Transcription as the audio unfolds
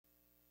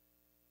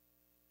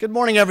Good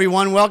morning,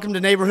 everyone. Welcome to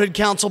Neighborhood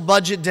Council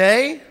Budget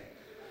Day.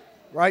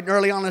 Right and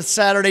early on a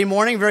Saturday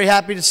morning. Very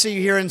happy to see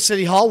you here in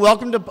City Hall.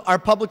 Welcome to our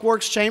Public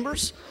Works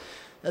Chambers.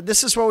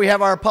 This is where we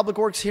have our Public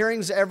Works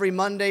hearings every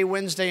Monday,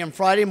 Wednesday, and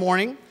Friday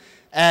morning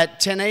at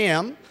 10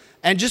 a.m.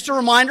 And just a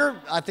reminder,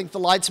 I think the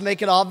lights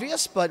make it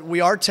obvious, but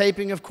we are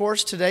taping, of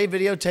course, today,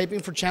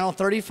 videotaping for Channel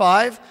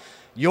 35,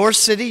 your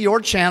city,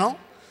 your channel.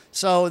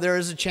 So there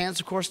is a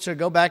chance, of course, to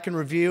go back and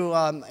review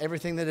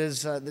everything that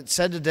is that's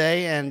said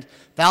today, and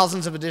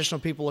thousands of additional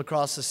people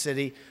across the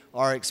city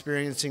are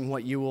experiencing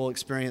what you will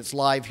experience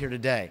live here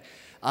today.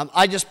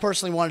 I just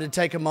personally wanted to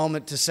take a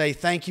moment to say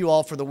thank you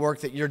all for the work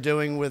that you're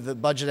doing with the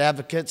budget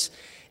advocates.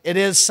 It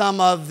is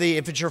some of the,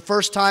 if it's your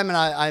first time, and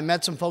I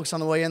met some folks on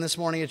the way in this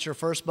morning, it's your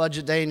first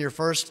budget day and your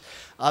first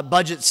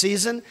budget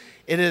season,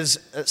 it is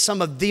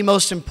some of the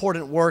most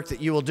important work that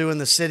you will do in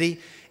the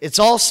city. It's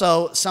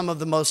also some of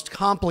the most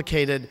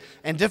complicated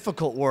and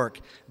difficult work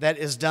that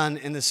is done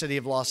in the city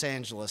of Los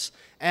Angeles.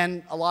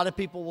 And a lot of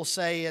people will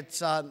say it's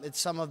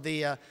some of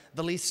the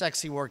least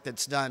sexy work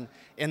that's done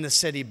in the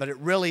city, but it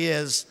really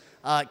is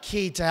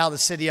key to how the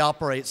city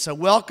operates. So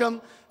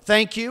welcome,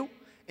 thank you,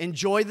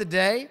 enjoy the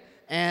day,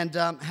 and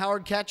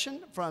Howard Ketchen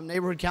from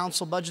Neighborhood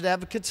Council Budget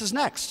Advocates is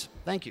next.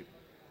 Thank you.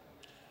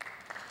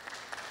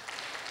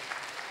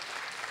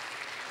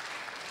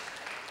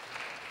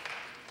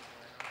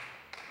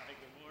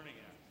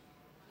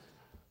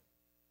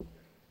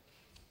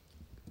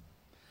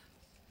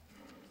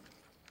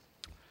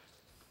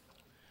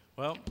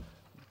 Well,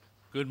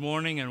 good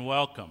morning and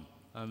welcome.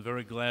 I'm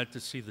very glad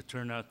to see the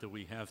turnout that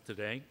we have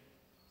today.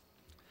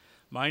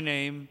 My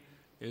name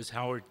is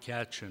Howard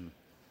Ketchen,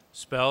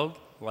 spelled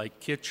like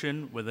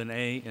kitchen with an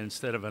A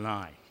instead of an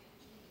I.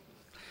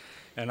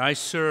 And I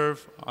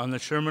serve on the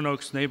Sherman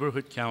Oaks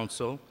Neighborhood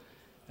Council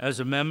as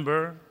a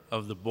member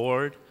of the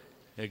board,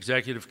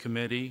 executive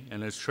committee,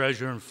 and as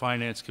treasurer and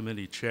finance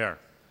committee chair.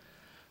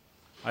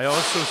 I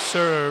also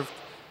served,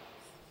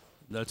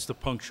 that's the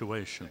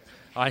punctuation.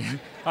 That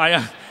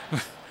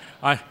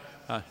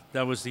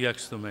was the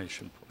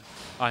exclamation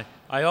point.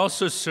 I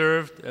also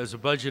served as a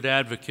budget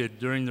advocate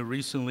during the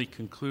recently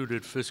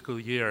concluded fiscal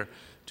year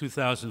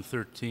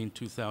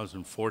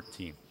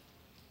 2013-2014.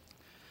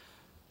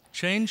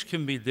 Change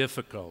can be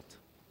difficult,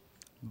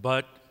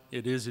 but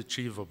it is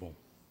achievable.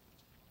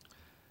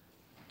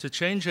 To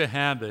change a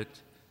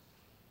habit,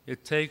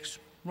 it takes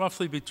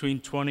roughly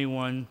between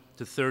 21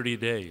 to 30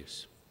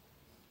 days.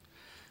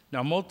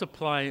 Now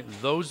multiply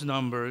those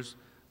numbers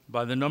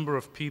by the number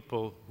of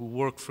people who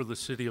work for the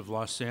city of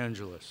Los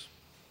Angeles.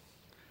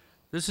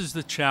 This is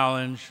the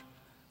challenge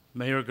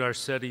Mayor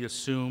Garcetti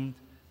assumed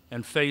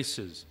and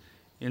faces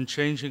in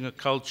changing a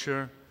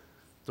culture,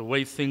 the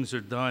way things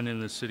are done in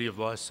the city of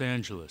Los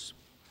Angeles.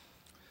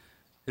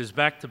 His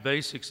Back to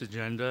Basics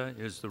agenda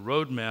is the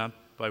roadmap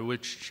by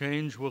which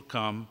change will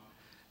come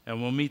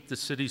and will meet the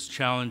city's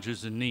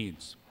challenges and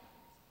needs.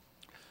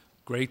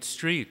 Great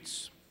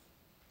streets,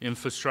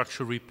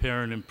 infrastructure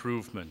repair and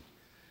improvement,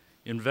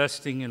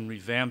 investing in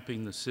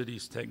revamping the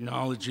city's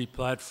technology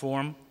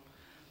platform,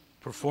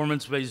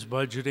 performance-based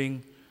budgeting,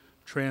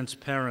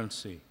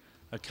 transparency,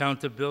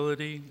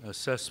 accountability,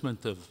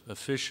 assessment of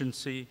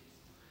efficiency,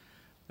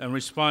 and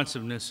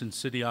responsiveness in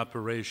city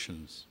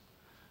operations.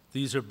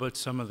 These are but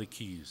some of the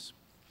keys.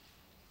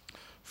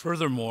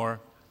 Furthermore,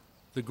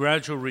 the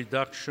gradual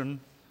reduction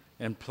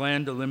and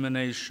planned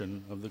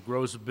elimination of the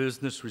gross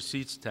business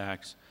receipts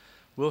tax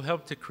will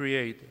help to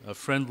create a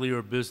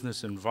friendlier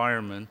business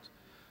environment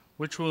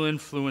which will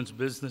influence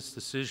business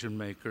decision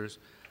makers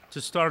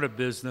to start a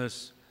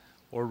business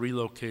or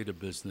relocate a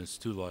business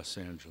to Los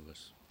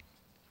Angeles.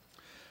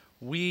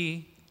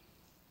 We,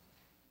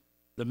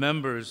 the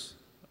members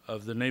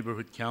of the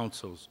neighborhood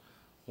councils,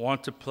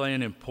 want to play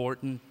an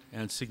important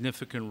and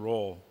significant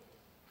role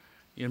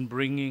in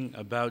bringing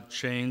about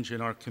change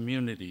in our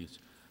communities,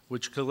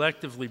 which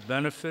collectively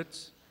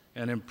benefits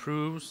and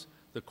improves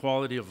the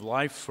quality of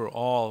life for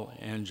all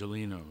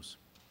Angelenos.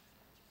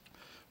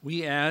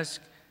 We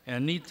ask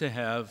and need to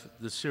have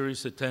the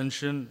serious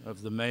attention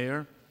of the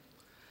mayor,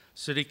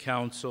 city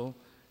council,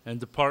 and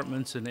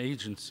departments and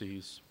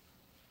agencies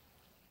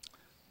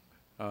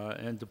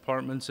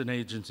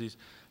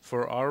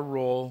for our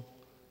role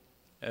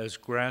as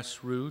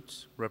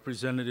grassroots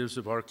representatives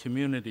of our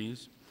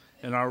communities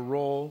and our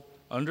role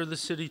under the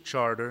city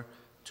charter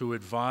to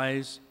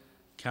advise,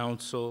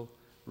 counsel,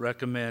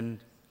 recommend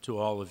to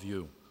all of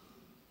you.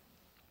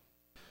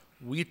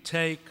 We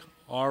take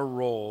our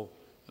role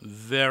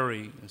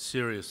very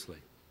seriously,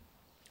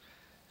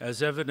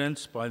 as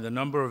evidenced by the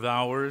number of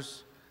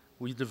hours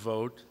we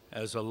devote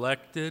as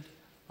elected,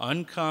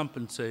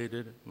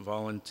 uncompensated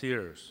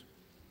volunteers.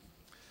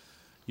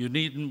 You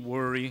needn't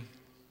worry,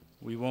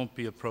 we won't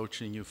be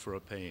approaching you for a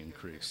pay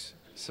increase.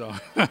 So,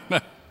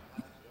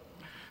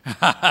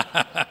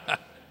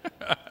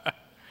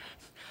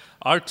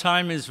 our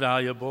time is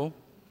valuable,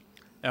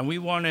 and we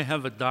want to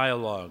have a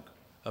dialogue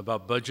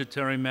about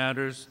budgetary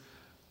matters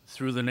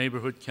through the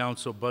Neighborhood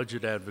Council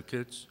budget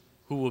advocates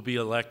who will be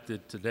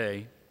elected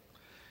today,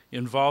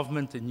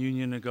 involvement in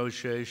union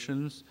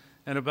negotiations,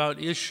 and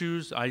about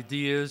issues,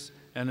 ideas,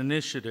 and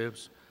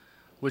initiatives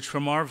which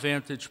from our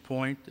vantage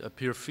point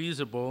appear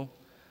feasible,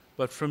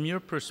 but from your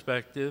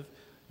perspective,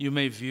 you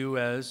may view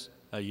as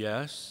a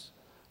yes,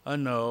 a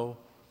no,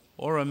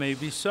 or a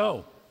maybe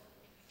so.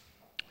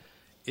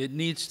 It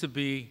needs to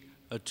be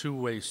a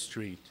two-way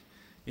street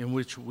in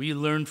which we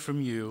learn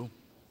from you,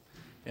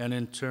 and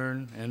in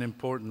turn, and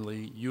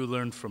importantly, you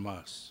learn from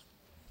us.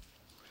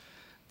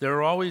 There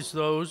are always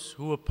those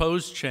who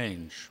oppose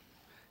change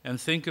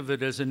and think of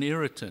it as an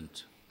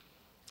irritant.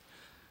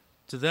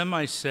 To them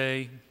I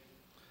say,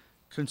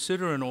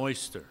 consider an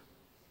oyster.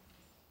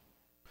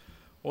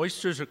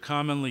 Oysters are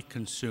commonly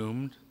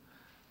consumed,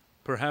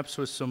 perhaps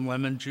with some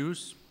lemon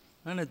juice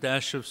and a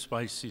dash of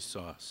spicy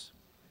sauce.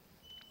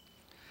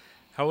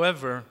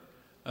 However,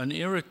 an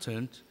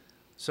irritant,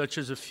 such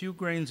as a few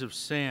grains of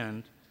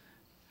sand,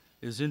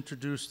 is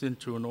introduced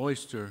into an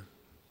oyster,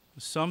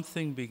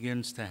 something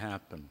begins to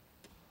happen.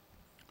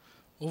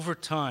 Over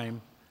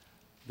time,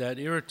 that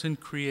irritant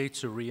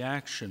creates a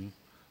reaction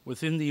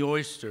within the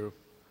oyster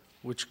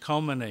which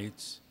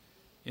culminates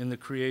in the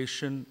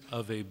creation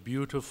of a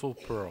beautiful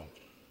pearl.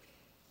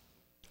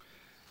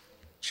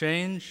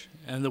 Change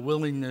and the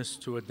willingness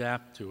to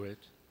adapt to it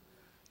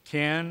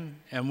can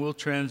and will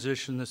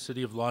transition the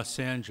city of Los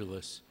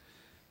Angeles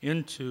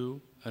into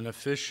an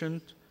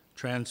efficient,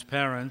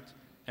 transparent,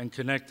 and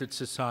connected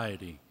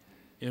society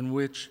in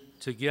which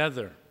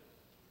together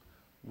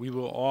we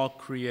will all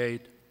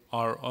create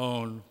our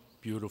own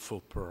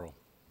beautiful pearl.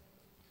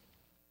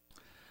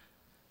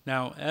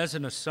 Now, as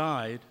an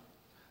aside,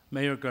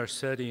 Mayor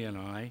Garcetti and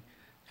I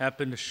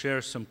happen to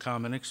share some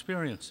common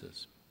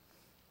experiences.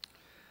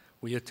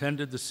 We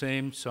attended the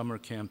same summer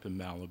camp in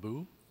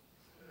Malibu.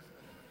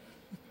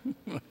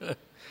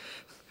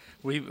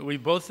 We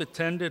both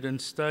attended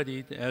and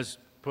studied as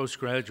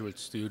postgraduate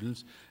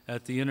students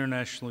at the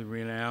internationally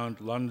renowned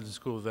London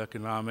School of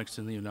Economics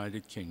in the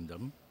United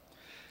Kingdom.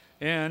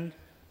 And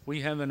we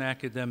have an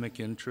academic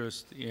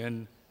interest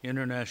in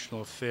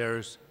international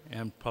affairs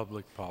and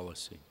public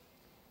policy.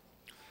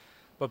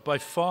 But by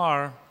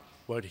far,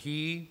 what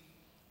he,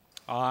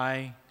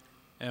 I,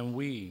 and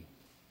we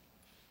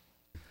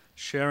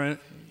share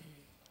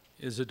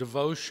is a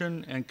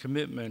devotion and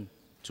commitment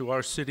to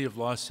our city of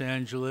Los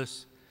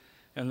Angeles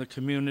and the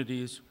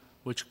communities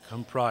which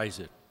comprise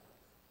it.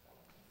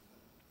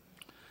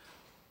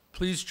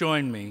 Please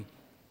join me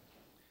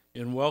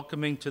in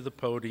welcoming to the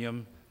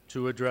podium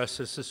to address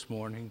us this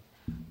morning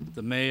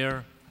the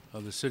Mayor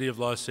of the City of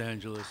Los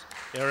Angeles,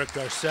 Eric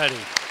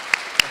Garcetti.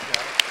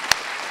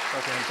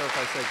 Okay, and so if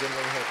I say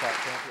Gimlin haircut,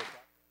 can't be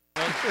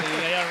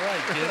Yeah,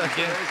 right.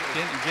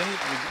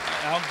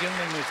 Al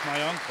Gimlin was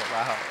my uncle.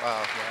 Wow.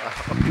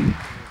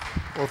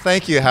 Well,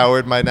 thank you,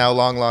 Howard, my now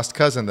long-lost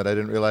cousin that I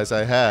didn't realize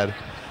I had.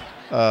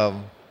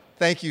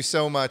 Thank you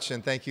so much,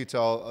 and thank you to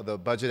all the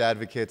budget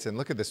advocates. And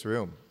look at this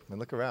room. I mean,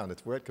 look around.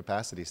 We're at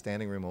capacity,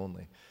 standing room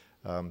only.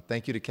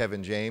 Thank you to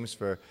Kevin James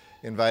for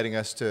inviting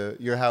us to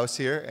your house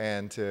here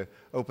and to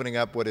opening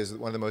up what is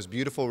one of the most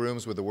beautiful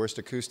rooms with the worst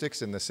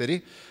acoustics in the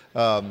city.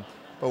 But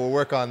we'll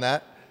work on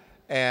that.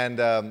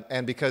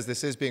 And because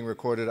this is being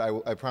recorded,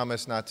 I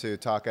promise not to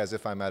talk as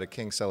if I'm at a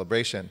King's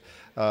celebration,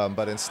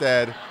 but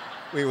instead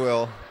we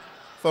will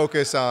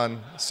focus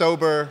on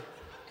sober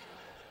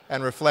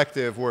and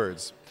reflective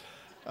words.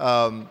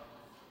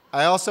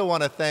 I also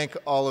want to thank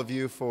all of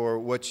you for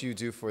what you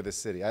do for the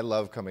city. I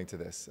love coming to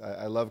this.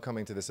 I love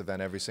coming to this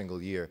event every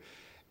single year.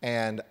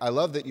 And I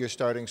love that you're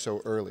starting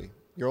so early.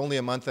 You're only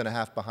a month and a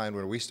half behind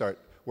where we start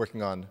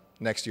working on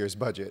next year's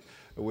budget,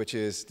 which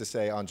is to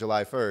say on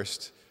July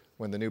 1st,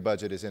 when the new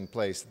budget is in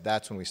place,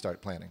 that's when we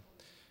start planning.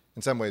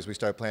 In some ways, we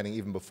start planning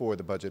even before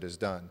the budget is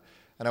done.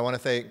 And I want to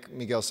thank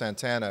Miguel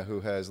Santana,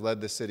 who has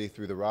led the city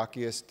through the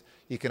rockiest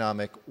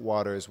economic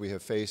waters we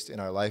have faced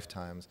in our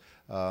lifetimes,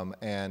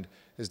 and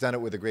has done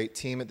it with a great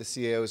team at the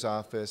CAO's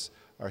office,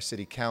 our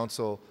city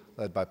council,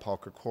 led by Paul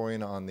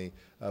Krekorian on the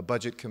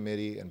budget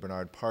committee, and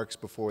Bernard Parks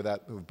before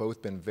that, who have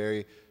both been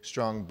very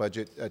strong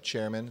budget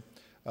chairmen,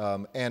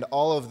 and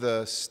all of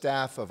the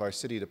staff of our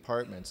city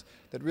departments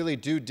that really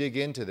do dig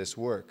into this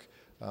work.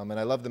 And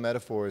I love the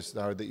metaphors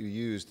that you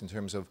used in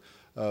terms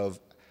of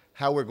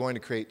how we're going to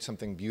create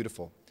something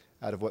beautiful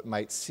out of what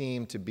might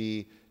seem to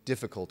be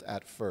difficult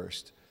at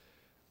first.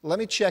 Let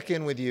me check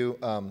in with you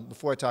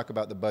before I talk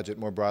about the budget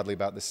more broadly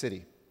about the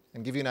city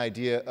and give you an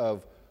idea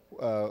of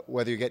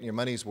whether you're getting your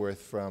money's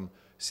worth from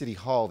City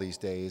Hall these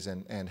days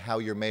and how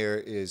your mayor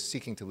is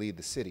seeking to lead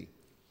the city.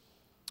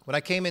 When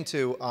I came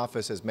into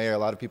office as mayor, a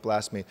lot of people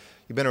asked me,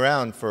 you've been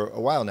around for a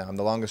while now. I'm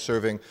the longest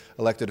serving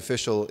elected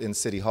official in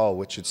City Hall,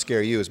 which should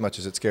scare you as much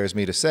as it scares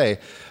me to say.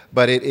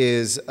 But it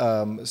is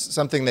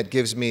something that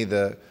gives me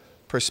the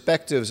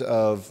perspectives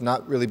of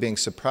not really being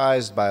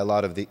surprised by a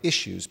lot of the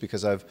issues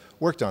because I've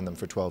worked on them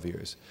for 12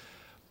 years.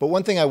 But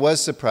one thing I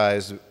was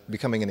surprised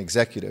becoming an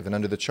executive, and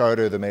under the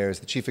charter, the mayor is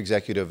the chief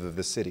executive of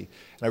the city.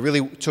 And I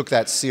really took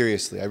that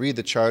seriously. I read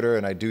the charter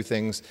and I do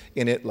things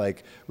in it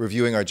like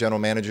reviewing our general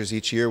managers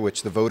each year,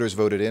 which the voters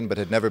voted in but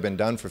had never been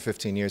done for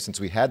 15 years since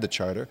we had the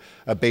charter,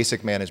 a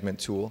basic management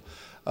tool.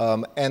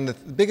 And the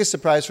biggest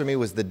surprise for me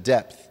was the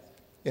depth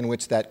in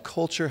which that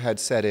culture had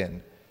set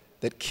in,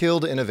 that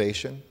killed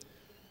innovation,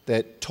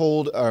 that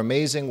told our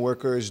amazing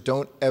workers,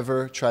 don't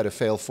ever try to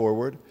fail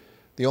forward.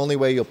 The only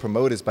way you'll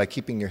promote is by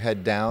keeping your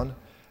head down,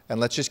 and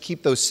let's just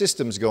keep those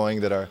systems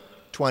going that are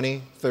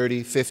 20,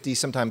 30, 50,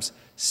 sometimes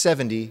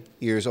 70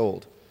 years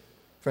old.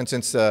 For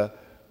instance,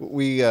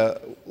 we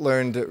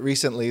learned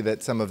recently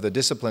that some of the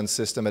discipline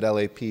system at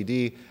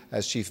LAPD,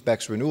 as Chief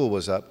Beck's renewal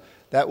was up,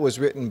 that was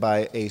written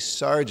by a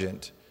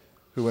sergeant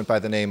who went by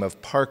the name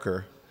of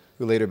Parker,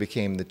 who later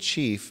became the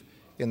chief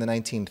in the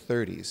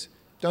 1930s.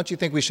 Don't you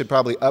think we should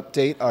probably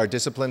update our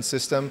discipline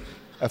system?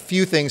 A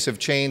few things have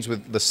changed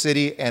with the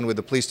city and with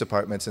the police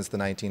department since the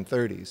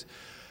 1930s.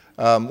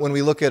 When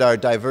we look at our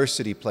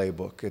diversity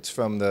playbook, it's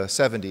from the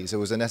 70s. It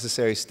was a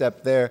necessary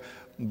step there,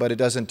 but it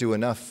doesn't do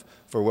enough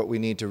for what we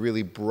need to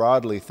really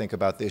broadly think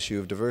about the issue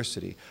of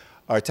diversity.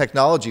 Our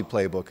technology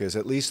playbook is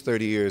at least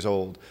 30 years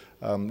old.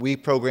 We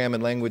program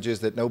in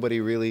languages that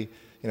nobody really,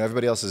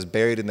 everybody else is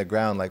buried in the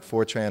ground, like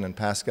Fortran and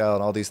Pascal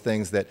and all these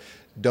things that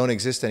don't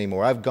exist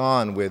anymore. I've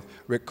gone with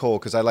Rick Cole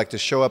because I like to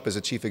show up as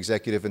a chief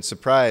executive and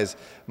surprise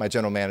my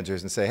general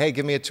managers and say, hey,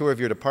 give me a tour of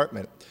your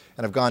department.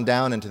 And I've gone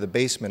down into the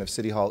basement of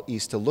City Hall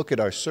East to look at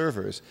our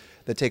servers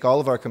that take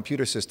all of our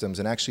computer systems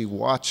and actually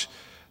watch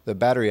the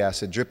battery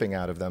acid dripping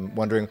out of them,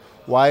 wondering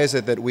why is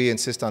it that we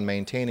insist on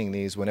maintaining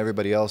these when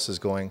everybody else is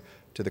going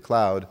to the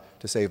cloud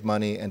to save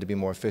money and to be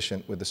more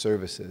efficient with the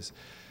services.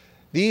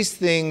 These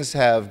things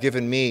have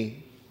given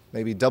me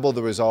maybe double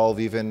the resolve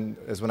even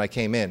as when I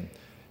came in,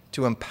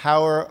 to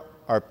empower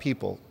our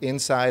people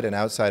inside and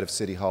outside of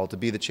City Hall to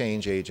be the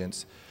change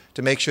agents,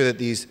 to make sure that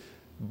these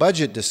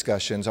budget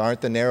discussions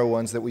aren't the narrow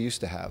ones that we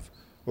used to have,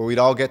 where we'd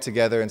all get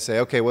together and say,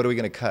 okay, what are we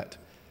going to cut?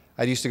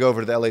 I used to go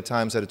over to the LA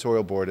Times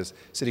editorial board as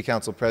city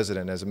council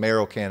president, as a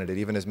mayoral candidate,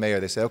 even as mayor.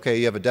 They say, okay,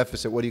 you have a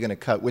deficit, what are you going to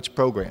cut? Which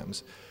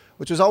programs?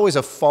 Which was always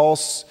a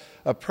false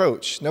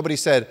approach. Nobody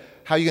said,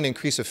 how are you going to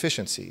increase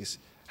efficiencies?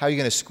 How are you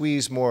going to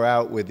squeeze more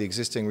out with the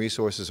existing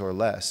resources or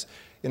less?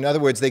 In other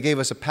words, they gave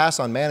us a pass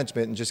on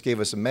management and just gave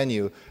us a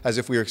menu as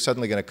if we were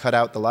suddenly going to cut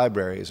out the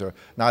libraries or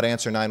not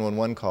answer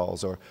 911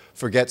 calls or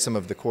forget some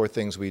of the core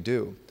things we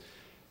do.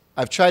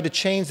 I've tried to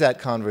change that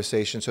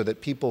conversation so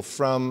that people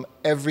from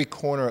every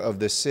corner of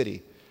this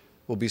city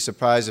will be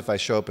surprised if I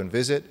show up and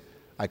visit.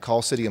 I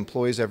call city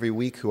employees every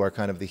week who are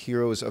kind of the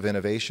heroes of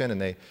innovation, and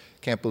they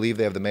can't believe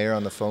they have the mayor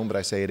on the phone, but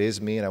I say it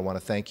is me and I want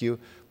to thank you.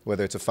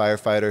 Whether it's a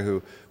firefighter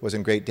who was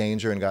in great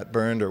danger and got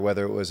burned, or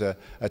whether it was a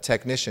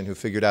technician who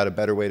figured out a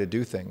better way to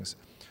do things.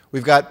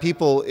 We've got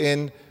people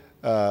in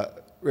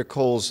Rick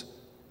Cole's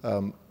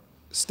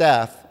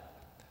staff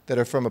that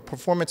are from a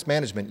performance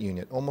management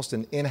unit, almost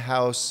an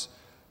in-house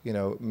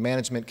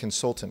management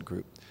consultant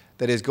group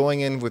that is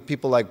going in with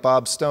people like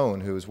Bob Stone,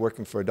 who's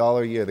working for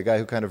 $1 a year, the guy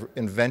who kind of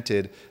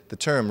invented the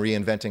term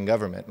reinventing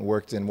government and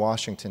worked in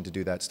Washington to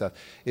do that stuff,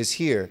 is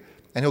here.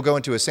 And he'll go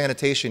into a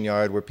sanitation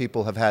yard where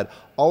people have had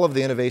all of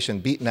the innovation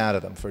beaten out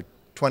of them for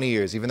 20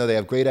 years, even though they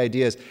have great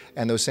ideas,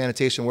 and those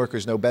sanitation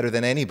workers know better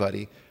than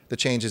anybody the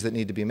changes that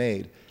need to be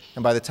made.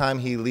 And by the time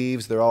he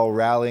leaves, they're all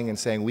rallying and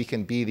saying, we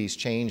can be these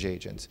change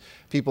agents.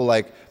 People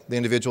like the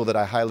individual that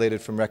I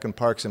highlighted from Rec and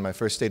Parks in my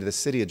first State of the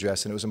City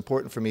address, and it was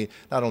important for me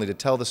not only to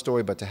tell the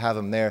story, but to have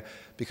him there,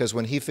 because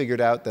when he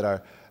figured out that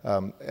our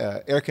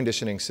air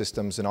conditioning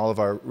systems in all of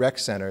our rec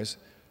centers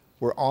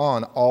were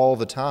on all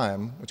the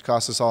time, which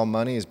costs us all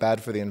money, is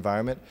bad for the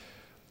environment,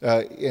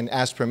 and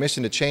asked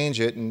permission to change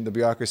it, and the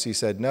bureaucracy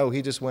said no,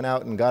 he just went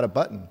out and got a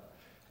button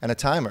and a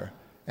timer,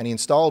 and he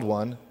installed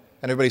one,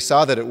 and everybody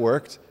saw that it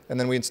worked, and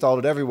then we installed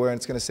it everywhere, and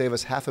it's going to save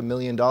us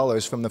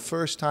 $500,000 from the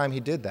first time he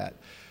did that.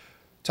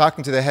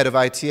 Talking to the head of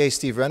ITA,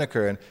 Steve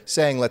Reneker, and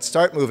saying, let's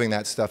start moving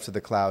that stuff to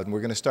the cloud, and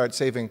we're going to start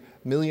saving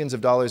millions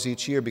of dollars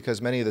each year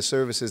because many of the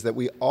services that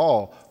we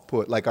all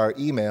put, like our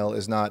email,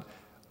 is not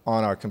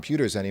on our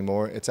computers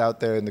anymore. It's out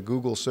there in the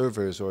Google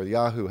servers, or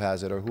Yahoo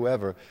has it, or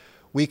whoever.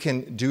 We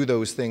can do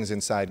those things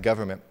inside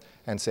government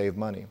and save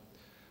money.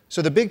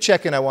 So the big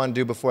check-in I want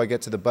to do before I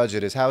get to the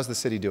budget is, how's the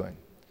city doing?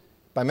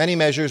 By many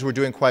measures, we're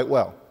doing quite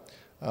well.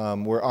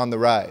 We're on the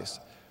rise.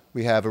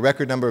 We have a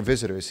record number of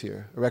visitors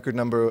here, a record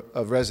number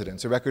of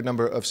residents, a record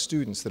number of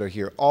students that are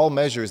here, all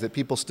measures that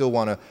people still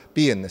want to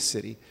be in this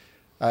city.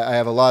 I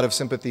have a lot of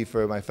sympathy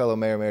for my fellow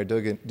mayor, Mayor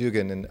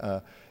Dugan,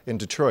 in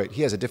Detroit.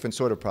 He has a different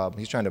sort of problem.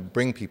 He's trying to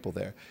bring people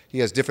there. He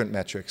has different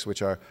metrics,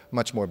 which are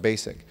much more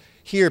basic.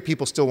 Here,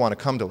 people still want to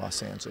come to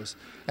Los Angeles.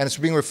 And it's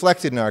being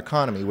reflected in our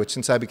economy, which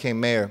since I became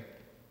mayor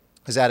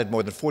has added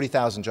more than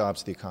 40,000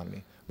 jobs to the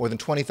economy, more than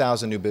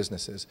 20,000 new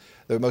businesses,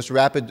 the most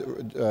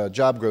rapid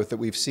job growth that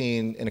we've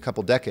seen in a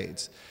couple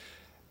decades.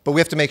 But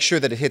we have to make sure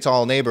that it hits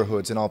all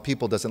neighborhoods and all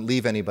people, doesn't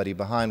leave anybody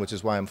behind, which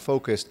is why I'm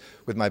focused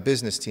with my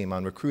business team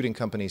on recruiting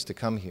companies to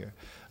come here.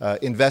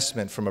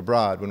 Investment from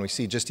abroad, when we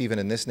see just even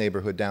in this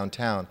neighborhood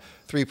downtown,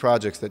 3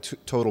 projects that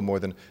total more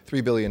than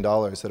 $3 billion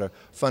that are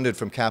funded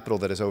from capital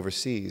that is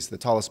overseas. The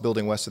tallest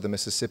building west of the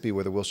Mississippi,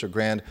 where the Wilshire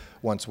Grand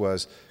once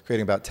was,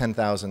 creating about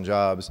 10,000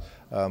 jobs,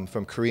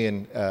 from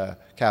Korean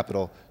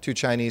capital. 2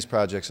 Chinese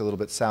projects a little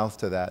bit south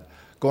to that.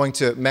 going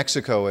to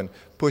Mexico and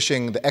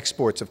pushing the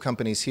exports of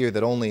companies here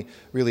that only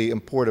really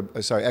export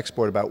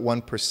about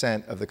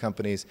 1% of the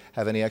companies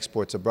have any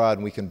exports abroad,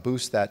 and we can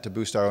boost that to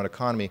boost our own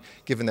economy,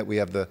 given that we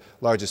have the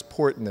largest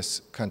port in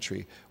this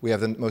country, we have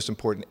the most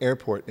important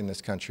airport in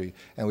this country,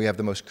 and we have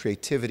the most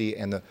creativity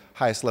and the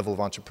highest level of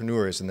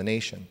entrepreneurs in the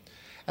nation.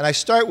 And I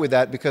start with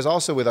that because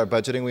also with our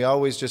budgeting, we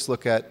always just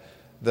look at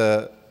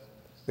the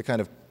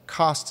kind of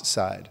cost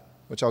side,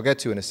 which I'll get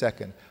to in a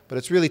second. But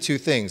it's really two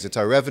things. It's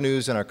our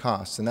revenues and our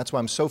costs. And that's why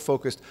I'm so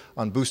focused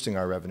on boosting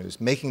our revenues,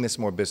 making this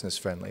more business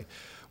friendly.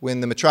 When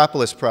the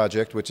Metropolis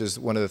project, which is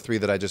one of the three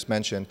that I just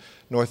mentioned,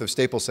 north of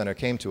Staples Center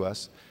came to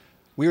us,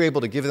 we were able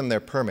to give them their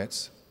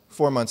permits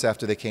 4 months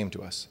after they came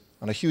to us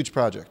on a huge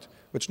project,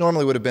 which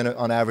normally would have been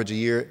on average 1.5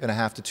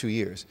 years to 2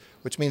 years,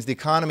 which means the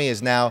economy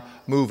is now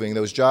moving,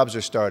 those jobs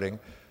are starting.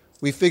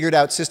 We figured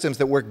out systems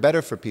that work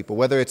better for people,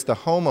 whether it's the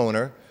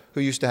homeowner who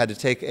used to have to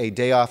take a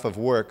day off of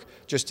work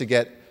just to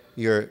get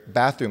your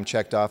bathroom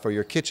checked off or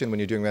your kitchen when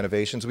you're doing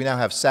renovations. We now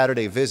have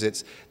Saturday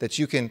visits that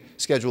you can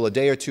schedule a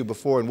day or two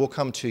before and we'll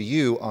come to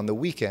you on the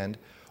weekend.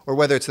 Or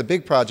whether it's the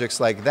big projects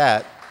like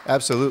that,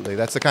 absolutely,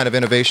 that's the kind of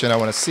innovation I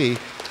want to see.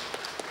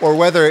 Or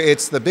whether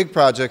it's the big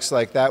projects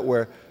like that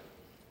where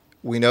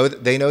we know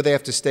that they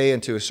have to stay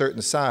into a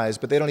certain size,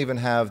 but they don't even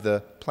have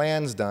the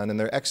plans done and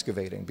they're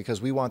excavating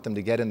because we want them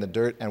to get in the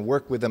dirt and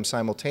work with them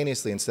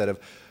simultaneously instead of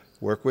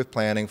work with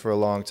planning for a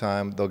long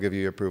time, they'll give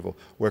you your approval.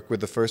 Work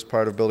with the first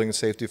part of building and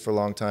safety for a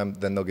long time,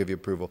 then they'll give you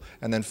approval.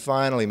 And then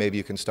finally, maybe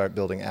you can start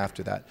building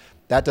after that.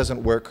 That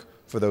doesn't work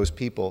for those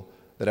people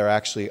that are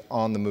actually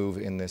on the move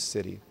in this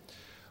city.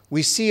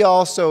 We see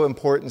also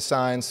important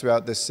signs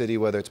throughout this city,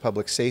 whether it's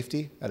public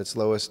safety at its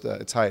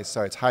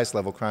highest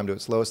level, crime to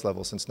its lowest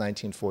level since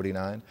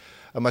 1949.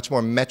 A much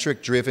more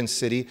metric-driven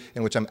city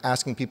in which I'm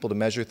asking people to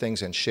measure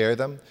things and share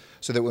them,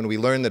 so that when we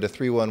learn that a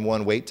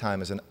 311 wait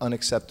time is an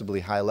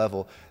unacceptably high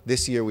level,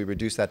 this year we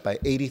reduced that by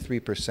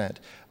 83%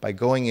 by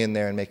going in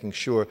there and making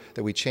sure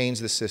that we change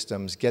the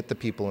systems, get the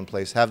people in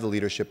place, have the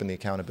leadership and the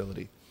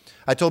accountability.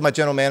 I told my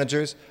general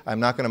managers, I'm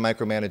not going to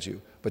micromanage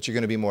you, but you're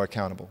going to be more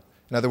accountable.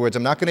 In other words,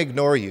 I'm not going to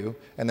ignore you,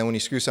 and then when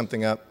you screw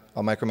something up,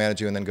 I'll micromanage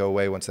you and then go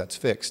away once that's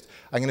fixed.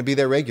 I'm going to be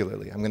there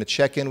regularly. I'm going to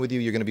check in with you.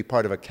 You're going to be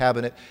part of a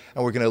cabinet,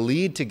 and we're going to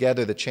lead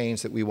together the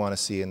change that we want to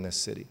see in this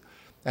city.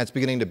 And it's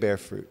beginning to bear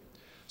fruit.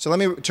 So let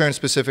me turn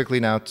specifically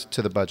now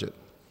to the budget.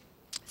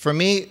 For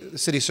me,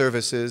 city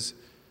services,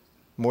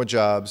 more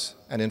jobs,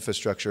 and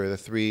infrastructure are the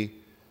three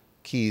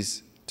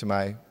keys to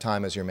my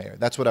time as your mayor.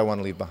 That's what I want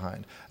to leave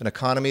behind. An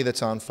economy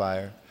that's on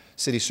fire,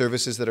 city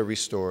services that are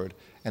restored,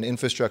 and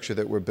infrastructure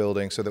that we're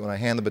building so that when I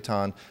hand the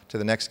baton to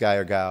the next guy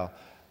or gal,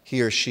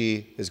 he or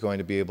she is going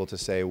to be able to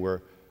say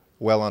we're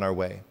well on our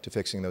way to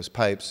fixing those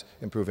pipes,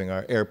 improving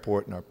our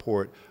airport and our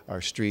port,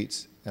 our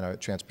streets, and our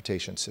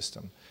transportation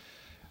system.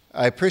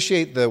 I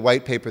appreciate the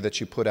white paper that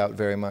you put out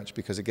very much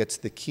because it gets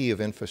the key of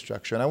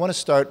infrastructure. And I want to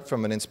start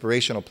from an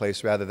inspirational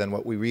place rather than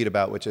what we read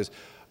about, which is,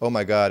 oh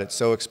my God, it's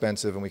so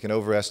expensive and we can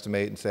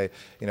overestimate and say,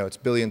 you know, it's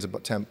billions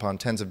upon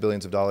tens of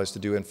billions of dollars to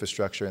do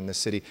infrastructure in this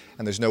city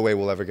and there's no way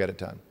we'll ever get it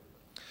done.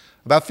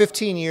 About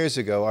 15 years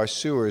ago, our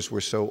sewers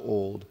were so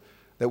old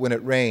that when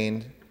it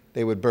rained,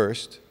 they would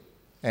burst.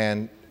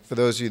 And for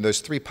those of you,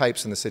 there's 3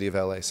 pipes in the city of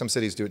LA. Some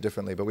cities do it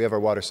differently, but we have our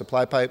water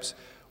supply pipes,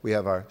 we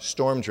have our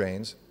storm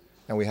drains,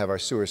 and we have our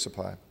sewer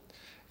supply.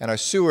 And our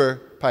sewer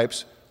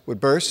pipes would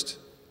burst,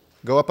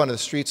 go up onto the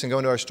streets and go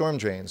into our storm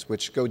drains,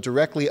 which go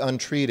directly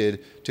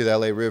untreated to the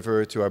LA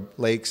River, to our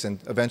lakes,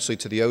 and eventually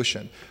to the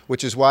ocean,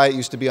 which is why it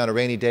used to be on a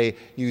rainy day,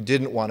 you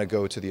didn't want to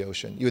go to the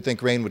ocean. You would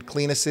think rain would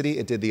clean a city.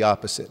 It did the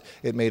opposite.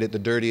 It made it the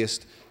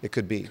dirtiest it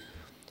could be.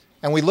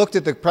 And we looked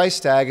at the price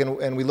tag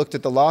and we looked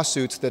at the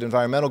lawsuits that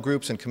environmental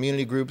groups and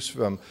community groups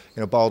from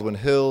Baldwin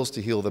Hills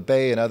to Heal the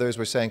Bay and others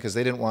were saying because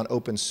they didn't want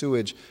open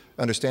sewage,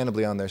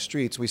 understandably, on their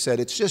streets. We said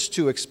it's just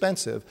too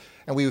expensive,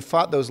 and we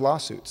fought those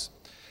lawsuits.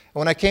 And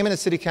when I came into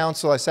City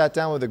Council, I sat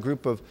down with a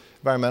group of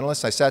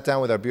environmentalists. I sat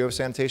down with our Bureau of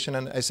Sanitation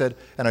and I said,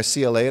 and our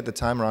CLA at the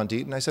time, Ron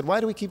Deaton. I said, why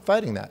do we keep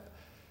fighting that?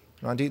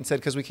 Ron Deaton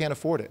said, because we can't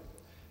afford it.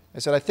 I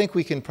said, I think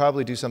we can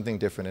probably do something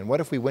different. And what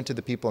if we went to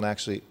the people and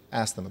actually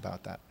asked them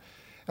about that?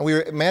 And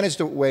we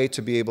managed a way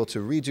to be able to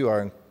redo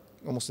our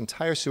almost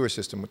entire sewer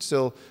system, which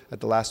still at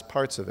the last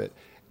parts of it,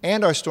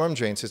 and our storm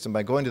drain system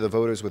by going to the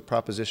voters with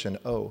Proposition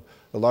O,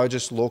 the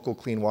largest local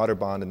clean water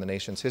bond in the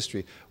nation's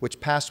history,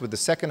 which passed with the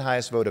second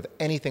highest vote of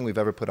anything we've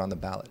ever put on the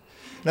ballot.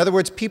 In other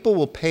words, people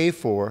will pay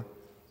for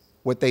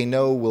what they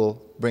know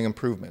will bring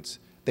improvements.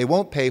 They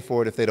won't pay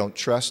for it if they don't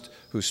trust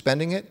who's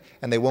spending it,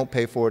 and they won't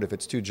pay for it if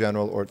it's too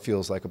general or it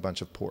feels like a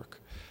bunch of pork.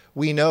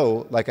 We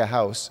know, like a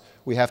house,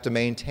 we have to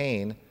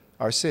maintain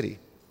our city,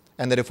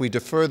 and that if we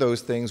defer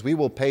those things, we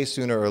will pay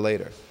sooner or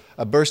later.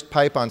 A burst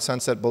pipe on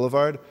Sunset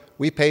Boulevard,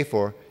 we pay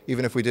for,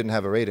 even if we didn't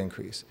have a rate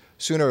increase.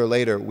 Sooner or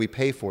later, we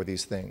pay for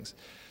these things.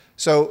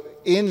 So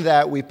in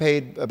that, we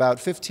paid about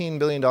 $15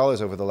 billion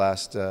over the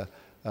last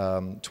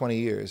 20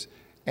 years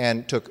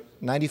and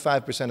took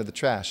 95% of the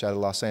trash out of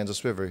the Los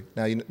Angeles River.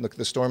 Now you look at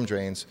the storm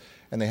drains,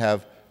 and they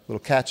have little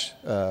catch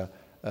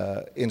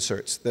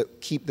inserts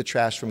that keep the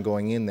trash from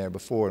going in there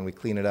before, and we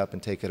clean it up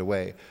and take it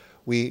away.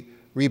 We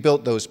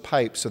rebuilt those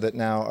pipes so that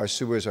now our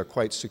sewers are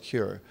quite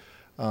secure.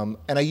 And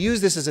I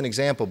use this as an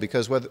example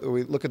because whether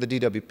we look at the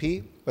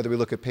DWP, whether we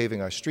look at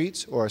paving our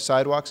streets or our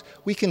sidewalks,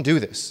 we can do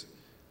this.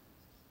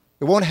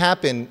 It won't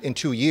happen in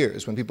 2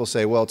 years when people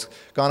say, well, it's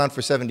gone on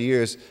for 70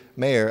 years,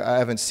 Mayor, I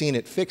haven't seen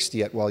it fixed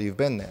yet while you've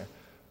been there.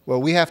 Well,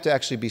 we have to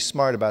actually be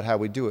smart about how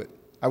we do it.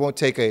 I won't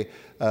take a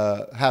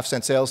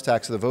half-cent sales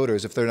tax to the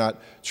voters if they're not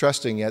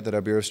trusting yet that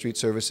our Bureau of Street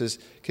Services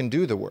can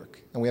do the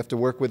work. And we have to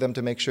work with them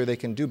to make sure they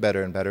can do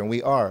better and better, and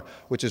we are,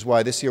 which is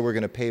why this year we're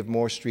going to pave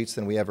more streets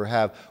than we ever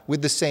have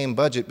with the same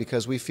budget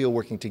because we feel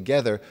working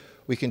together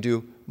we can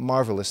do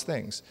marvelous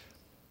things.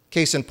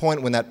 Case in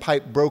point, when that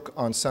pipe broke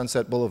on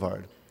Sunset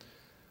Boulevard,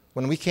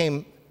 when we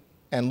came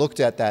and looked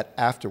at that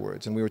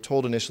afterwards, and we were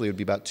told initially it would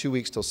be about 2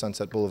 weeks till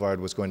Sunset Boulevard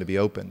was going to be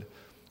opened,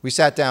 we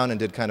sat down and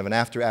did kind of an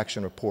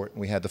after-action report. And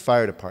we had the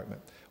fire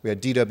department, we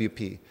had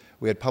DWP,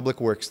 we had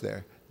Public Works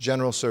there,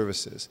 General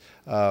Services,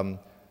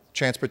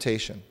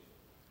 Transportation.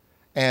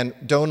 And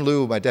Don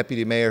Liu, my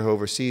deputy mayor who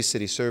oversees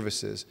city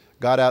services,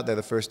 got out there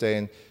the first day,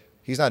 and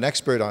he's not an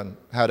expert on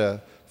how to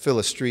fill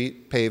a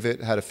street, pave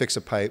it, how to fix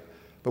a pipe,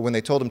 but when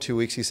they told him 2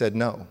 weeks, he said,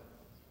 no,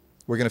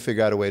 we're going to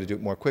figure out a way to do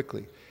it more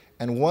quickly.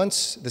 And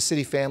once the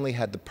city family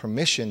had the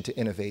permission to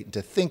innovate,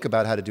 to think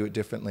about how to do it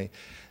differently,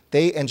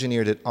 they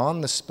engineered it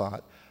on the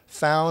spot,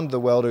 found the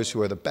welders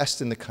who are the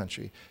best in the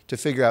country to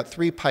figure out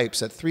 3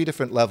 pipes at 3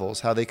 different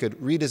levels, how they could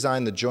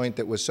redesign the joint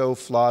that was so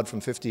flawed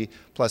from 50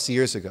 plus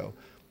years ago,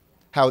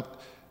 how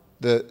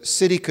the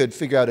city could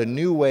figure out a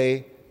new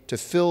way to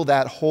fill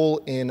that hole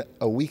in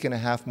a week and a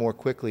half more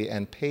quickly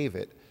and pave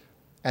it.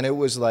 And it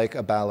was like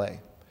a ballet.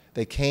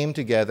 They came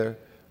together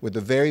with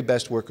the very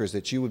best workers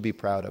that you would be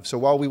proud of. So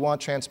while we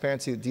want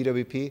transparency at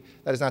DWP,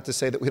 that is not to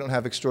say that we don't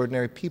have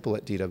extraordinary people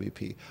at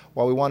DWP.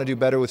 While we want to do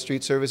better with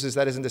street services,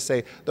 that isn't to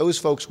say those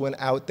folks went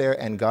out there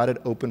and got it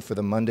open for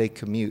the Monday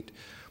commute.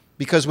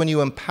 Because when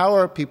you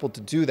empower people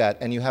to do that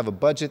and you have a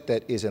budget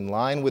that is in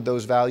line with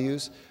those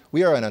values,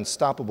 we are an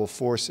unstoppable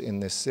force in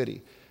this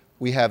city.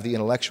 We have the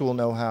intellectual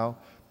know-how,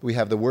 we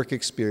have the work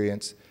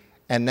experience,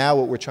 and now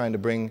what we're trying to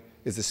bring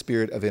is the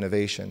spirit of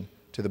innovation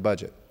to the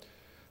budget.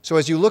 So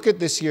as you look at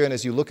this year and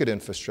as you look at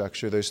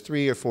infrastructure, there's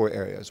 3 or 4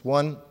 areas.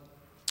 One,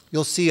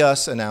 you'll see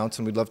us announce,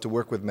 and we'd love to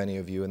work with many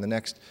of you in the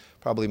next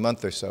probably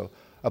month or so,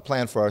 a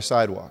plan for our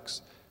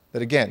sidewalks.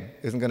 That again,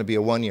 isn't going to be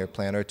a 1-year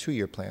plan or a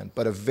 2-year plan,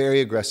 but a very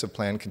aggressive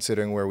plan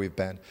considering where we've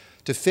been,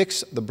 to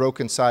fix the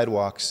broken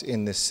sidewalks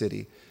in this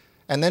city.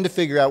 And then to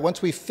figure out,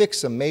 once we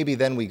fix them, maybe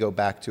then we go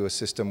back to a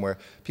system where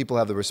people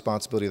have the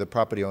responsibility of the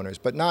property owners,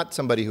 but not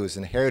somebody who has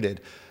inherited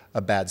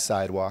a bad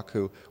sidewalk,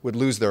 who would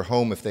lose their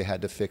home if they had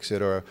to fix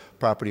it, or a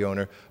property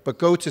owner, but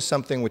go to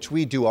something which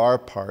we do our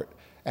part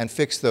and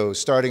fix those,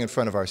 starting in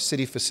front of our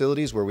city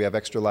facilities where we have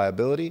extra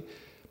liability,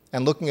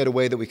 and looking at a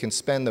way that we can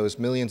spend those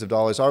millions of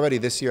dollars. Already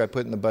this year I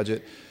put in the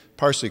budget,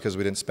 partially because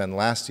we didn't spend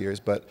last year's,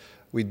 but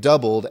we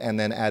doubled and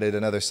then added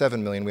another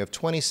 $7 million. We have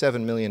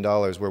 $27 million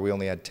where we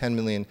only had $10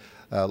 million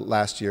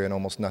last year and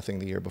almost nothing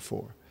the year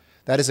before.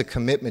 That is a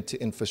commitment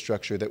to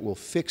infrastructure that will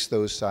fix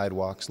those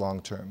sidewalks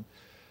long term.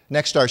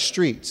 Next, our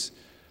streets.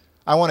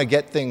 I want to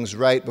get things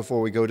right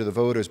before we go to the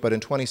voters, but in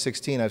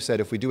 2016 I've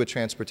said if we do a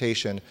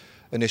transportation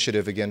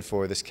initiative again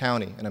for this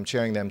county, and I'm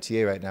chairing the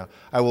MTA right now,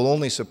 I will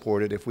only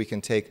support it if we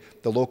can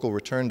take the local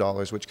return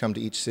dollars which come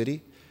to each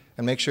city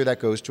and make sure that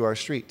goes to our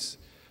streets.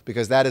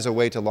 Because that is a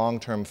way to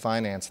long-term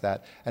finance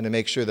that and to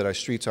make sure that our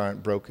streets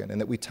aren't broken and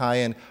that we tie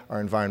in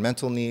our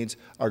environmental needs,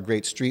 our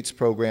Great Streets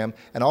program,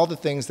 and all the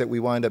things that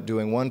we wind up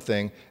doing one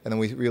thing and then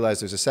we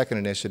realize there's a second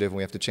initiative and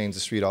we have to change the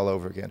street all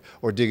over again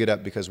or dig it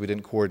up because we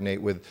didn't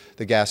coordinate with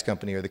the gas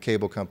company or the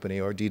cable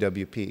company or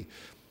DWP.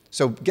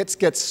 So let's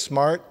get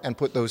smart and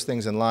put those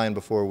things in line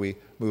before we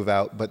move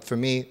out. But for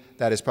me,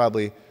 that is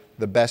probably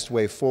the best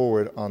way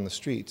forward on the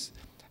streets.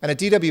 And at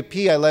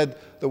DWP, I led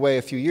the way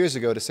a few years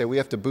ago to say we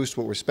have to boost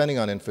what we're spending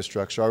on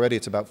infrastructure. Already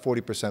it's about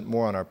 40%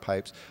 more on our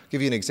pipes. I'll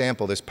give you an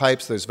example. There's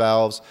pipes, there's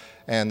valves,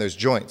 and there's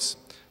joints.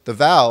 The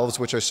valves,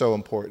 which are so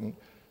important,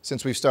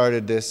 since we've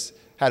started this,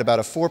 had about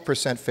a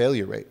 4%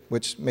 failure rate,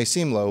 which may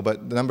seem low,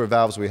 but the number of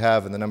valves we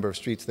have and the number of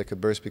streets that could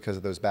burst because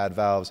of those bad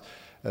valves,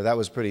 that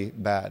was pretty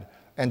bad.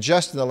 And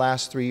just in the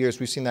last 3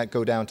 years, we've seen that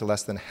go down to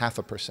less than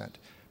 0.5%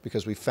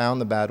 because we found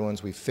the bad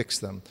ones, we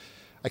fixed them.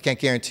 I can't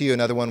guarantee you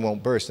another one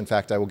won't burst. In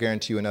fact, I will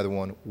guarantee you another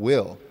one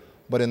will.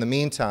 But in the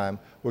meantime,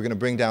 we're going to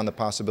bring down the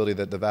possibility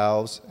that the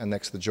valves and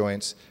next the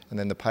joints and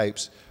then the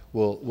pipes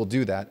will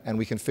do that, and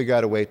we can figure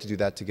out a way to do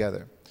that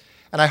together.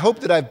 And I hope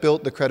that I've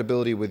built the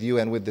credibility with you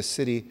and with the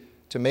city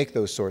to make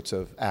those sorts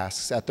of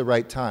asks at the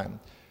right time.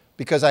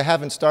 Because I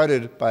haven't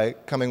started by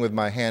coming with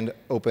my hand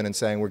open and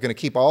saying, we're going to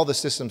keep all the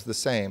systems the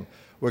same.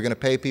 We're going to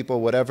pay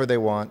people whatever they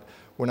want.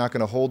 We're not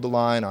going to hold the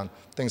line on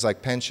things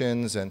like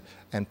pensions and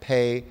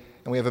pay.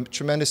 And we have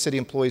tremendous city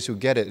employees who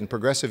get it and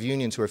progressive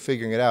unions who are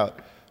figuring it out.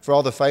 For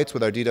all the fights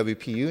with our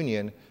DWP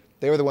union,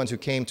 they were the ones who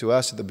came to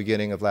us at the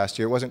beginning of last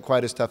year. It wasn't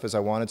quite as tough as I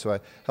wanted, so I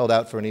held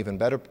out for an even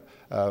better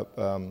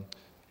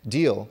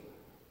deal.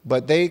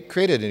 But they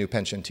created a new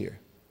pension tier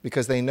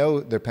because they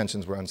know their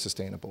pensions were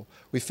unsustainable.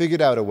 We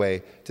figured out a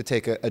way to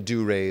take a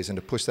due raise and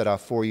to push that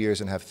off 4 years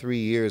and have 3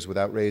 years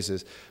without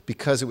raises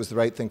because it was the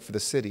right thing for the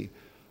city.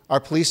 Our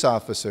police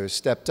officers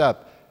stepped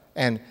up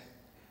and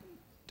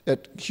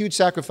at huge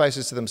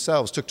sacrifices to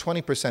themselves, took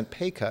 20%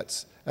 pay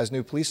cuts as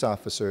new police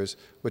officers,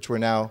 which we're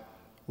now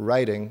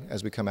righting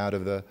as we come out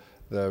of the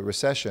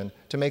recession,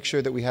 to make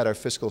sure that we had our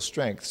fiscal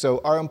strength. So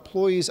our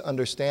employees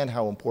understand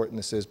how important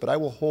this is, but I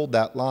will hold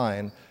that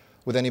line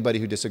with anybody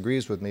who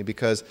disagrees with me,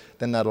 because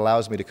then that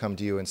allows me to come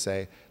to you and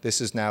say,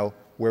 this is now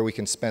where we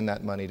can spend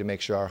that money to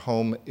make sure our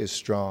home is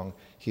strong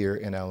here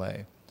in LA.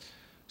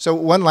 So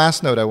one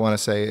last note I want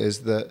to say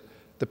is the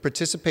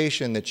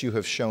participation that you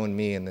have shown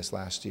me in this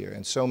last year,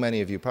 and so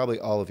many of you, probably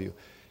all of you,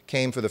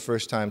 came for the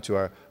first time to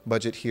our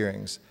budget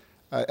hearings.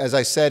 As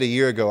I said a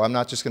year ago, I'm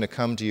not just going to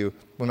come to you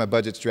when my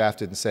budget's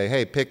drafted and say,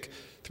 hey, pick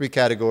 3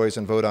 categories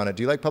and vote on it.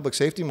 Do you like public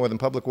safety more than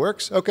public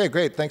works? Okay,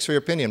 great, thanks for your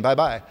opinion,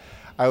 bye-bye.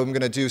 I'm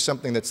going to do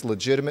something that's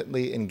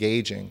legitimately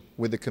engaging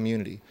with the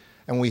community.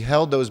 And we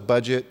held those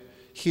budget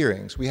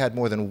hearings. We had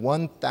more than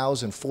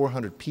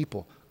 1,400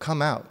 people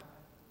come out.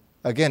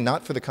 Again,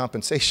 not for the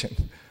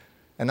compensation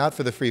and not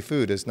for the free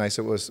food, as nice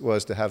it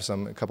was to have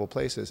a couple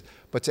places,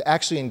 but to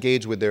actually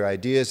engage with their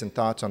ideas and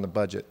thoughts on the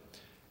budget.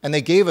 And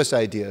they gave us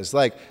ideas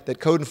like that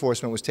code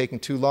enforcement was taking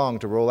too long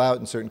to roll out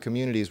in certain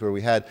communities where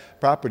we had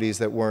properties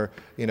that were,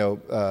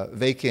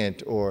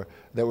 vacant or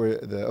that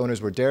the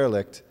owners were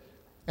derelict.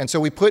 And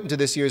so we put into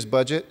this year's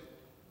budget,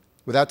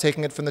 without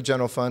taking it from the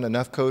general fund,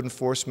 enough code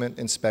enforcement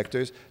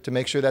inspectors to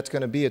make sure that's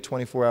going to be a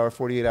 24-hour,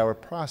 48-hour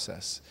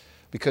process,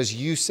 because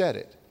you said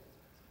it.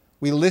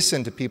 We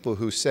listened to people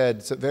who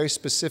said some very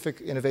specific,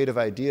 innovative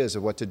ideas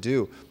of what to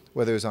do,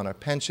 whether it was on our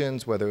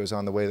pensions, whether it was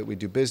on the way that we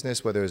do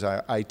business, whether it was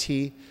our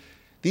IT.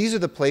 These are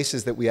the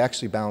places that we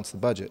actually balance the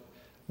budget,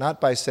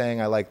 not by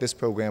saying I like this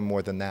program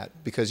more than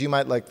that, because you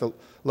might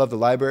love the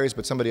libraries,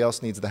 but somebody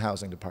else needs the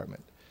housing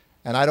department.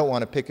 And I don't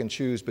want to pick and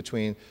choose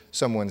between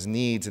someone's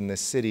needs in this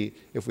city.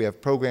 If we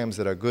have programs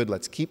that are good,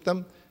 let's keep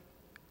them,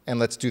 and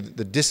let's do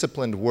the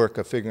disciplined work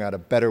of figuring out a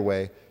better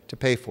way to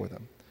pay for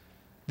them.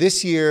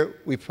 This year,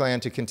 we plan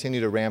to continue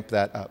to ramp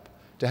that up,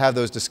 to have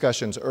those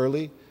discussions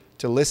early,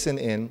 to listen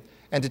in,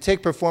 and to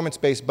take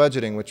performance-based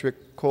budgeting, which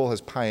Rick Cole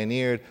has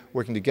pioneered,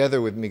 working together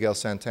with Miguel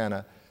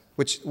Santana,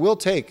 which will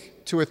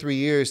take 2 or 3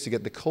 years to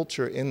get the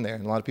culture in there.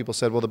 And a lot of people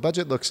said, well, the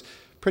budget looks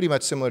pretty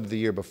much similar to the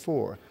year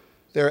before.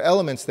 There are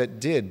elements that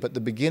did, but the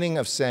beginning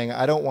of saying,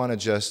 I don't want to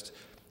just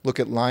look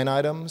at line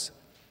items,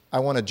 I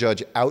want to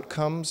judge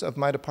outcomes of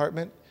my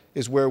department,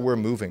 is where we're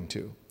moving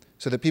to.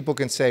 So that people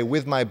can say,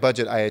 with my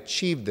budget, I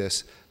achieved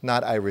this,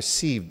 not I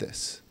received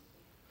this.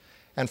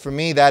 And for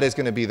me, that is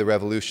going to be the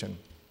revolution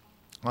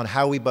on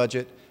how we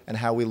budget and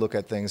how we look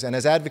at things. And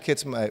as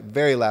advocates, my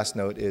very last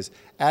note is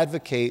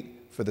advocate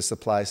for the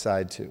supply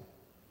side too.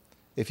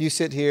 If you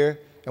sit here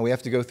and we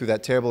have to go through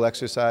that terrible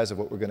exercise of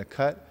what we're going to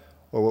cut,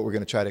 or what we're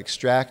going to try to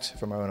extract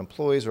from our own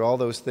employees, or all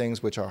those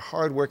things which are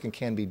hard work and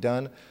can be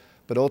done,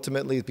 but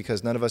ultimately,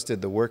 because none of us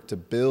did the work to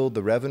build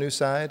the revenue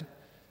side,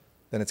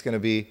 then it's going to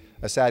be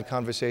a sad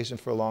conversation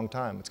for a long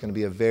time. It's going to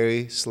be a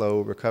very slow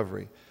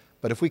recovery.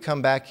 But if we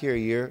come back here a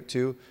year or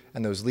two,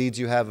 and those leads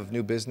you have of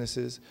new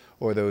businesses,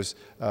 or those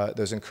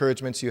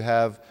encouragements you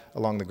have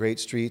along the great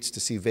streets to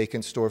see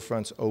vacant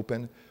storefronts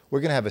open, we're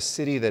going to have a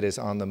city that is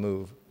on the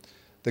move.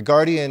 The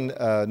Guardian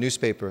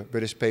newspaper,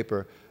 British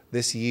paper,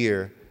 this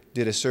year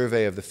did a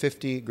survey of the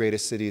 50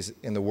 greatest cities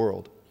in the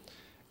world.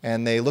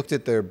 And they looked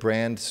at their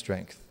brand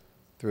strength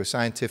through a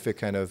scientific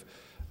kind of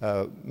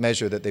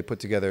measure that they put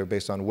together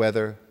based on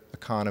weather,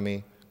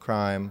 economy,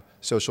 crime,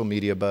 social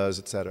media buzz,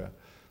 etc.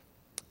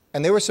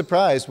 And they were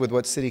surprised with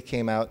what city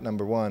came out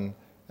 #1,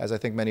 as I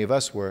think many of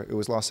us were. It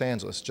was Los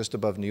Angeles, just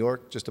above New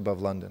York, just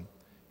above London.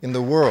 In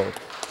the world.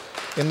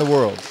 In the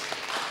world.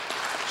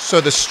 So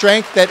the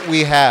strength that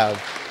we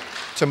have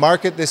to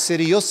market this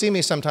city, you'll see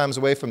me sometimes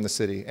away from the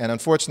city. And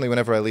unfortunately,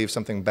 whenever I leave,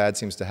 something bad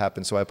seems to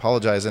happen, so I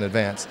apologize in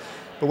advance.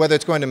 But whether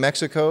it's going to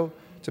Mexico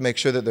to make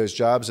sure that there's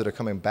jobs that are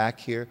coming back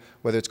here,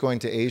 whether it's going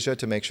to Asia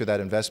to make sure that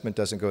investment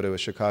doesn't go to a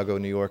Chicago,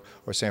 New York,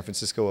 or San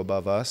Francisco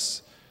above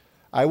us,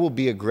 I will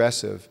be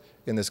aggressive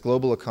in this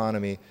global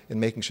economy in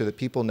making sure that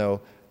people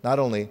know not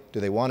only do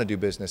they want to do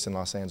business in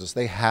Los Angeles,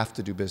 they have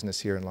to do business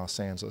here in Los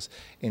Angeles.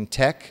 In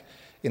tech,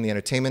 in the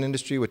entertainment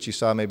industry, which you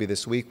saw maybe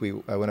this week,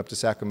 I went up to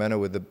Sacramento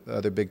with the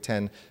other big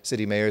 10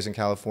 city mayors in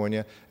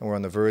California, and we're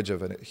on the verge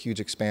of a huge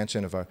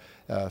expansion of our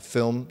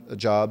film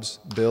jobs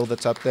bill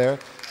that's up there.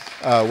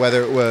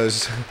 Whether it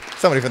was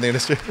somebody from the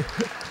industry,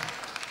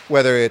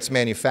 whether it's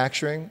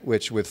manufacturing,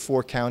 which with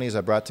 4 counties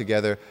I brought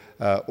together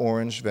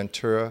Orange,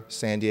 Ventura,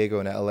 San Diego,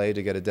 and LA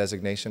to get a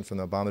designation from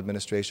the Obama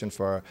administration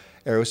for our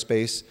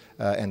aerospace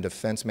and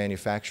defense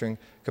manufacturing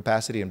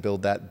capacity and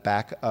build that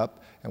back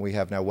up. And we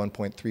have now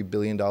 $1.3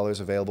 billion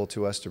available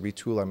to us to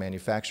retool our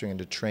manufacturing and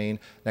to train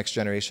next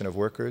generation of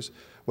workers.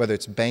 Whether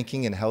it's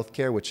banking and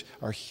healthcare, which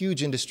are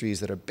huge industries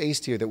that are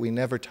based here that we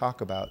never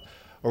talk about.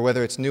 or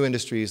whether it's new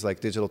industries like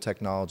digital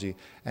technology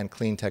and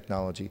clean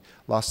technology.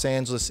 Los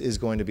Angeles is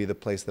going to be the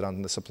place that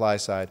on the supply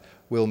side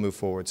will move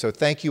forward. So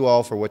thank you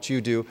all for what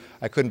you do.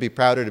 I couldn't be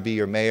prouder to be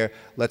your mayor.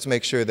 Let's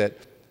make sure that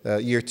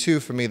year 2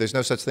 for me, there's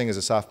no such thing as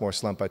a sophomore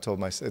slump. I told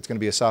myself it's going to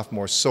be a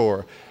sophomore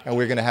soar, and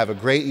we're going to have a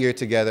great year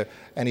together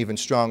and even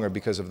stronger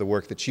because of the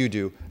work that you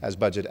do as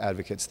budget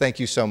advocates. Thank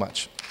you so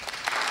much.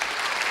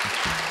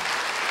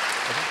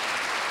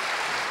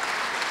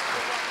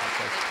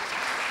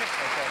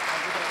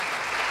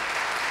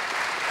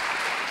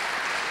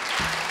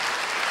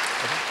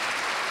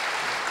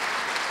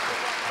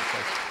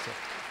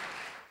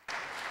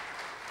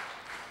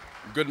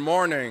 Good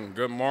morning,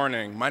 good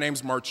morning. My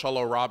name's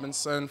Marcello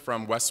Robinson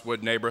from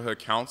Westwood Neighborhood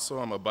Council.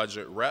 I'm a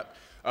budget rep.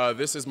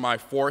 This is my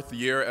 4th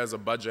year as a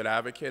budget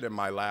advocate and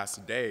my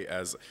last day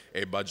as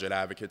a budget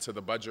advocate. To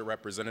the budget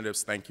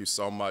representatives, thank you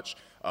so much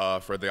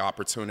for the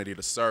opportunity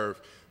to serve.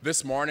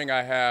 This morning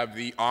I have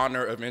the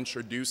honor of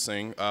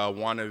introducing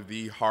one of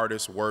the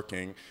hardest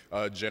working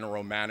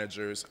general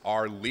managers,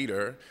 our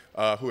leader,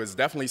 who has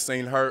definitely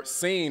seen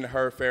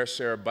her fair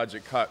share of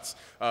budget cuts.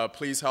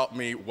 Please help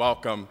me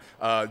welcome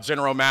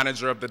General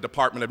Manager of the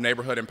Department of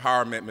Neighborhood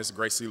Empowerment, Ms.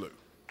 Grayce.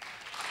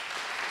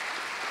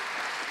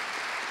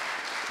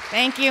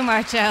 Thank you,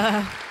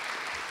 Marcello.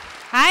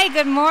 Hi,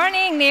 good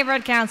morning,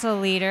 Neighborhood Council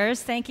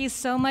leaders. Thank you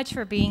so much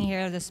for being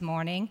here this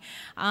morning.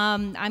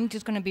 I'm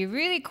just going to be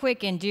really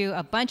quick and do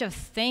a bunch of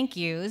thank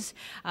yous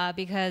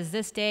because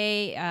this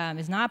day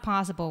is not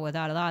possible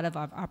without a lot of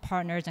our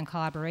partners and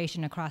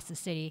collaboration across the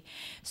city.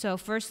 So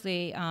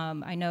firstly,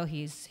 I know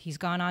he's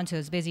gone on to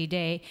his busy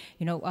day.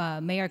 You know,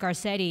 Mayor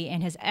Garcetti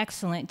and his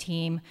excellent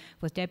team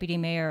with Deputy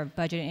Mayor of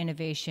Budget and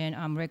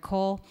Innovation, Rick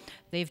Cole,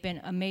 they've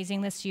been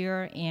amazing this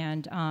year,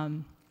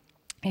 and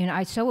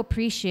I so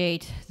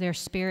appreciate their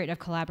spirit of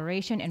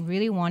collaboration and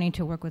really wanting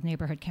to work with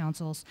neighborhood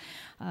councils.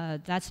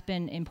 That's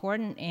been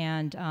important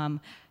and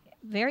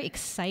very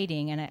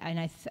exciting,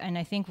 and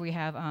I think we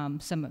have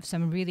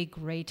some really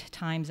great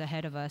times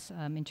ahead of us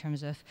in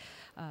terms of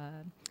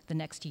the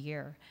next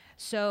year.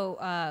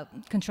 So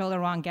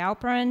Controller Ron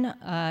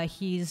Galperin,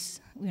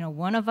 he's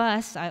one of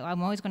us.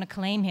 I'm always going to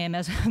claim him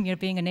as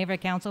being a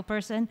neighborhood council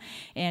person,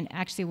 and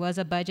actually was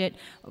a budget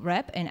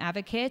rep and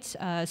advocate.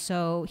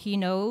 So he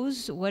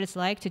knows what it's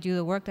like to do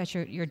the work that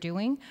you're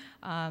doing.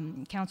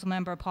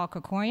 Councilmember Paul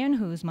Krekorian,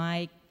 who's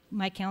my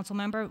council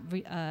member,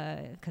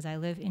 because I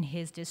live in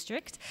his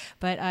district,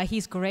 but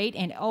he's great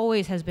and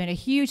always has been a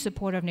huge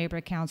supporter of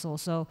neighborhood council,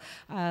 so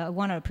I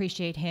want to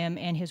appreciate him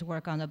and his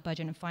work on the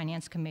Budget and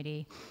Finance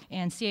Committee.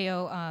 And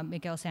CAO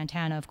Miguel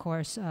Santana, of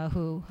course,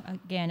 who,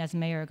 again, as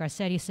Mayor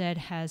Garcetti said,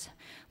 has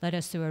led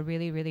us through a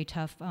really, really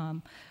tough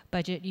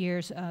budget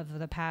years of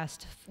the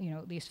past,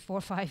 at least 4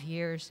 or 5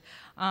 years.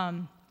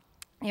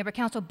 Neighborhood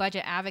council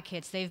budget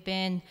advocates, they've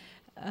been,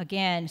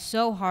 again,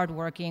 so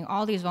hardworking,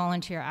 all these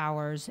volunteer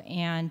hours,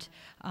 and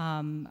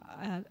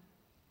I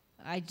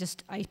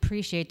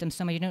appreciate them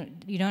so much.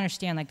 You don't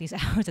understand, like, these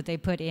hours that they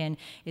put in.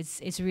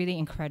 It's really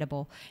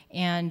incredible.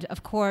 And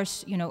of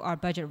course, our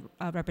budget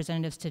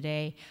representatives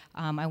today,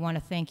 I want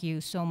to thank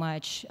you so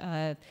much.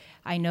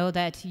 I know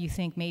that you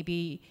think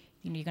maybe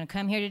you're going to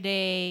come here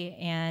today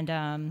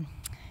and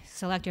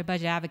select your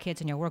budget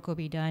advocates and your work will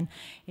be done.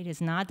 It is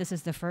not. This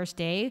is the first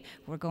day.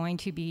 We're going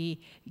to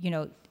be,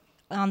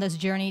 on this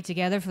journey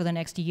together for the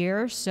next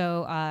year,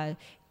 so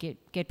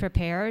get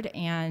prepared,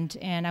 and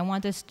I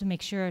want this to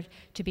make sure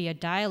to be a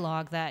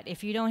dialogue that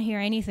if you don't hear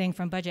anything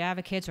from budget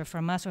advocates or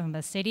from us or from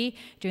the city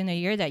during the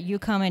year, that you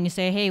come and you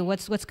say, hey,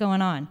 what's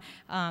going on?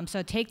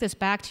 So take this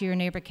back to your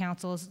neighbor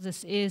councils.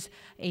 This is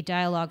a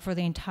dialogue for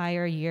the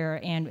entire year,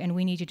 and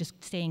we need you to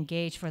just stay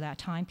engaged for that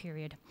time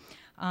period.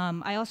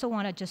 I also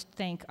want to just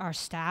thank our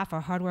staff,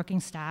 our hardworking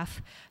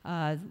staff.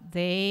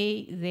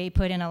 They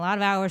put in a lot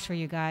of hours for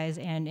you guys,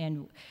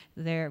 and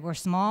we're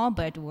small,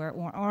 but we're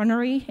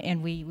ornery,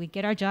 and we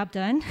get our job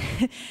done.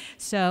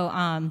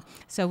 So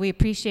we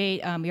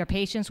appreciate your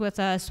patience with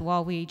us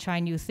while we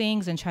try new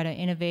things and try to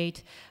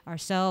innovate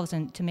ourselves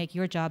and to make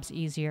your jobs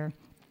easier.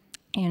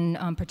 In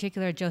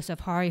particular,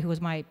 Joseph Hari, who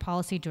was my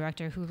policy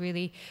director, who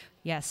really,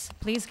 yes,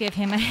 please give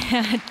him a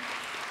hand.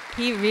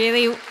 He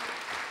really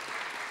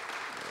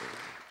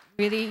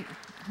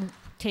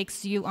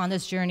takes you on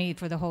this journey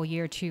for the whole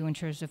year, too, in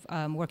terms of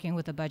working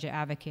with the budget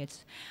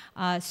advocates.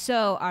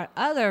 So our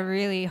other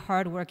really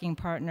hardworking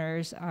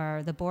partners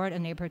are the Board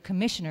of Neighborhood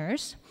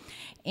Commissioners.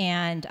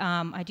 And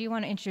I do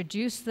want to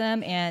introduce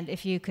them, and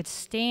if you could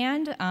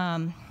stand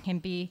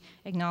and be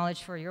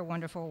acknowledged for your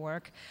wonderful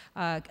work.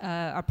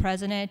 Our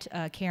president,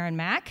 Karen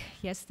Mack.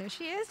 Yes, there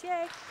she is,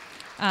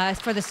 yay.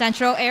 For the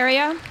Central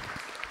area,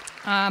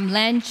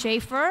 Len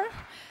Schaefer.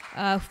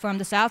 From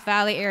the South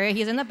Valley area.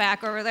 He's in the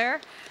back over there.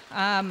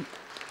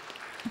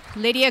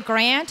 Lydia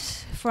Grant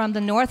from the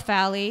North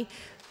Valley,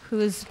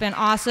 who's been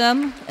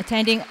awesome,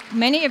 attending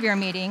many of your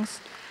meetings.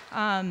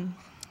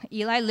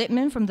 Eli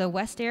Littman from the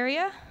West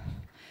area.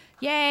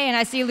 Yay, and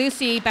I see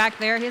Lucy back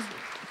there, his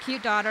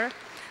cute daughter.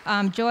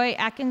 Joy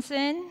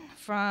Atkinson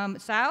from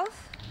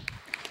South.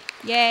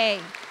 Yay.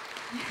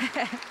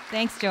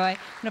 Thanks, Joy.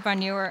 One of our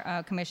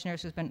newer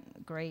commissioners who's been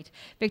great.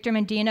 Victor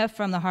Medina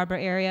from the Harbor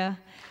area.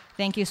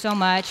 Thank you so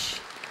much.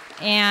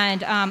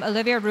 And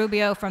Olivia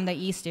Rubio from the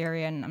East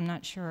area, and I'm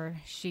not sure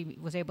she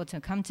was able to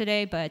come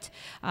today, but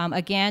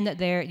again,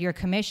 they're your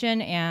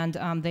commission,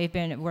 and they've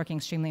been working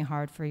extremely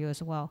hard for you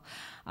as well.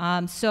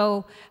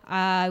 So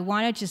I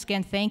want to just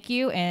again thank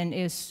you, and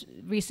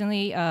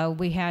recently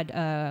we had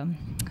a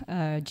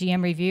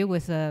GM review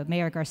with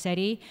Mayor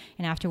Garcetti,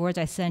 and afterwards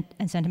I sent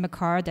him a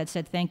card that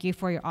said thank you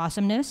for your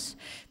awesomeness,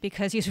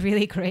 because he's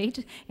really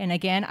great. And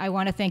again, I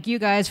want to thank you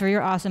guys for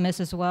your awesomeness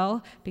as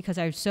well, because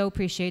I so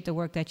appreciate the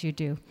work that you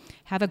do.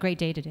 Have a great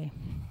day today.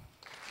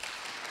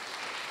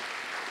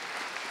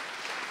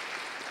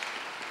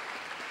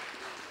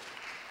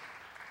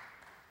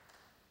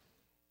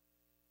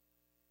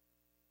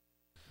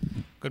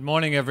 Good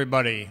morning,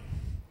 everybody.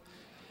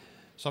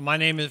 So my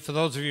name is, for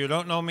those of you who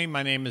don't know me,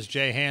 my name is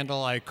Jay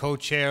Handel. I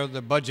co-chair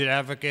the Budget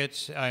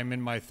Advocates. I'm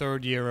in my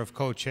third year of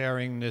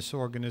co-chairing this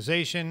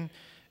organization,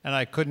 and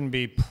I couldn't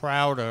be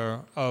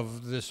prouder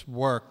of this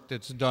work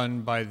that's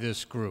done by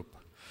this group.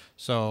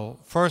 So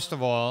first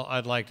of all,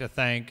 I'd like to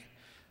thank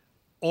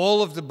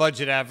all of the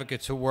budget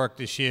advocates who worked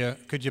this year.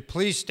 Could you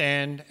please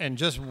stand and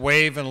just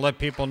wave and let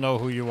people know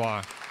who you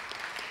are?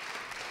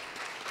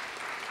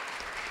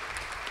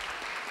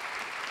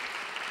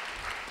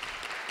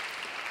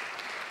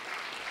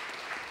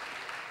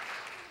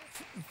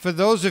 For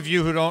those of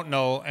you who don't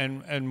know,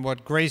 and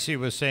what Grayce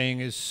was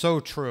saying is so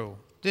true,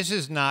 this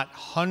is not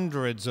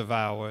hundreds of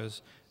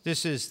hours,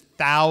 this is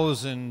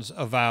thousands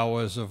of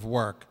hours of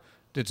work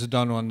that's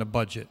done on the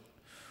budget.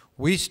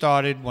 We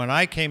started, when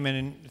I came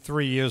in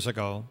 3 years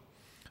ago,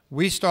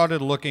 we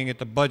started looking at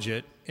the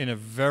budget in a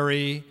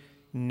very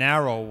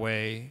narrow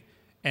way,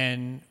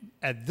 and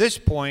at this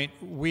point,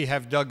 we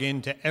have dug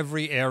into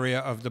every area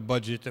of the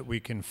budget that we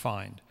can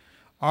find.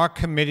 Our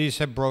committees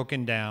have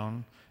broken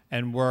down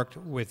and worked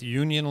with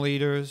union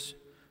leaders,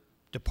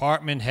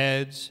 department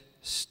heads,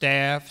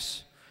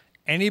 staffs.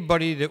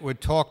 Anybody that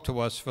would talk to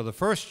us for the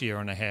first year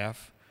and a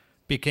half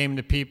became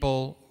the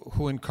people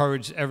who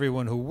encouraged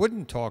everyone who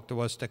wouldn't talk to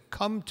us to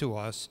come to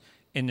us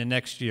in the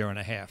next year and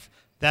a half.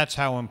 That's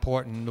how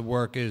important the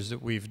work is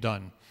that we've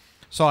done.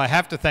 So I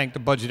have to thank the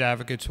budget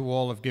advocates who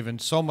all have given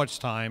so much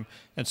time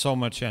and so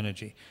much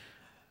energy.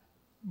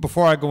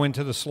 Before I go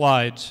into the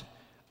slides,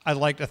 I'd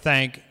like to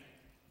thank,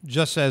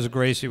 just as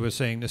Grayce was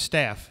saying, the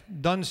staff.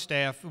 Dunn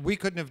staff, we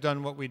couldn't have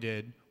done what we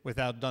did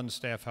without Dunn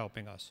staff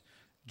helping us.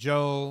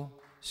 Joe,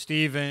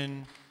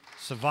 Stephen,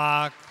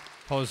 Savak,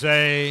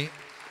 Jose,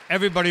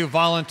 everybody who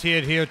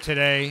volunteered here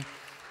today.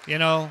 You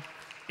know,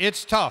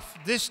 it's tough.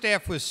 This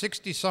staff was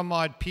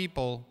 60-some-odd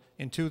people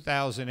in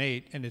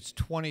 2008, and it's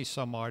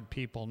 20-some-odd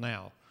people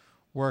now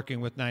working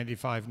with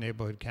 95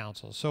 neighborhood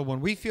councils. So when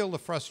we feel the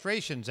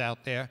frustrations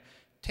out there,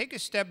 take a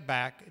step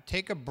back,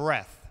 take a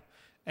breath,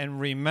 and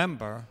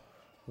remember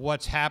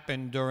what's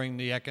happened during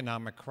the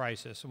economic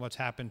crisis and what's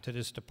happened to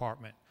this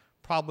department.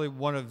 Probably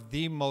one of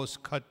the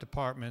most cut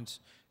departments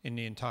in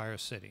the entire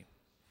city.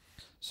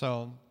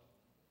 So,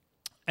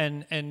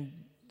 and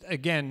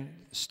again,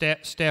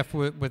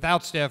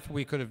 without staff,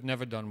 we could have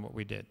never done what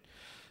we did.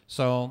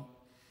 So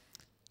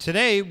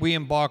today we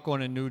embark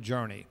on a new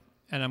journey,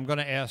 and I'm going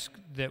to ask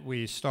that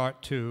we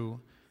start to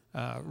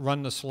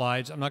run the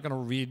slides. I'm not going to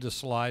read the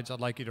slides.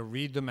 I'd like you to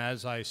read them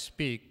as I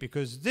speak,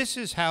 because this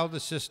is how the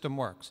system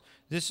works.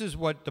 This is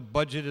what the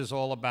budget is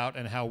all about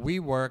and how we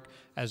work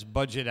as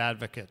budget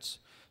advocates.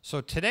 So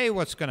today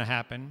what's going to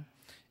happen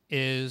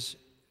is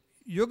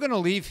you're going to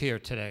leave here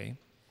today,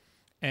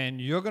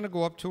 and you're going to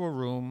go up to a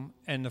room,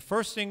 and the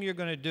first thing you're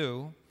going to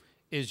do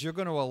is you're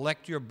going to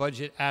elect your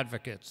budget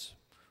advocates,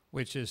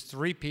 which is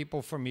 3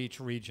 people from each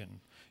region.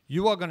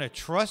 You are going to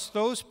trust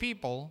those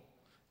people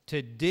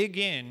to dig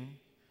in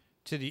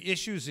to the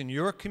issues in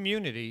your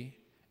community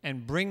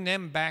and bring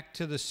them back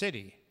to the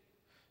city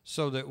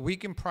so that we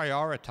can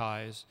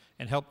prioritize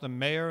and help the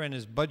mayor and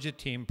his budget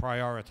team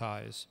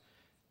prioritize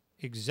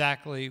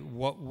exactly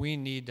what we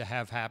need to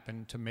have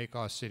happen to make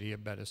our city a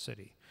better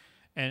city.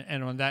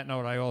 And on that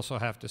note, I also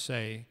have to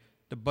say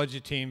the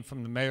budget team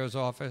from the mayor's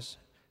office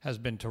has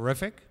been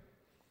terrific,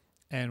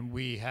 and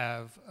we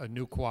have a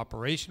new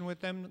cooperation with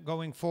them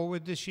going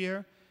forward this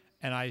year,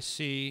 and I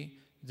see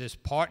this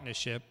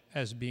partnership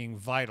as being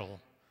vital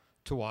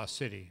to our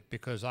city,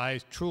 because I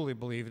truly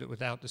believe that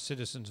without the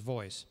citizens'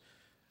 voice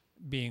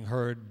being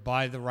heard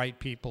by the right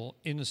people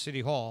in the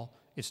City Hall,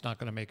 it's not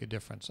going to make a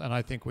difference. And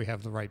I think we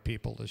have the right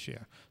people this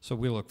year. So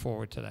we look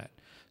forward to that.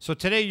 So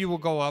today you will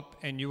go up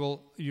and you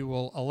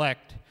will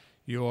elect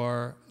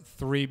your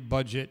 3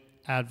 budget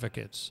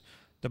advocates.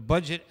 The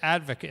budget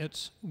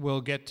advocates will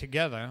get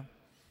together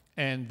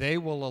and they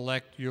will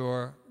elect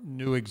your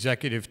new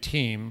executive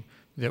team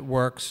that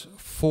works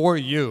for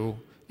you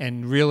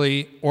and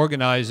really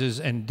organizes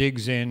and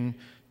digs in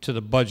to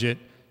the budget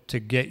to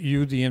get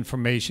you the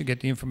information, get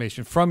the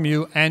information from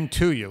you and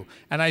to you.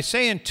 And I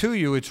say and to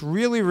you, it's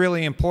really,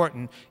 really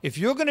important. If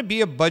you're going to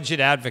be a budget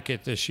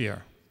advocate this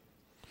year,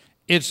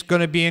 it's going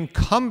to be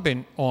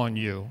incumbent on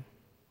you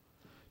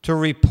to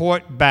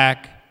report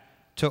back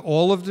to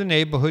all of the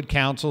neighborhood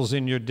councils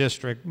in your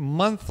district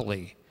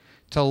monthly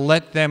to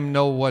let them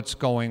know what's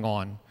going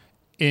on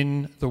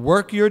in the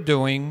work you're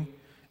doing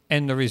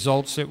and the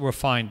results that we're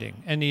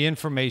finding and the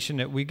information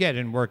that we get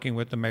in working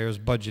with the mayor's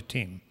budget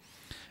team.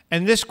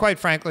 And this, quite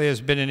frankly, has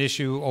been an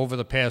issue over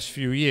the past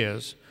few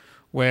years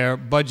where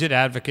budget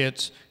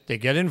advocates, they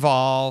get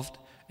involved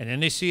and then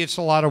they see it's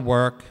a lot of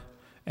work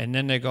and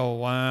then they go,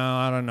 well,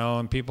 I don't know,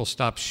 and people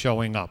stop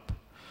showing up.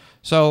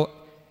 So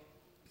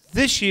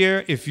this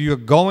year, if you're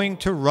going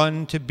to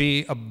run to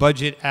be a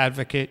budget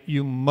advocate,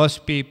 you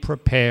must be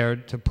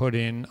prepared to put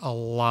in a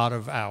lot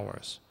of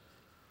hours.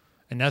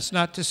 And that's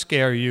not to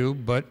scare you,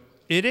 but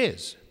it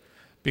is.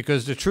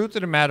 Because the truth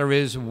of the matter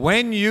is,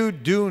 when you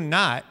do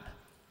not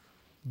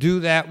do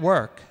that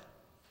work,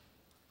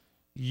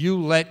 you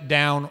let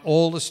down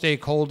all the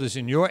stakeholders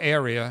in your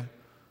area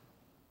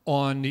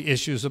on the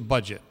issues of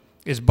budget.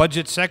 Is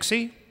budget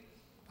sexy?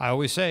 I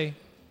always say,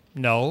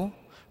 no.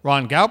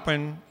 Ron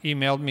Galperin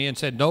emailed me and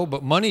said, no,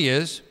 but money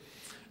is,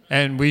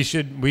 and we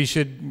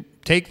should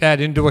take that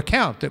into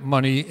account, that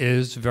money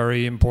is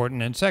very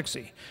important and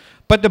sexy.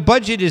 But the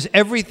budget is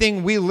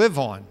everything we live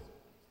on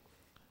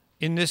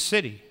in this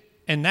city,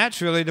 and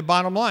that's really the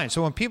bottom line.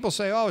 So when people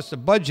say, oh, it's the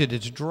budget,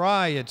 it's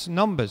dry, it's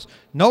numbers.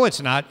 No,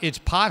 it's not. It's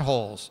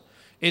potholes,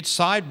 it's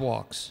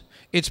sidewalks,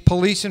 it's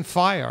police and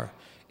fire,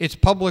 it's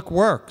public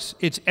works.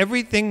 It's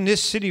everything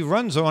this city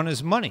runs on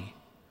is money.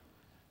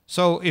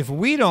 So if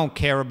we don't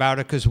care about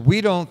it because we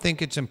don't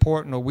think it's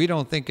important or we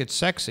don't think it's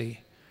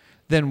sexy,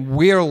 then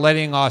we're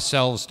letting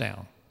ourselves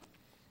down.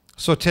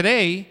 So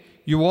today,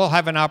 you all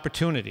have an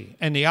opportunity,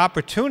 and the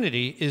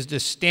opportunity is to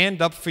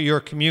stand up for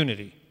your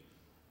community,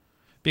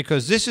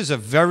 because this is a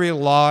very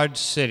large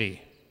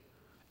city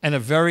and a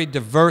very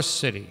diverse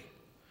city.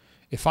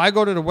 If I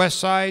go to the west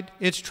side,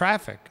 it's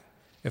traffic.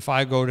 If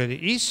I go to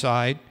the east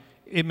side,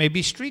 it may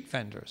be street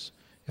vendors.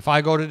 If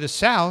I go to the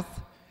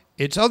south,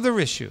 it's other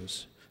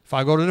issues. If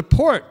I go to the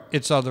port,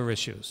 it's other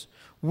issues.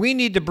 We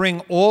need to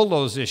bring all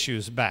those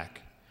issues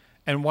back.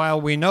 And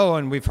while we know,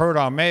 and we've heard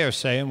our mayor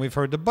say, and we've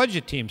heard the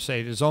budget team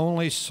say, there's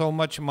only so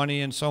much money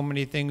and so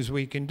many things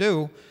we can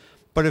do,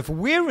 but if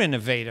we're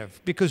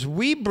innovative, because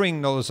we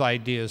bring those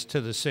ideas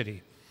to the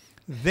city,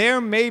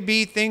 there may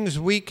be things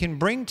we can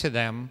bring to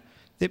them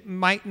that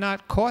might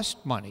not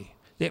cost money,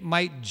 that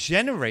might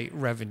generate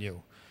revenue.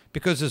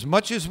 Because as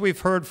much as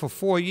we've heard for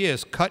 4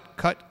 years, cut,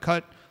 cut,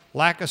 cut,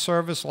 lack of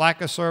service,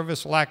 lack of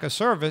service, lack of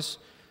service,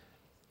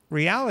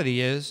 reality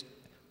is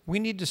we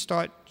need to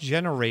start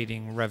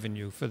generating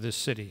revenue for this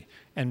city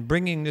and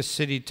bringing this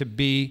city to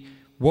be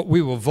what we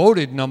were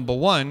voted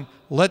 #1.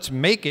 Let's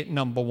make it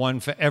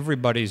 #1 for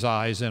everybody's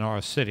eyes in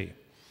our city.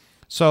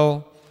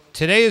 So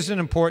today is an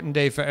important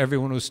day for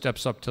everyone who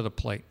steps up to the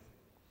plate.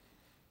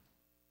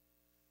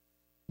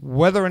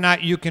 Whether or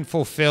not you can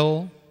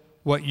fulfill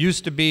what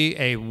used to be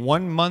a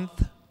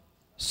 1-month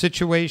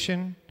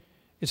situation,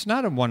 it's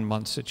not a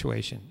 1-month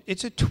situation.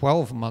 It's a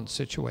 12-month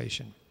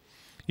situation.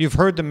 You've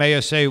heard the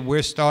mayor say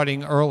we're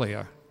starting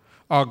earlier.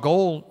 Our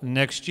goal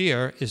next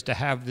year is to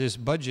have this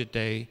budget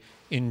day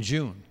in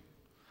June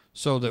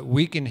so that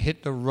we can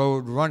hit the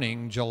road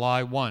running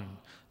July 1.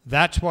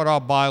 That's what our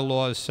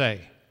bylaws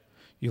say.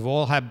 You've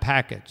all had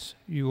packets.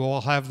 You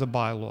all have the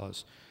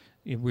bylaws.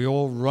 We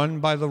all run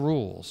by the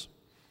rules.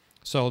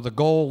 So the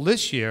goal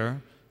this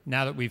year,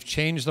 now that we've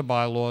changed the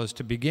bylaws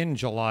to begin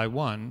July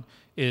 1,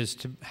 is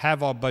to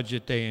have our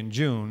budget day in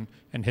June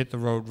and hit the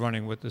road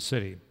running with the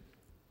city.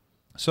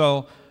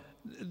 So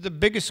the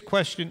biggest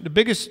question, the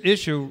biggest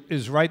issue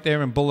is right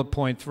there in bullet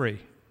point 3.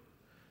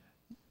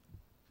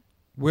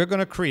 We're going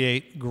to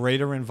create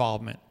greater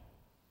involvement.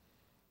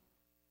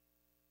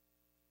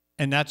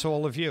 And that's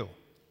all of you.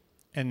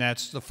 And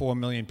that's the 4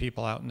 million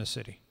people out in the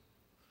city.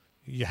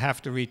 You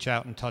have to reach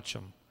out and touch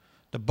them.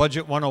 The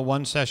Budget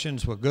 101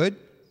 sessions were good.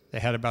 They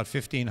had about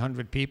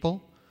 1,500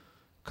 people.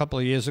 A couple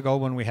of years ago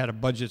when we had a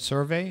budget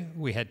survey,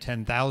 we had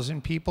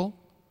 10,000 people,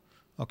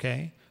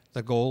 okay?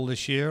 The goal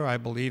this year, I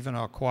believe, in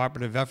our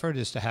cooperative effort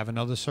is to have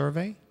another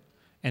survey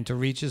and to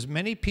reach as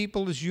many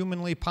people as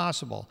humanly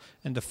possible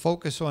and to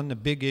focus on the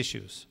big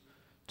issues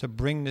to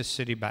bring this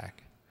city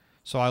back.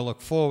 So I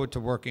look forward to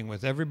working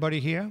with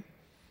everybody here.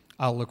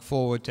 I'll look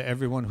forward to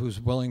everyone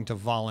who's willing to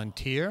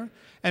volunteer.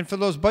 And for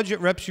those budget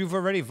reps, you've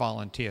already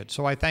volunteered,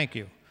 so I thank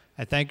you.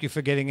 I thank you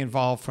for getting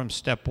involved from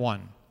step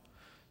 1.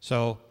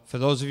 So for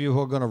those of you who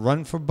are going to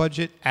run for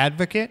budget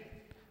advocate,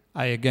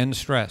 I again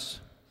stress,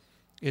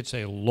 it's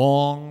a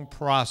long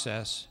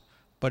process,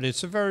 but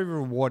it's a very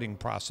rewarding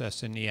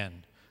process in the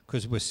end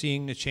because we're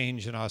seeing the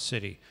change in our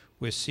city.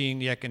 We're seeing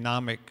the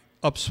economic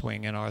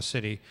upswing in our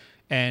city.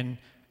 And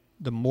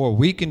the more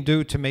we can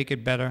do to make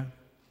it better,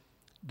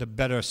 the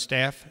better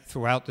staff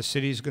throughout the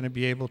city is going to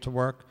be able to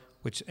work,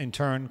 which in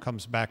turn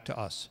comes back to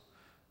us,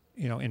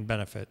 you know, in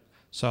benefit.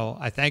 So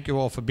I thank you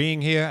all for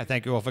being here. I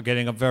thank you all for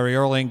getting up very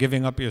early and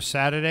giving up your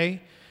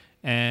Saturday.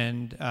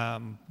 And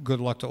good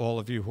luck to all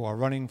of you who are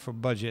running for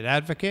budget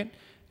advocate.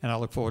 And I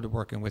look forward to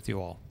working with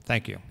you all.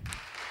 Thank you.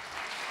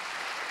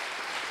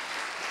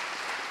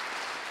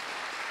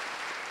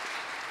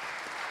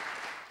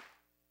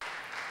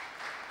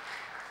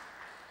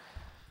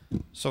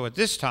 So at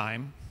this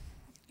time,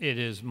 it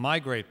is my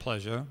great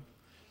pleasure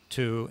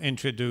to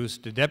introduce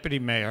the Deputy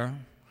Mayor,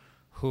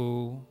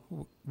 who,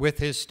 with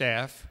his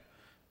staff,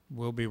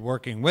 will be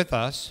working with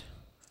us,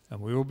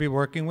 and we will be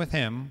working with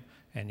him,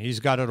 and he's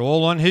got it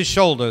all on his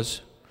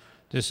shoulders.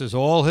 This is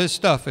all his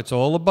stuff. It's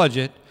all a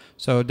budget.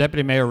 So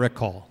Deputy Mayor Rick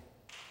Hall.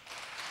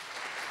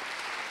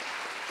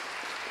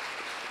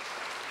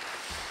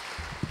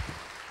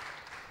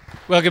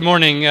 Well, good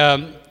morning.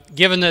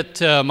 Given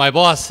that my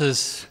boss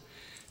has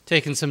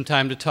taken some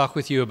time to talk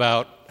with you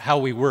about how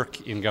we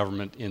work in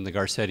government in the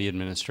Garcetti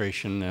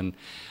administration, and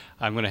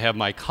I'm going to have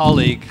my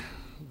colleague,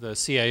 the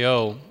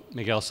CAO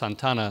Miguel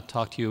Santana,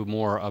 talk to you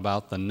more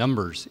about the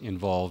numbers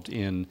involved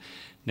in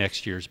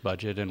next year's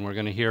budget. And we're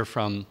going to hear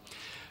from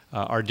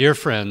our dear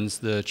friends,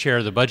 the chair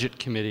of the Budget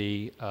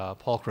Committee,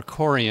 Paul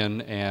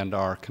Krekorian, and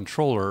our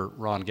Controller,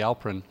 Ron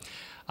Galperin.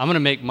 I'm going to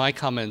make my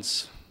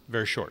comments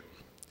very short.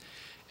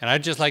 And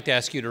I'd just like to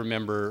ask you to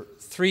remember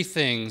three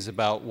things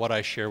about what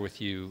I share with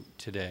you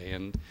today.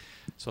 And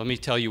so let me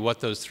tell you what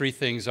those three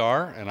things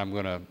are, and I'm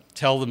going to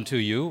tell them to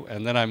you,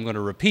 and then I'm going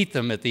to repeat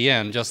them at the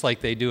end, just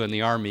like they do in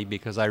the Army,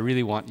 because I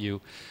really want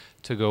you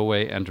to go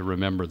away and to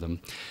remember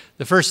them.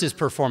 The first is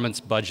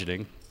performance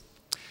budgeting.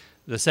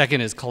 The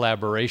second is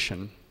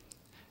collaboration.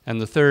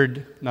 And the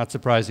third, not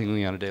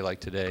surprisingly on a day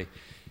like today,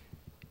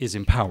 is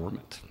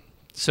empowerment.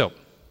 So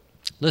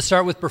let's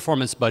start with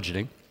performance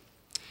budgeting.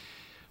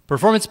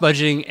 Performance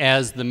budgeting,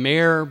 as the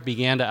mayor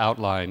began to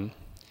outline,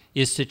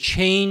 is to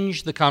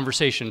change the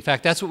conversation. In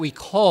fact, that's what we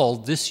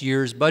called this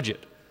year's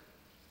budget.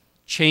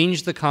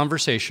 Change the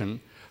conversation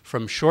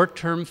from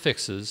short-term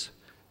fixes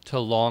to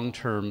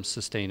long-term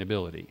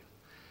sustainability.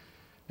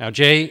 Now,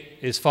 Jay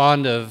is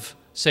fond of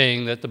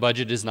saying that the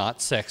budget is not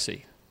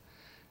sexy,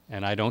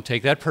 and I don't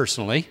take that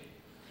personally.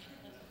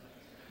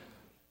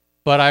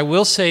 But I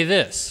will say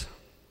this.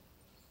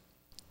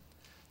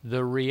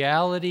 The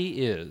reality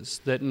is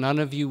that none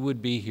of you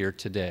would be here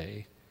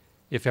today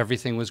if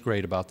everything was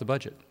great about the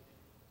budget,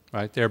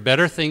 right? There are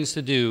better things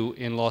to do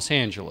in Los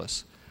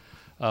Angeles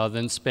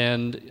than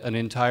spend an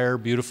entire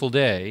beautiful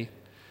day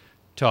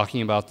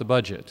talking about the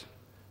budget.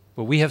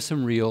 But we have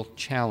some real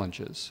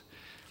challenges.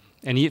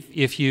 And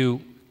if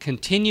you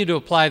continue to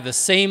apply the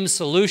same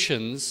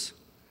solutions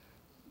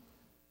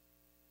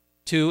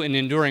to an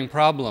enduring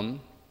problem,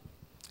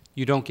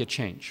 you don't get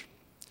change.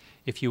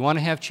 If you want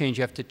to have change,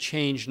 you have to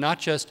change not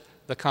just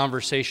the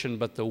conversation,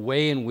 but the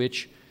way in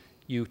which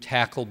you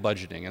tackle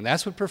budgeting. And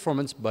that's what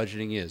performance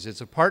budgeting is.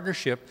 It's a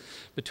partnership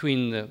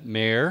between the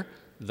mayor,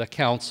 the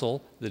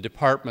council, the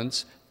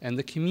departments, and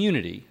the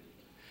community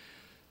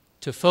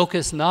to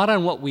focus not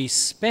on what we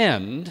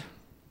spend,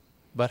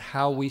 but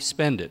how we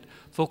spend it.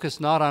 Focus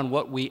not on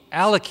what we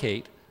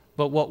allocate,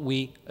 but what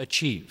we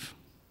achieve.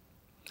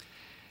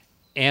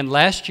 And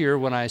last year,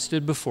 when I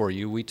stood before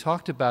you, we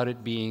talked about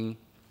it being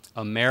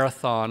a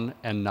marathon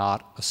and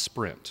not a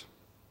sprint.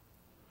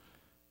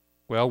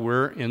 Well,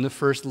 we're in the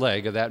first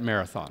leg of that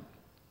marathon,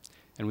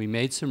 and we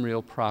made some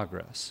real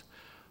progress.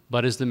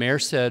 But as the mayor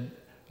said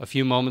a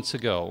few moments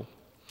ago,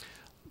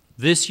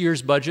 this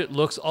year's budget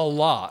looks a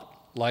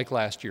lot like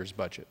last year's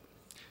budget,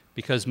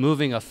 because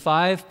moving a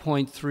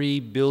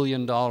 $5.3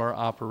 billion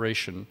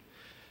operation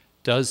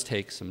does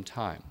take some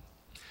time.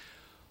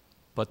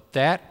 But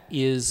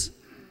it's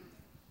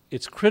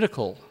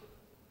critical,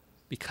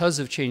 because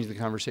of changing the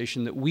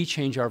conversation, that we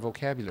change our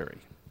vocabulary,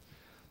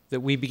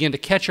 that we begin to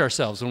catch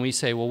ourselves when we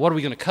say, well, what are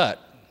we going to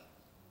cut?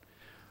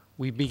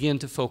 We begin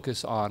to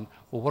focus on,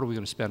 well, what are we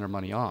going to spend our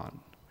money on?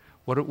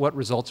 What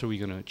results are we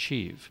going to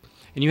achieve?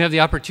 And you have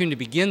the opportunity to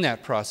begin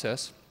that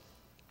process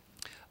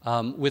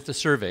with the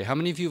survey. How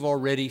many of you have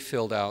already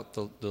filled out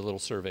the little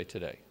survey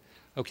today?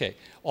 Okay,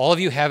 all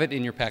of you have it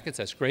in your packets.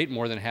 That's great.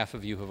 More than half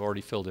of you have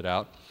already filled it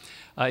out.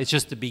 It's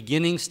just the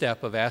beginning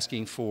step of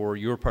asking for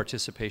your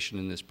participation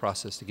in this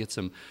process to get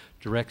some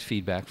direct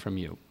feedback from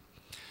you.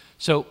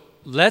 So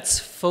let's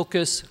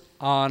focus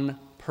on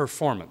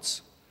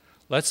performance.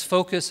 Let's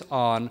focus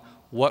on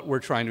what we're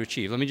trying to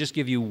achieve. Let me just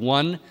give you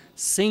one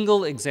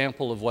single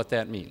example of what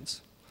that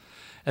means.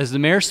 As the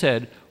mayor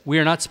said, we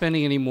are not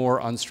spending any more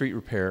on street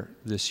repair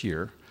this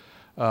year.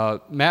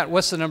 Matt,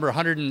 what's the number?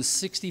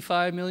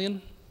 165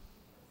 million?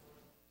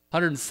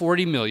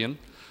 140 million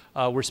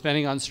we're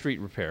spending on street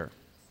repair.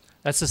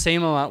 That's the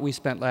same amount we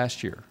spent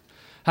last year.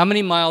 How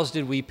many miles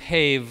did we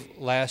pave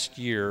last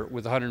year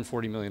with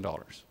 $140 million?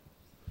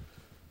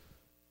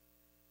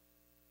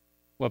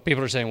 Well,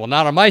 people are saying, well,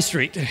 not on my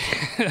street.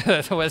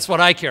 That's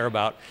what I care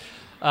about.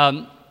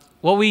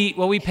 What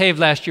we paved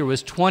last year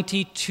was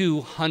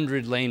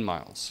 2,200 lane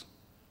miles.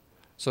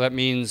 So that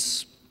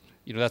means,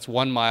 that's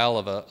 1 mile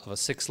of a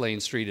 6-lane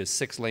street is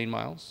 6 lane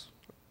miles.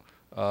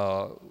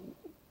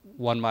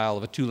 1 mile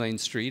of a 2-lane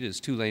street is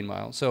 2 lane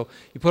miles. So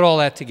you put all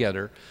that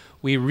together.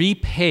 We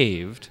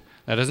repaved,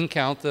 that doesn't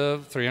count the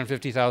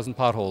 350,000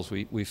 potholes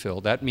we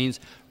filled. That means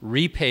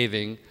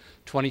repaving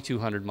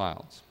 2,200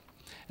 miles.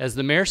 As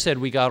the mayor said,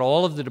 we got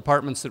all of the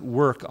departments that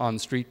work on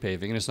street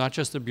paving, and it's not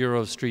just the Bureau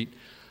of Street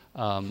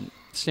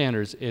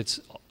standards,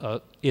 it's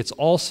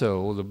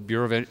also the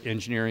Bureau of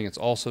Engineering, it's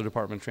also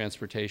Department of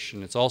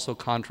Transportation, it's also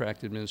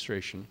Contract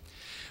Administration.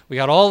 We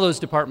got all those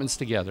departments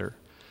together,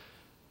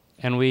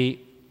 and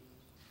we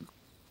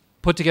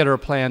put together a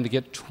plan to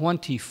get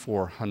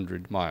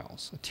 2,400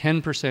 miles, a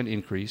 10%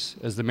 increase.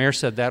 As the mayor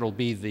said, that'll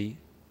be the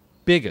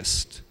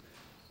biggest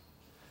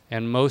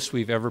and most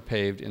we've ever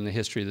paved in the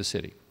history of the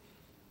city.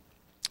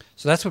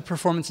 So that's what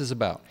performance is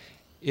about.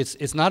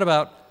 It's not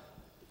about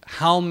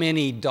how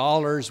many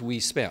dollars we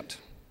spent.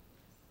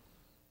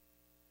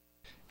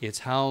 It's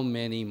how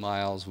many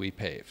miles we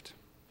paved.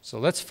 So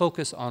let's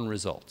focus on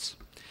results.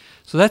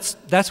 So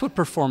that's what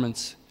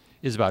performance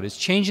is about. It's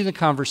changing the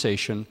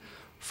conversation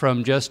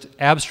from just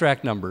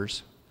abstract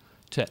numbers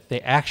to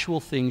the actual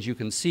things you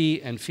can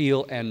see and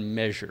feel and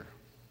measure.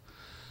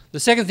 The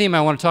second theme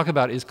I want to talk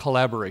about is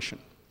collaboration.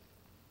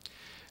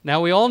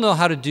 Now, we all know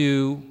how to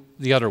do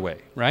the other way,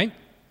 right?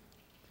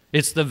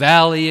 It's the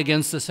valley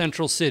against the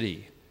central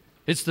city.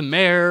 It's the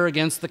mayor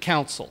against the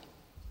council.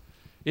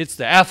 It's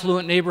the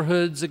affluent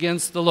neighborhoods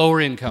against the lower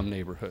income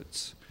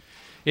neighborhoods.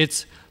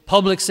 It's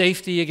public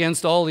safety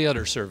against all the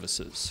other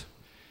services.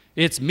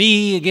 It's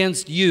me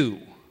against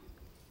you.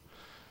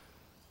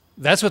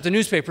 That's what the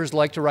newspapers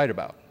like to write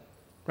about,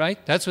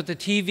 right? That's what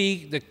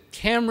the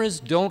cameras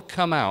don't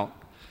come out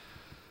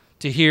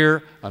to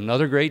hear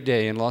another great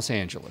day in Los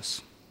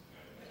Angeles.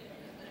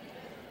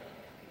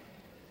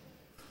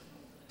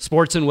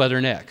 Sports and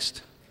weather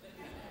next.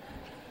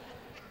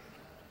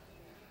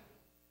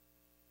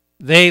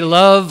 They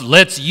love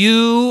let's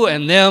you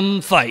and them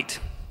fight.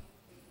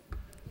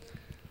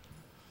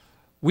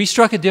 We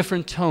struck a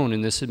different tone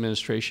in this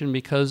administration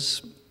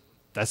because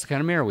that's the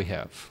kind of mayor we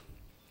have.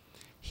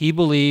 He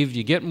believed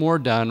you get more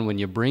done when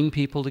you bring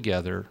people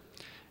together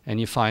and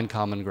you find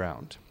common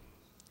ground.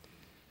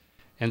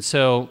 And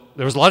so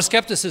there was a lot of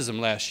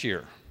skepticism last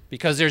year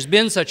because there's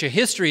been such a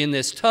history in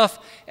this tough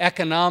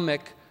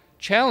economic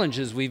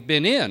challenges we've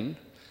been in.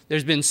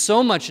 There's been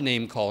so much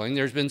name calling,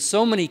 there's been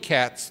so many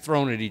cats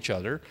thrown at each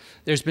other,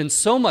 there's been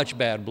so much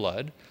bad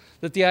blood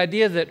that the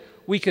idea that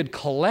we could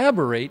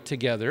collaborate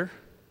together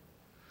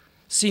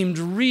seemed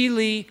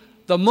really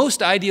the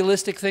most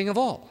idealistic thing of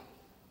all.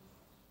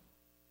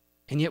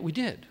 And yet we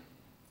did.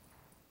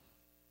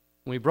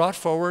 We brought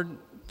forward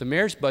the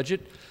mayor's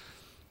budget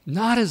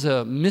not as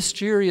a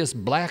mysterious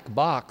black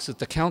box that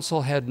the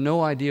council had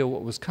no idea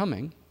what was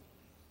coming,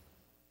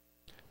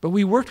 but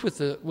we worked with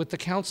the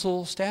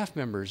council staff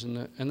members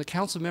and the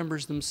council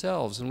members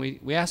themselves, and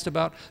we asked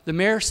about, the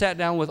mayor sat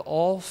down with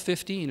all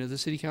 15 of the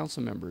city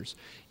council members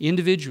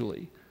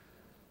individually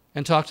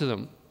and talked to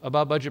them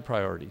about budget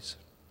priorities.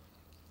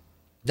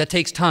 That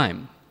takes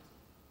time,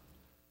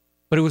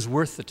 but it was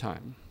worth the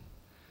time.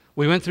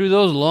 We went through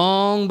those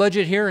long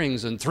budget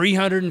hearings and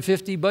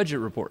 350 budget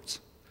reports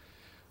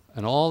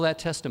and all that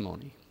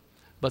testimony.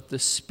 But the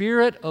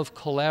spirit of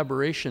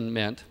collaboration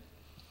meant,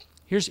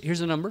 here's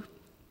a number,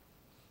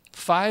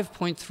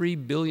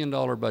 $5.3 billion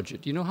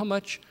budget. Do you know how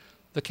much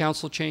the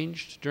council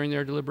changed during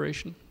their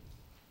deliberation?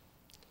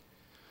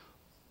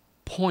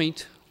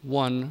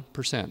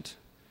 0.1%.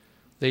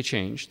 They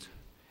changed,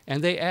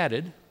 and they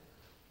added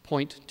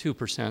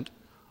 0.2%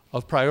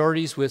 of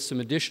priorities with some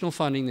additional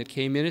funding that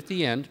came in at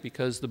the end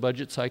because the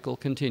budget cycle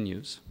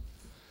continues.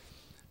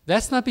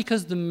 That's not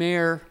because the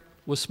mayor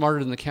was smarter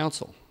than the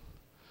council.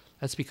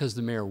 That's because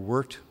the mayor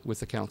worked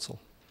with the council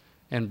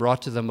and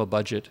brought to them a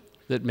budget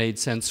that made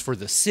sense for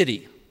the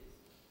city.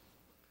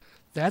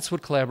 That's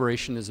what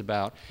collaboration is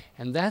about,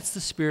 and that's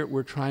the spirit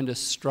we're trying to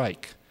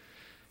strike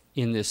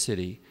in this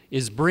city,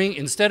 is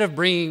instead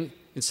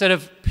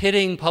of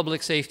pitting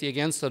public safety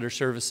against other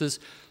services,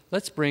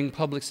 let's bring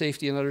public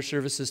safety and other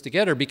services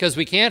together, because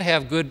we can't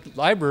have good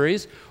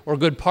libraries or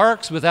good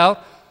parks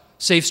without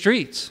safe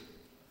streets.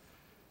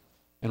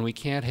 And we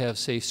can't have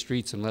safe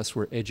streets unless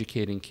we're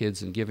educating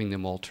kids and giving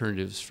them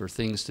alternatives for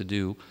things to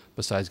do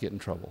besides get in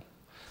trouble.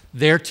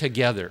 They're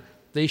together.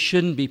 They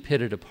shouldn't be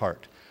pitted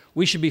apart.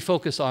 We should be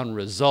focused on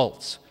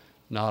results,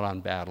 not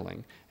on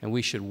battling. And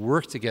we should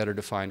work together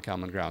to find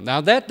common ground. Now,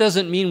 that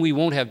doesn't mean we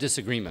won't have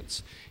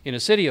disagreements. In a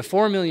city of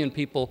 4 million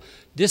people,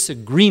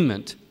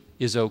 disagreement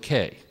is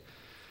okay.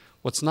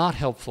 What's not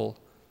helpful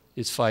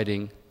is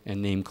fighting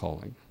and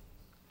name-calling.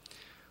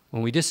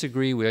 When we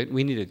disagree,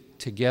 we need to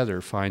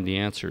together find the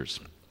answers.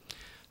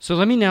 So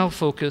let me now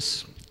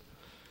focus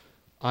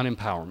on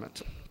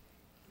empowerment.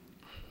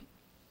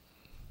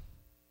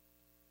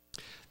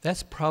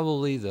 That's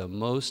probably the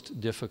most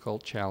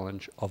difficult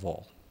challenge of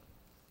all.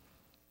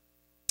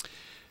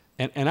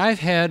 And I've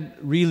had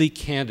really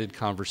candid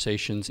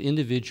conversations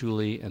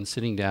individually and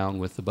sitting down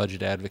with the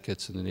budget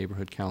advocates and the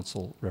neighborhood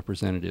council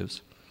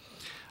representatives.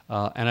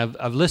 And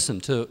I've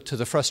listened to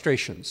the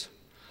frustrations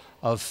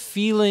of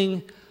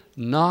feeling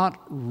not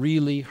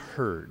really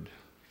heard,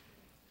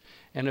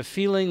 and a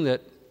feeling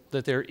that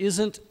there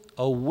isn't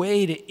a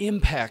way to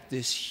impact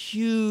this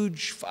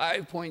huge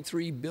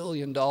 $5.3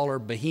 billion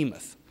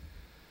behemoth,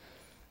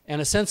 and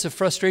a sense of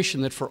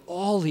frustration that for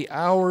all the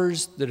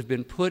hours that have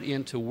been put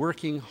into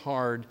working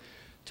hard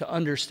to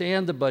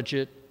understand the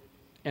budget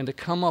and to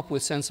come up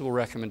with sensible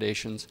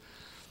recommendations,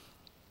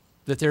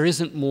 that there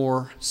isn't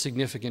more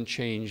significant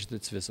change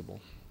that's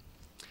visible.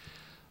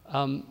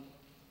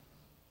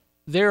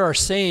 There are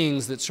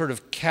sayings that sort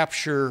of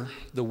capture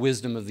the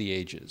wisdom of the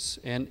ages.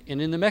 And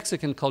in the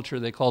Mexican culture,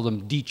 they call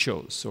them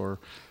dichos, or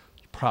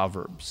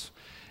proverbs.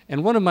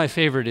 And one of my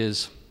favorite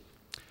is,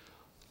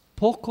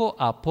 poco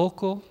a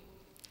poco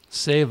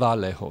se va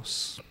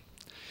lejos.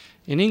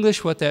 In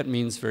English, what that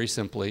means very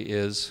simply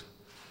is,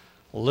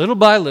 little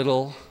by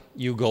little,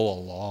 you go a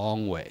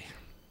long way.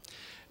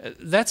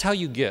 That's how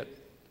you get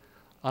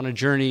on a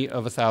journey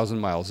of 1,000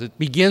 miles. It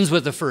begins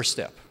with the first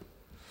step.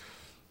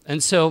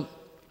 And so,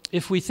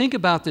 if we think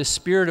about this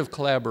spirit of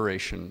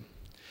collaboration,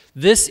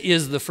 this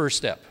is the first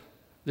step.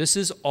 This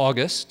is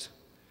August.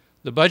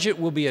 The budget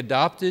will be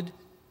adopted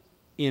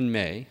in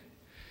May.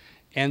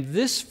 And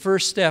this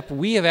first step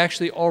we have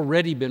actually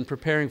already been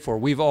preparing for.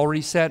 We've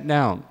already sat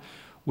down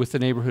with the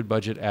neighborhood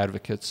budget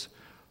advocates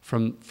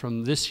from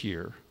this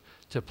year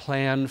to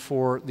plan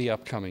for the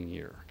upcoming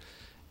year.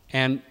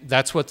 And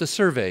that's what the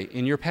survey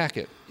in your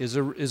packet is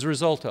a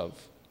result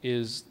of.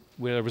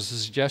 There was a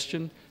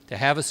suggestion to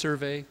have a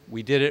survey.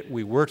 We did it.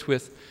 We worked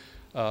with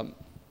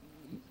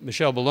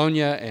Michelle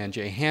Bologna and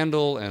Jay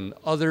Handel and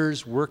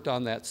others worked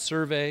on that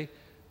survey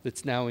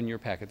that's now in your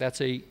packet.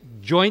 That's a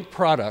joint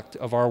product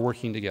of our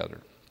working together.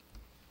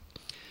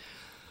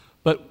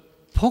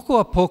 But poco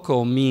a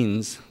poco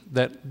means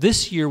that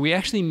this year we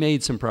actually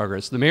made some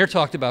progress. The mayor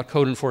talked about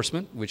code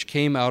enforcement, which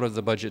came out of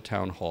the budget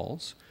town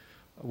halls.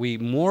 We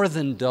more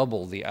than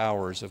doubled the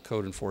hours of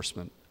code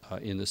enforcement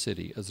in the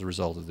city as a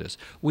result of this.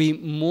 We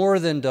more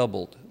than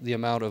doubled the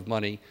amount of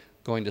money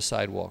going to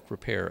sidewalk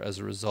repair as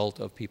a result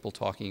of people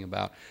talking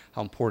about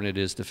how important it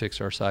is to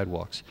fix our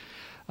sidewalks.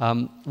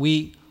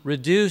 We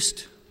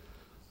reduced,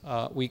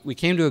 we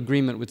came to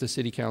agreement with the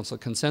city council, a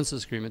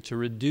consensus agreement, to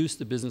reduce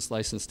the business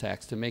license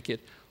tax to make it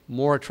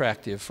more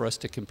attractive for us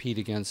to compete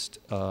against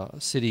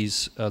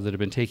cities that have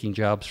been taking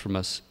jobs from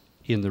us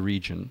in the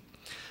region.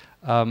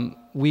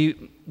 We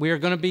are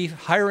going to be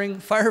hiring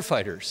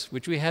firefighters,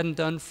 which we hadn't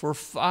done for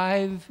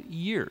 5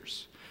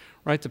 years,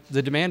 right?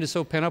 The demand is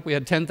so pent up, we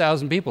had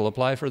 10,000 people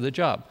apply for the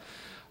job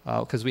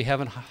because we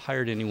haven't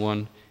hired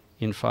anyone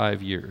in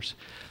 5 years.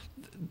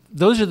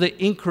 Those are the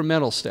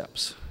incremental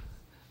steps.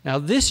 Now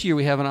this year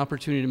we have an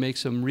opportunity to make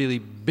some really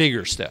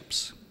bigger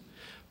steps,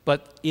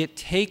 but it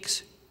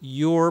takes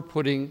your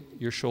putting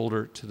your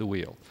shoulder to the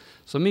wheel.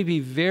 So let me be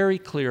very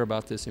clear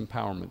about this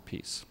empowerment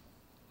piece.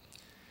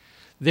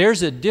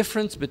 There's a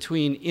difference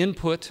between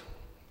input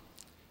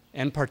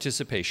and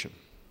participation.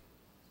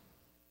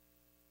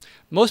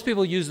 Most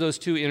people use those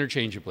two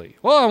interchangeably.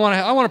 Well, I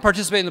want to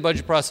participate in the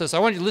budget process. I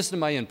want you to listen to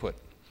my input.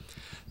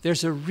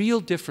 There's a real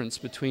difference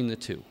between the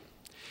two.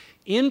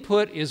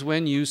 Input is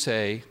when you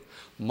say,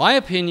 my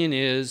opinion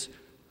is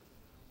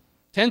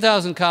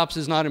 10,000 cops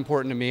is not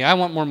important to me. I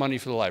want more money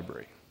for the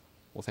library.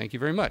 Well, thank you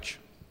very much.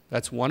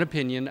 That's one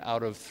opinion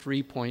out of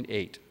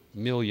 3.8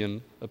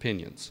 million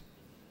opinions.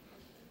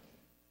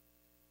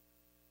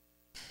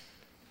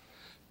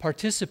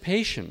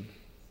 Participation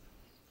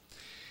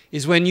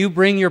is when you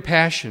bring your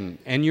passion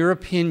and your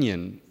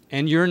opinion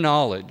and your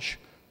knowledge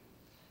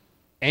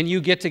and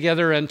you get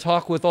together and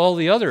talk with all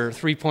the other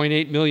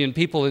 3.8 million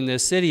people in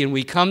this city and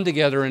we come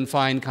together and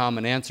find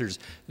common answers.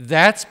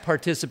 That's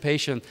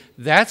participation.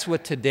 That's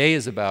what today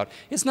is about.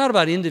 It's not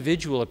about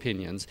individual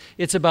opinions.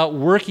 It's about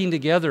working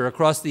together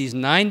across these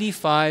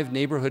 95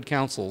 neighborhood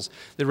councils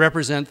that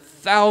represent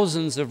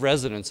thousands of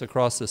residents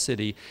across the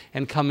city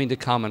and coming to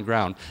common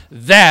ground.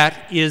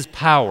 That is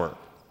power.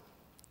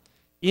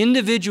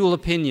 Individual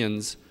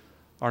opinions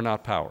are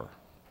not power.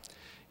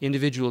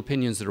 Individual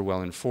opinions that are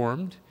well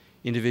informed,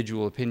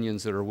 individual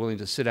opinions that are willing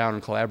to sit down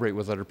and collaborate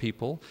with other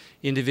people,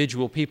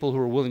 individual people who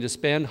are willing to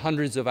spend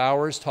hundreds of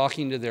hours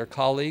talking to their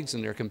colleagues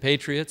and their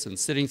compatriots and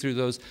sitting through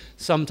those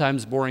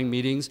sometimes boring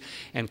meetings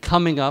and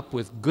coming up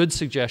with good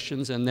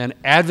suggestions and then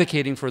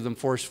advocating for them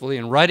forcefully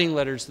and writing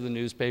letters to the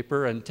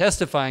newspaper and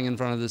testifying in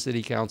front of the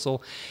city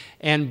council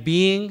and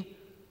being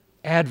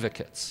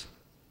advocates.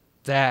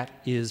 That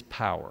is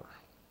power.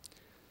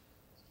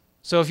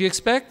 So if you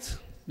expect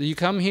that you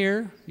come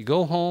here, you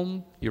go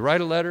home, you write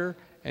a letter,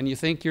 and you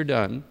think you're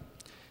done,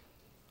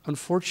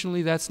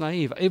 unfortunately, that's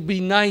naive. It'd be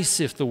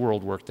nice if the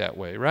world worked that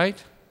way,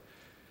 right?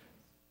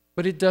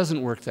 But it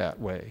doesn't work that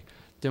way.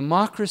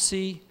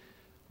 Democracy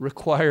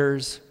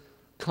requires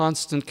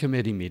constant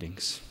committee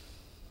meetings.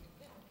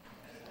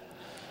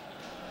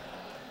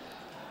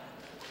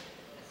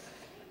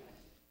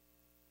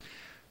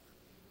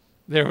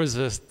 There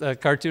was a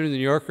cartoon in the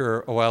New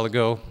Yorker a while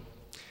ago.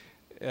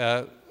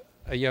 A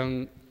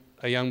young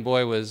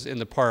boy was in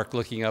the park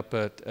looking up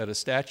at a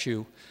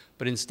statue,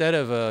 but instead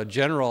of a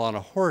general on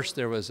a horse,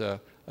 there was a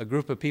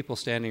group of people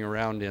standing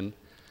around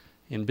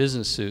in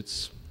business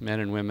suits, men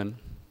and women.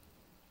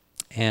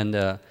 And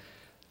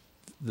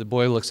the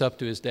boy looks up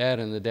to his dad,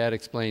 and the dad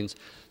explains,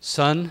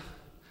 "Son,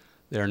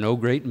 there are no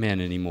great men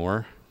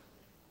anymore,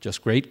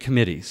 just great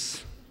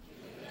committees."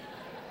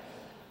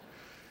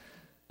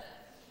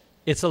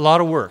 It's a lot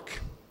of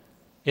work.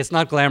 It's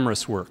not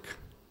glamorous work.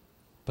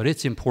 but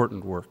it's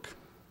important work.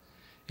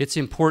 It's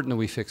important that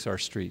we fix our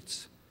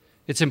streets.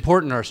 It's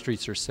important our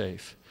streets are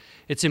safe.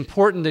 It's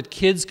important that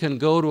kids can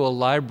go to a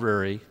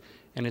library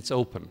and it's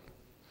open.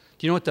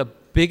 Do you know what the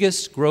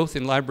biggest growth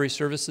in library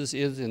services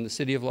is in the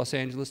city of Los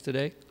Angeles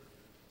today?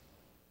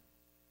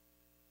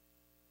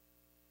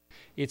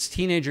 It's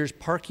teenagers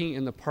parking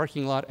in the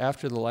parking lot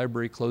after the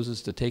library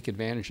closes to take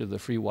advantage of the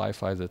free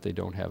Wi-Fi that they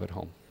don't have at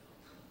home.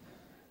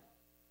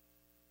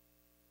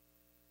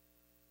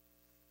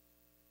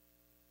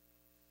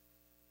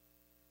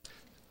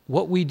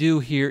 What we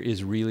do here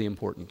is really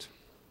important.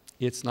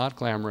 It's not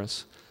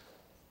glamorous,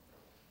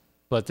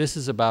 but this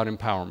is about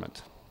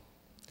empowerment.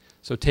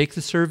 So take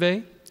the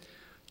survey,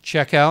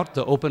 check out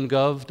the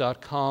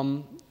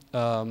opengov.com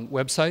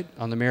website,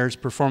 on the mayor's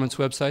performance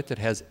website that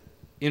has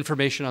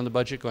information on the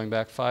budget going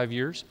back 5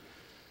 years.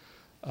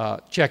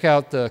 Check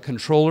out the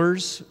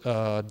Controller's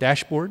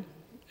dashboard,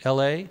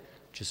 LA,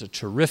 which is a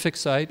terrific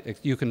site.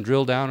 You can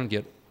drill down and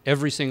get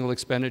every single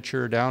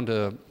expenditure down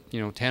to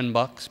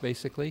 $10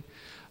 basically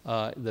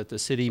that the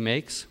city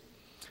makes.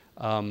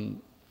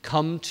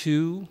 Come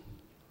to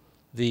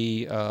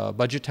the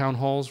budget town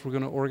halls we're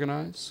going to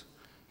organize.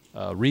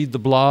 Read the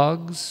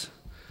blogs.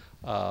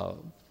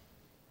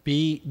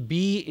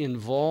 Be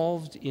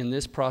involved in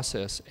this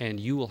process and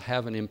you will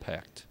have an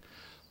impact.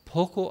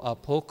 Poco a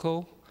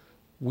poco,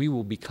 we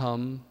will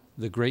become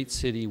the great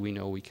city we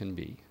know we can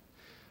be.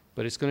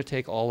 But it's going to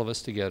take all of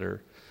us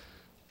together.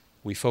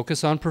 We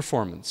focus on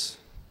performance.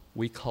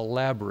 We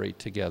collaborate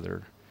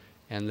together.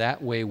 And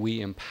that way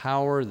we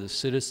empower the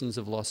citizens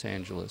of Los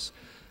Angeles,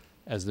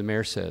 as the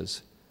mayor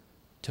says,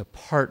 to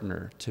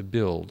partner to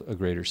build a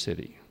greater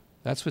city.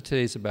 That's what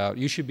today's about.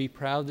 You should be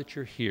proud that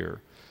you're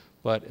here.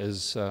 But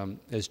as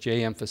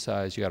Jay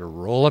emphasized, you got to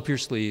roll up your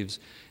sleeves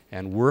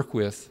and work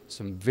with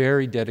some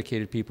very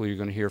dedicated people you're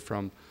going to hear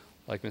from,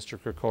 like Mr.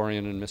 Krekorian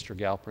and Mr.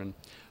 Galperin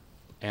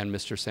and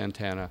Mr.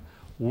 Santana.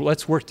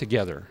 Let's work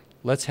together.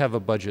 Let's have a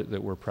budget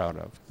that we're proud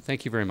of.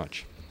 Thank you very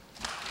much.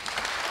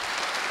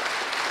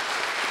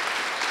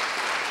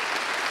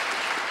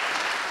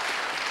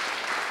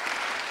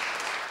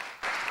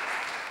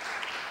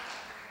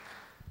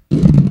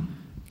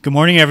 Good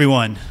morning,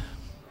 everyone.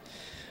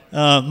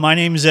 My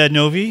name is Ed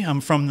Novi. I'm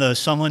from the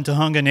Sunland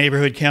Tujunga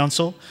Neighborhood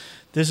Council.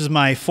 This is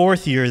my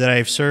 4th year that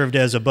I've served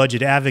as a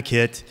budget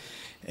advocate,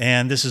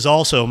 and this is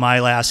also my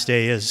last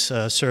day as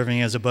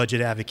serving as a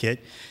budget advocate.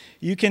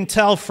 You can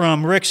tell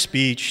from Rick's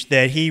speech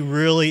that he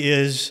really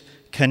is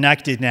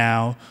connected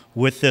now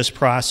with this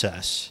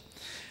process.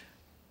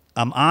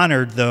 I'm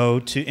honored, though,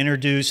 to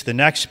introduce the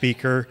next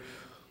speaker,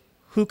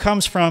 who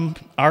comes from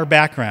our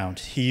background.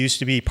 He used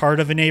to be part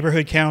of a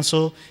neighborhood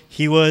council.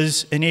 He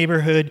was a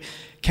neighborhood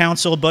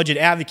council budget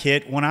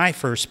advocate when I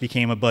first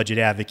became a budget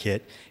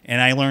advocate,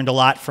 and I learned a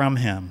lot from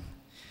him.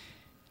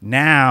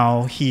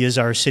 Now he is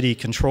our city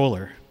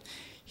controller.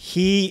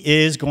 He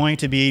is going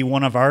to be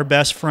one of our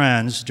best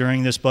friends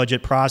during this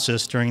budget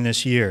process during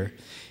this year.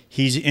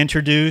 He's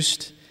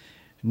introduced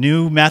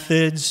new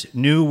methods,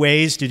 new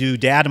ways to do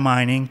data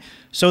mining,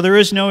 so there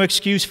is no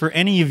excuse for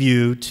any of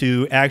you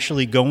to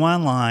actually go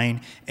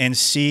online and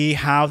see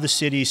how the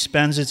city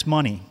spends its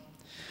money.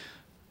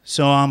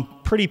 So I'm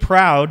pretty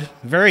proud,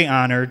 very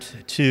honored,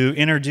 to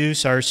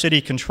introduce our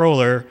city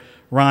controller,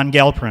 Ron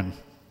Galperin.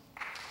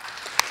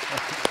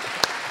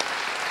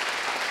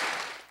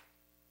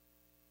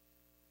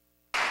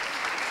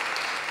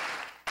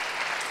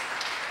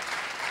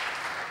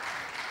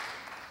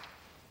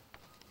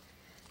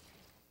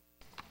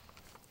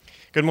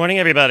 Good morning,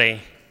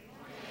 everybody.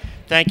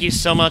 Thank you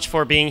so much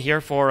for being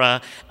here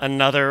for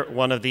another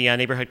one of the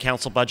Neighborhood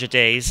Council Budget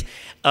Days.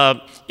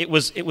 It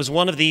was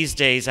one of these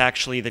days,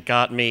 actually, that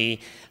got me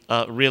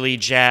really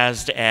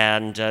jazzed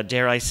and,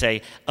 dare I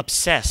say,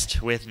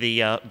 obsessed with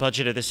the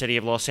budget of the City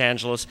of Los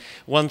Angeles.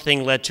 One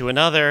thing led to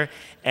another,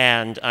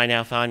 and I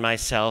now find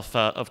myself,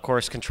 of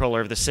course,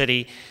 controller of the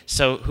city.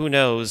 So who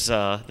knows,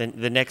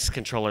 the next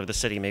controller of the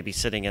city may be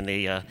sitting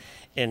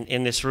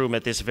in this room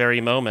at this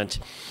very moment.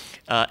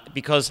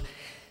 Because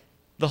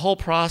the whole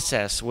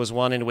process was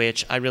one in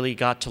which I really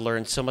got to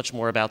learn so much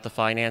more about the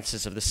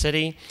finances of the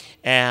city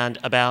and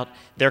about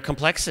their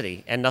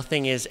complexity. And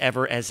nothing is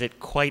ever as it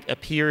quite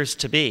appears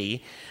to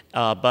be,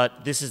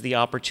 but this is the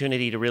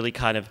opportunity to really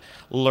kind of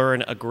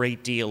learn a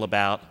great deal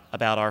about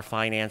our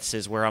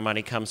finances, where our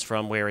money comes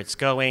from, where it's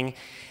going,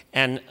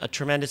 and a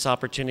tremendous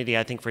opportunity,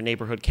 I think, for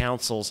neighborhood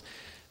councils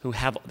who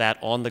have that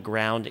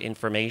on-the-ground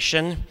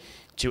information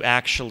to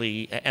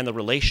actually, and the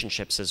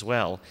relationships as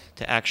well,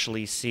 to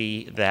actually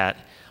see that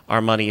our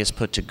money is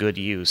put to good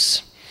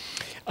use.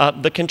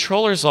 The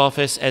Controller's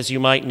Office, as you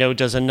might know,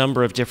 does a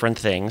number of different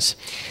things.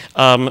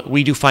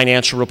 We do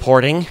financial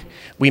reporting.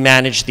 We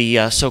manage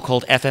the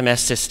so-called FMS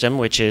system,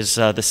 which is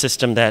the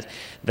system that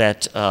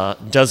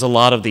does a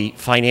lot of the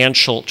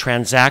financial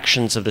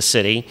transactions of the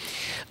city.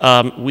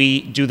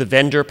 We do the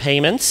vendor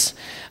payments.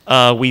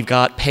 We've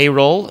got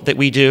payroll that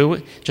we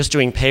do, just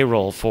doing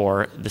payroll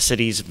for the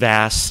city's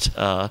vast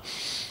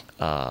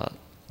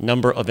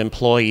number of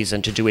employees,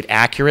 and to do it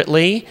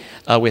accurately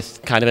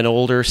with kind of an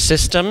older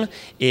system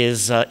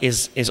is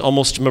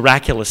almost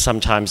miraculous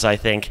sometimes, I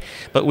think.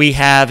 But we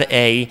have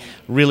a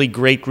really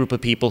great group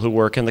of people who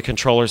work in the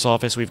Controller's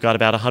office. We've got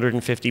about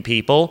 150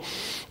 people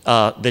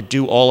that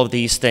do all of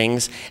these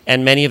things,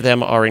 and many of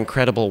them are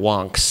incredible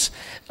wonks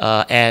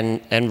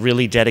and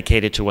really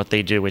dedicated to what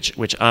they do,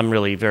 which I'm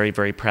really very,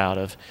 very proud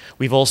of.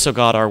 We've also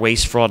got our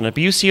Waste, Fraud, and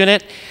Abuse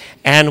unit,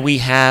 and we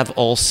have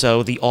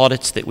also the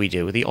audits that we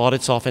do. The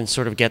audits often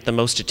sort of get the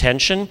most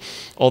attention,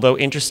 although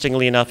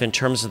interestingly enough, in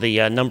terms of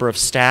the number of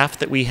staff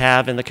that we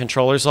have in the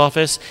Controller's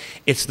office,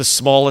 it's the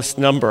smallest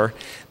number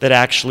that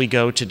actually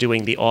go to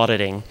doing the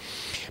auditing.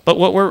 But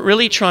what we're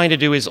really trying to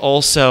do is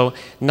also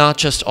not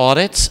just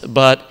audits,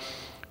 but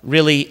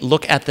really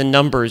look at the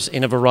numbers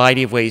in a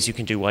variety of ways. You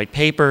can do white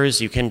papers,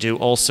 you can do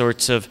all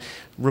sorts of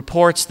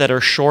reports that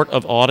are short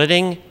of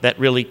auditing that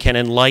really can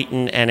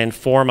enlighten and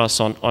inform us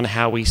on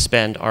how we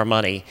spend our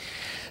money.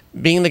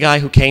 Being the guy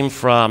who came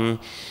from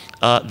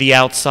the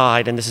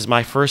outside, and this is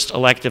my first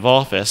elective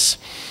office,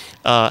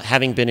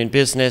 having been in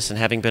business and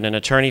having been an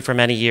attorney for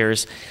many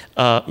years,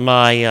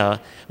 my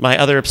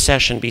other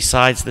obsession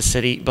besides the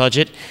city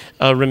budget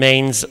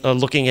remains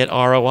looking at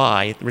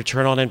ROI,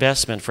 return on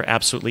investment, for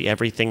absolutely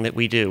everything that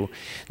we do.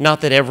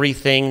 Not that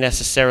everything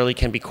necessarily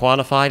can be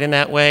quantified in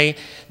that way,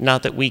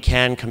 not that we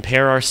can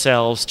compare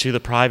ourselves to the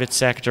private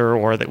sector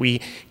or that we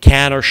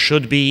can or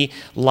should be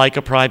like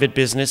a private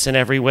business in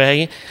every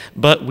way,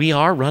 but we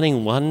are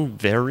running one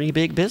very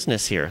big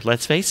business here,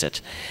 let's face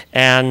it.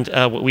 And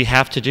what we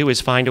have to do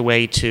is find a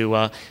way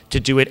to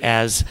do it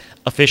as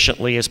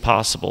efficiently as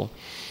possible.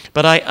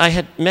 But I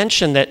had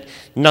mentioned that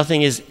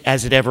nothing is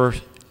as it ever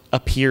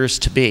appears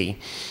to be.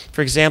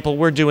 For example,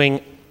 we're doing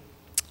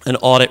an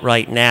audit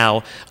right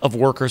now of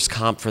workers'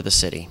 comp for the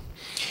city.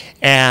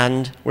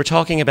 And we're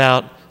talking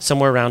about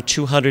somewhere around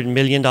 $200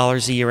 million a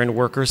year in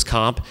workers'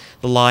 comp.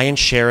 The lion's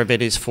share of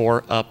it is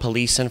for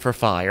police and for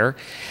fire.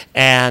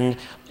 And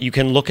you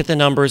can look at the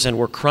numbers, and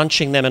we're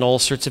crunching them in all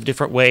sorts of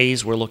different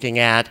ways. We're looking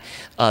at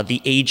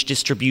the age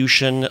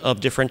distribution of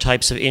different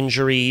types of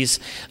injuries.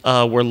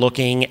 We're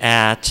looking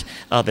at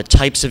the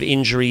types of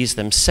injuries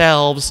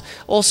themselves,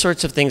 all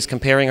sorts of things,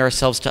 comparing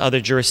ourselves to other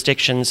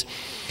jurisdictions.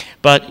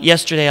 But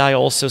yesterday I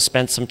also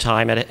spent some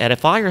time at a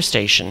fire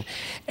station,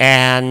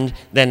 and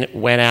then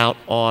went out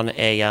on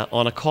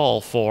a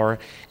call for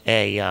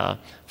a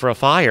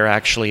fire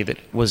actually that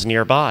was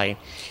nearby.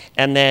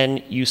 And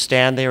then you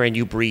stand there and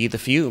you breathe the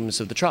fumes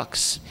of the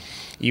trucks.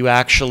 You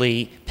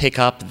actually pick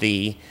up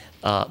the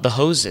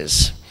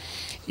hoses.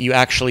 You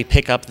actually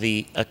pick up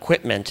the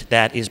equipment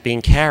that is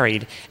being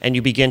carried, and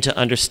you begin to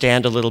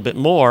understand a little bit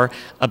more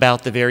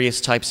about the various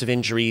types of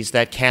injuries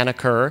that can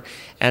occur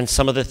and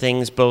some of the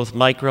things, both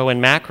micro and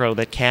macro,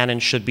 that can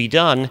and should be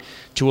done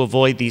to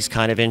avoid these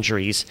kind of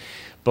injuries,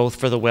 both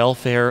for the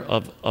welfare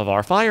of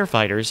our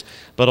firefighters,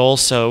 but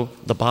also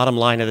the bottom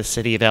line of the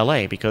city of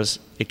LA, because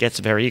it gets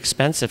very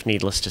expensive,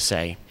 needless to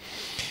say.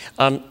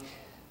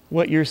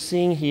 What you're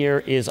seeing here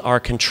is our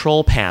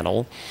control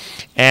panel,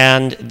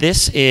 and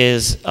this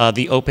is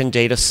the open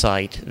data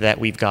site that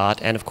we've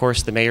got. And of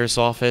course, the mayor's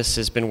office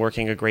has been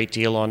working a great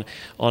deal on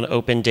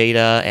open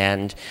data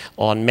and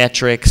on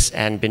metrics,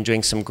 and been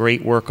doing some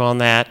great work on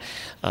that.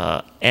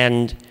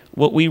 And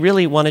what we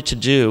really wanted to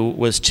do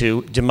was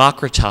to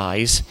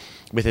democratize,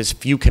 with as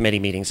few committee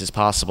meetings as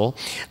possible,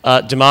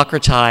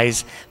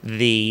 democratize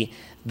the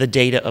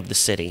data of the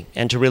city,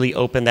 and to really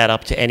open that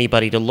up to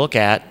anybody to look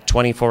at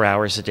 24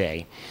 hours a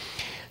day.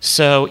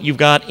 So you've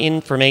got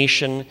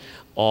information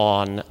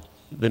on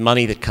the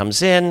money that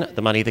comes in,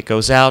 the money that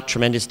goes out,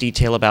 tremendous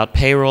detail about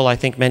payroll. I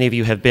think many of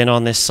you have been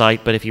on this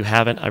site, but if you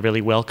haven't, I really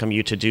welcome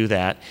you to do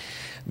that.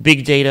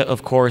 Big data,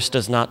 of course,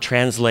 does not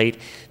translate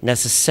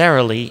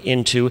necessarily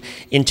into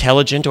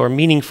intelligent or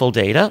meaningful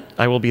data.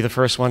 I will be the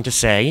first one to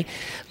say.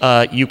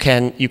 You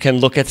can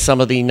look at some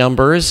of the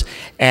numbers,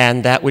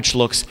 and that which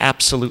looks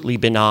absolutely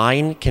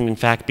benign can in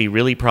fact be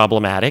really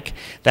problematic.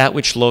 That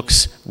which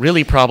looks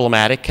really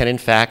problematic can in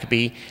fact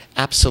be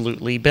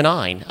absolutely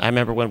benign. I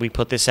remember when we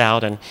put this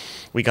out, and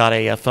we got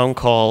a phone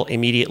call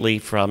immediately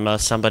from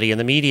somebody in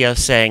the media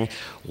saying,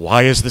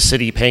 "Why is the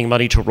city paying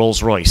money to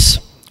Rolls-Royce?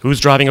 Who's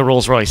driving a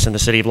Rolls-Royce in the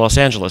city of Los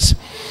Angeles?"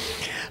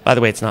 By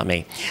the way, it's not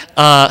me.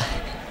 And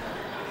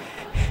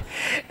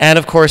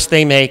of course,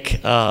 they make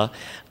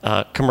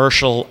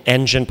commercial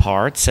engine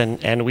parts,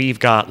 and we've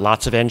got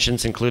lots of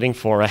engines, including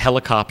for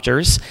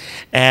helicopters,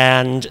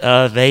 and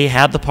they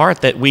had the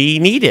part that we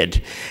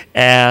needed,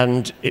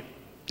 and it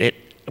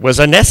was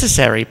a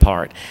necessary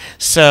part.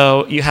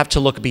 So you have to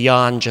look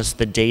beyond just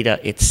the data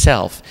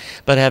itself.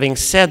 But having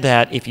said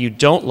that, if you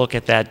don't look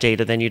at that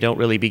data, then you don't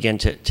really begin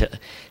to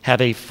have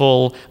a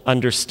full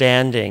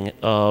understanding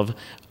of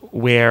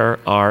where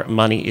our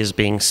money is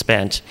being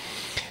spent.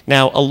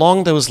 Now,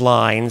 along those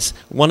lines,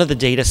 one of the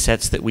data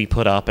sets that we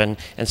put up, and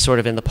sort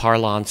of in the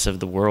parlance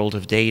of the world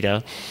of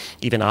data,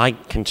 even I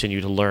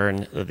continue to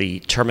learn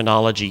the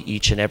terminology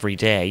each and every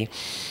day,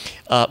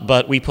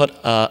 but we put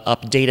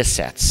up data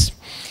sets.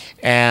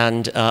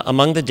 And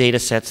among the data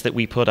sets that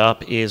we put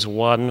up is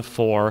one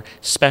for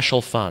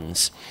special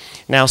funds.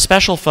 Now,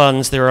 special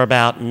funds, there are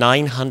about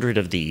 900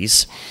 of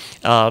these.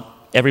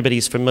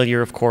 Everybody's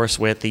familiar, of course,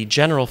 with the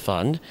general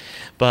fund,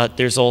 but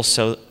there's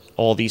also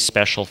all these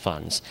special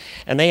funds.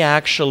 And they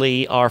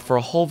actually are for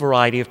a whole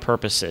variety of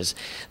purposes.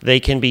 They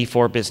can be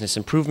for business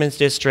improvement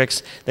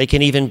districts. They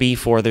can even be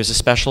for, there's a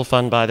special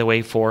fund, by the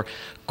way, for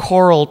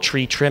coral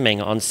tree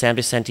trimming on San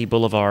Vicente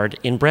Boulevard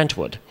in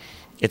Brentwood.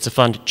 It's a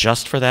fund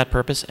just for that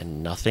purpose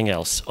and nothing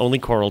else. Only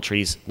coral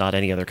trees, not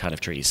any other kind of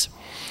trees.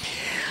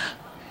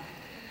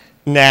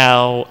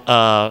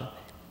 Now,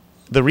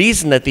 the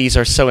reason that these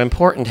are so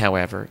important,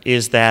 however,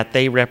 is that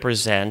they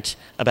represent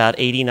about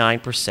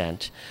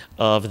 89%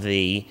 of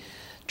the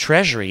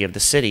treasury of the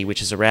city,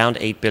 which is around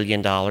 $8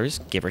 billion,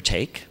 give or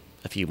take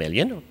a few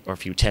million or a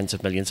few tens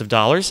of millions of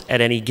dollars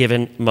at any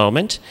given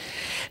moment.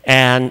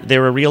 And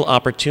they're a real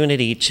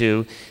opportunity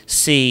to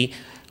see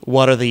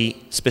what are the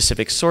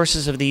specific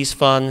sources of these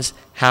funds,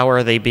 how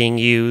are they being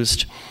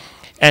used.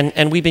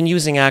 And we've been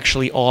using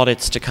actually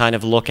audits to kind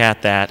of look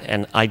at that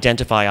and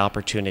identify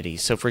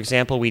opportunities. So for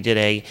example, we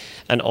did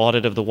an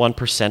audit of the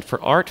 1% for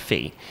art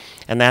fee.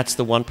 And that's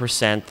the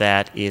 1%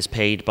 that is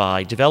paid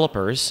by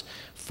developers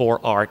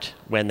for art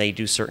when they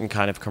do certain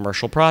kind of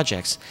commercial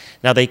projects.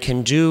 Now they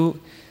can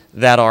do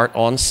that art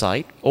on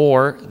site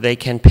or they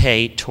can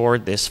pay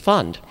toward this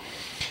fund.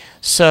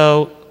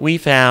 So we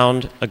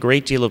found a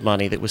great deal of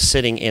money that was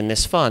sitting in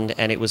this fund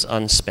and it was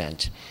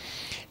unspent.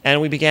 And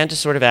we began to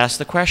sort of ask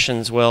the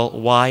questions, well,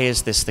 why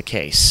is this the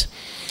case?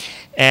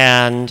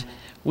 And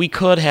we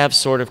could have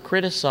sort of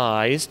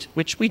criticized,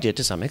 which we did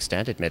to some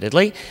extent,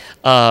 admittedly,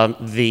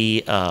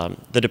 the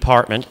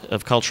Department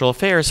of Cultural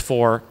Affairs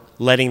for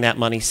letting that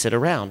money sit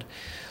around.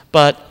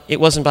 But it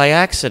wasn't by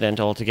accident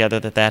altogether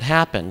that that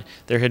happened.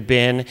 There had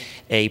been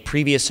a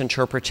previous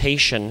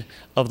interpretation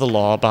of the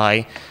law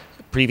by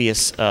a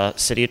previous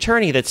city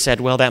attorney that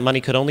said, well, that money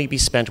could only be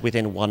spent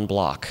within one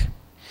block.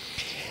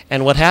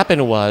 And what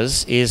happened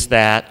is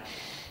that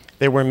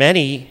there were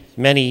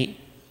many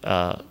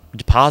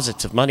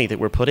deposits of money that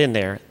were put in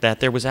there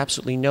that there was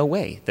absolutely no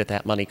way that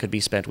that money could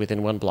be spent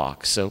within one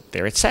block. So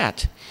there it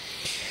sat.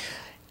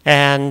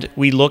 And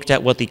we looked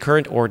at what the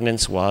current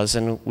ordinance was,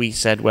 and we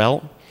said,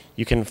 well,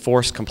 you can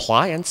force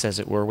compliance, as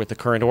it were, with the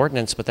current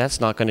ordinance, but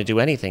that's not going to do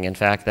anything. In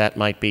fact, that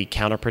might be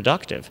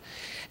counterproductive.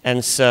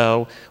 And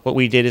so what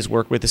we did is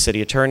work with the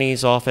city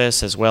attorney's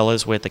office as well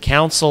as with the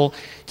council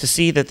to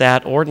see that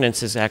that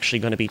ordinance is actually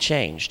going to be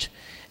changed.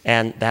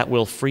 And that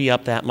will free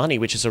up that money,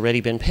 which has already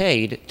been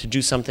paid, to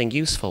do something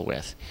useful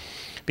with.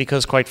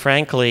 Because quite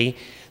frankly,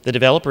 the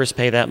developers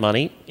pay that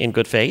money in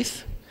good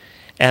faith,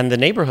 and the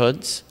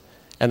neighborhoods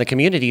and the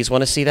communities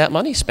want to see that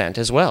money spent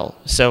as well.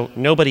 So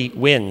nobody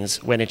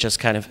wins when it just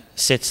kind of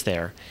sits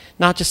there.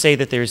 Not to say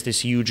that there's this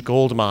huge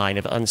gold mine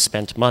of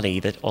unspent money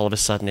that all of a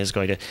sudden is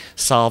going to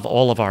solve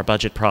all of our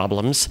budget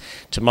problems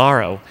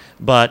tomorrow,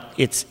 but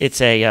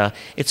it's a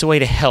way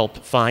to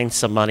help find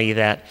some money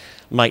that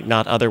might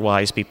not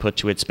otherwise be put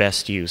to its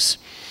best use.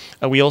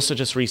 We also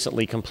just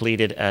recently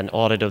completed an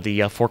audit of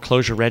the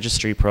foreclosure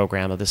registry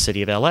program of the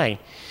city of LA.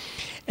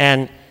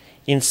 And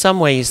in some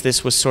ways,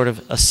 this was sort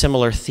of a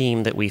similar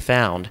theme that we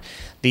found.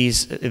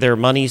 There are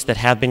monies that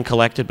have been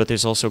collected, but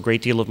there's also a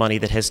great deal of money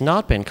that has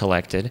not been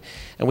collected.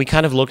 And we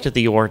kind of looked at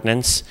the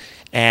ordinance,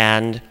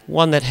 and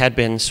one that had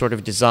been sort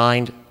of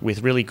designed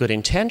with really good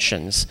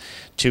intentions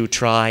to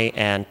try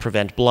and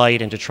prevent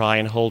blight and to try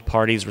and hold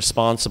parties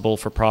responsible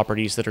for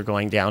properties that are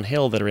going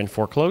downhill that are in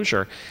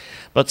foreclosure,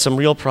 but some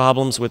real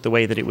problems with the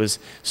way that it was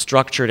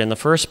structured in the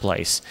first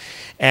place.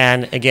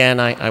 And again,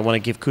 I want to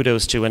give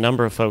kudos to a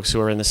number of folks who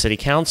are in the city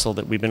council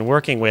that we've been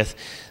working with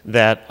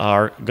that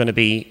are going to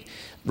be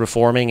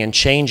reforming and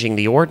changing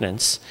the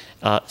ordinance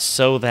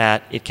so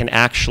that it can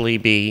actually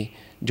be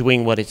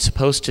doing what it's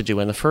supposed to do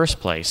in the first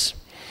place.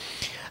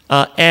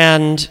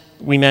 And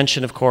we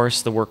mentioned, of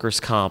course, the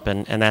workers' comp,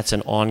 and that's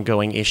an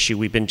ongoing issue.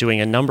 We've been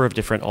doing a number of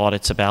different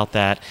audits about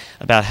that,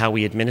 about how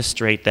we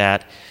administrate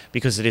that,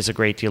 because it is a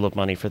great deal of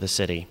money for the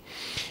city.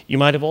 You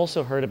might have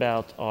also heard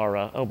about our,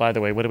 oh, by the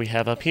way, what do we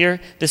have up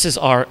here? This is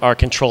our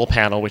control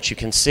panel, which you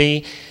can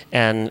see,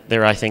 and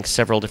there are, I think,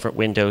 several different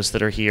windows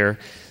that are here.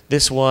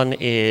 This one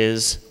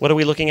is, what are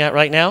we looking at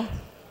right now?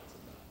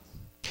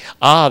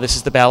 Ah, this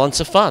is the balance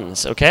of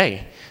funds,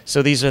 okay.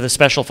 So these are the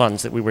special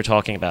funds that we were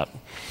talking about.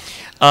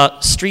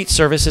 Street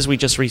services, we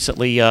just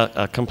recently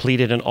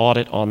completed an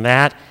audit on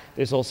that.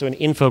 There's also an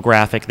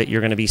infographic that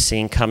you're going to be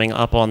seeing coming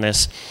up on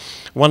this.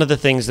 One of the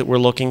things that we're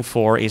looking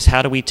for is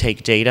how do we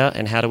take data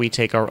and how do we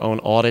take our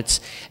own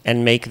audits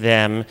and make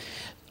them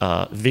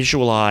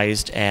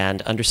visualized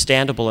and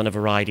understandable in a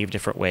variety of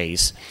different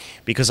ways.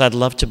 Because I'd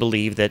love to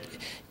believe that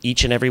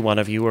each and every one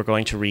of you are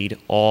going to read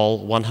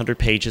all 100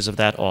 pages of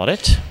that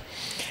audit.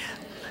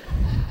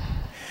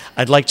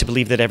 I'd like to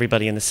believe that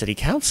everybody in the city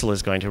council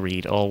is going to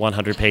read all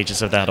 100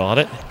 pages of that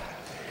audit.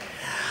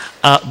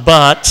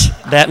 But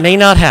that may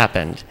not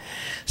happen.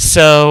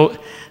 So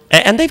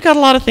And they've got a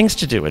lot of things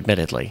to do,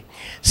 admittedly.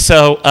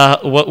 So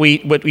what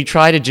we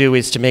try to do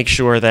is to make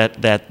sure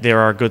that there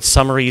are good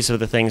summaries of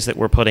the things that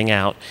we're putting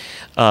out,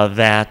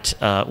 that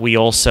we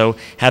also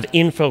have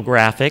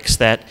infographics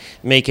that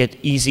make it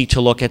easy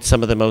to look at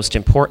some of the most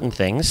important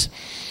things,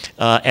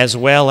 as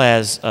well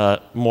as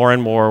more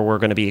and more we're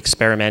going to be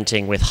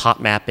experimenting with hot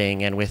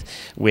mapping and with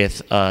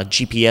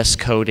GPS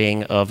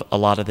coding of a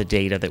lot of the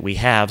data that we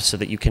have, so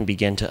that you can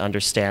begin to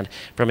understand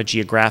from a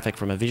geographic,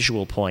 from a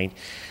visual point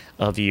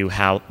of view,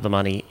 how the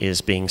money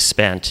is being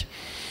spent.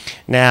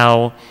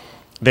 Now,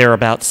 there are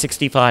about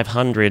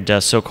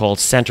 6,500 so-called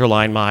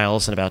centerline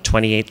miles and about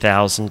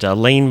 28,000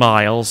 lane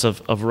miles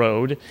of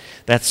road.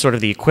 That's sort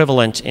of the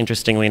equivalent,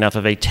 interestingly enough,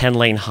 of a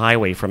 10-lane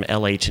highway from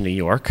LA to New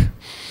York.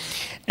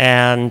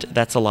 And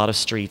that's a lot of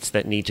streets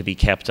that need to be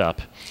kept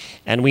up.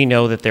 And we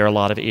know that there are a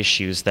lot of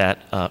issues that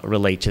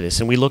relate to this.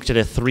 And we looked at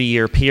a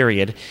 3-year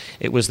period.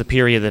 It was the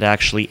period that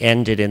actually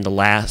ended in the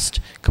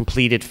last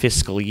completed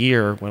fiscal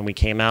year when we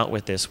came out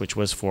with this, which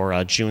was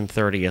for June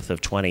 30th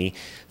of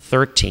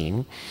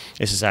 2013.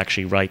 This is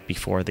actually right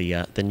before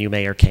the new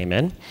mayor came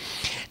in.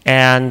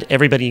 And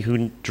everybody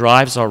who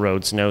drives our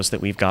roads knows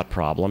that we've got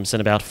problems.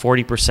 And about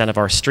 40% of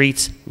our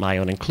streets, my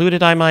own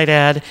included, I might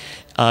add,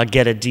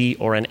 get a D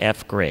or an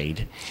F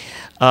grade.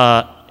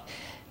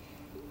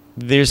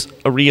 There's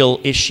a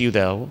real issue,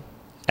 though,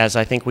 as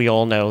I think we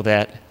all know,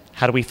 that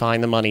how do we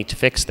find the money to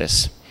fix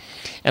this?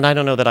 And I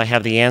don't know that I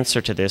have the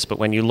answer to this, but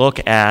when you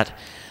look at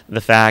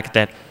the fact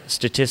that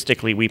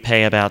statistically we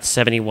pay about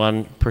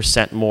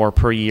 71% more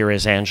per year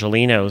as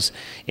Angelenos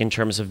in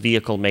terms of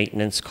vehicle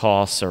maintenance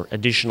costs or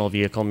additional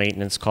vehicle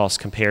maintenance costs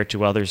compared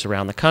to others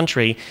around the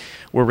country,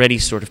 we're already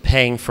sort of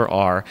paying for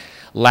our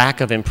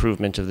lack of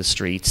improvement of the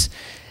streets.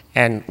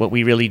 And what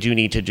we really do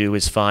need to do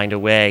is find a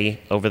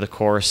way over the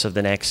course of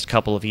the next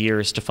couple of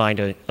years to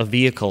find a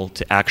vehicle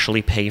to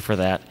actually pay for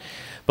that.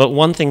 But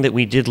one thing that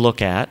we did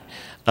look at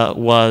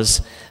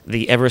was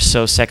the ever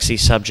so sexy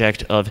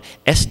subject of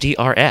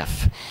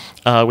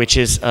SDRF, which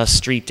is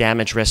street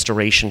damage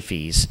restoration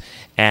fees.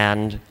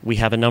 And we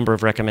have a number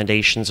of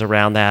recommendations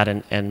around that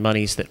and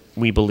monies that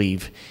we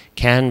believe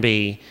can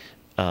be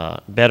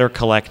better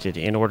collected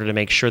in order to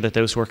make sure that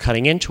those who are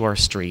cutting into our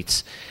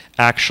streets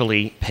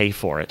actually pay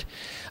for it.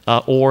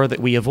 Or that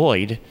we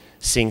avoid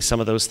seeing some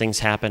of those things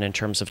happen in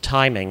terms of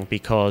timing,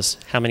 because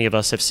how many of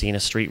us have seen a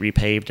street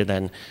repaved and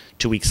then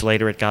 2 weeks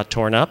later it got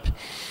torn up?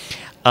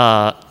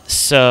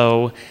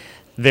 So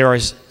there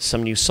is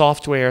some new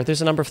software.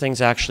 There's a number of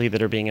things actually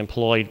that are being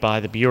employed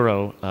by the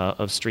Bureau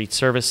of Street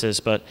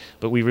Services, but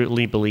we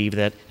really believe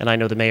that, and I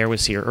know the mayor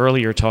was here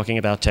earlier talking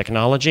about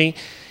technology.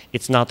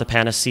 It's not the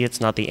panacea,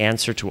 it's not the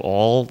answer to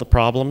all the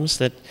problems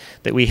that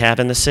we have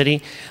in the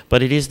city,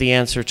 but it is the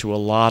answer to a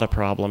lot of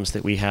problems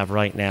that we have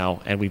right now,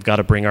 and we've got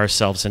to bring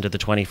ourselves into the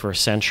 21st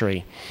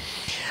century.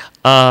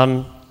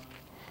 I'm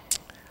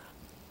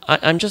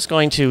just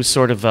going to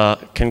sort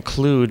of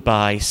conclude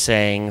by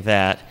saying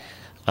that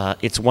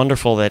it's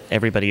wonderful that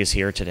everybody is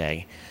here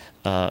today.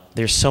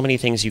 There's so many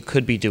things you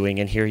could be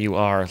doing, and here you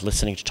are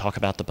listening to talk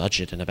about the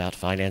budget and about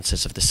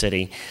finances of the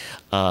city,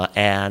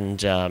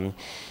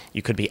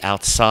 you could be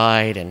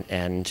outside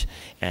and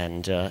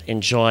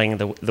enjoying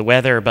the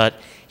weather, but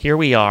here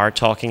we are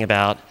talking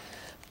about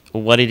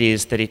what it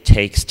is that it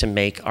takes to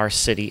make our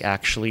city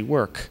actually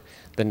work,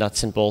 the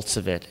nuts and bolts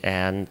of it,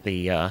 and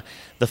the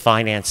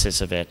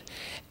finances of it.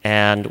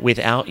 And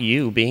without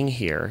you being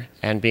here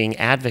and being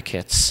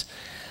advocates,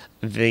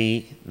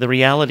 the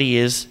reality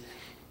is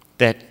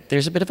that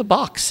there's a bit of a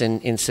box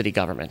in city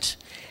government.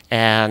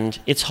 And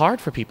it's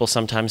hard for people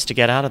sometimes to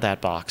get out of that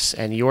box.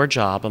 And your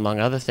job, among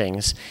other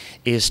things,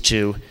 is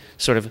to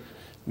sort of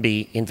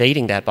be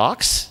invading that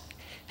box,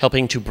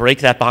 helping to break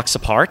that box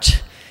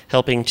apart,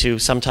 helping to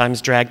sometimes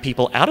drag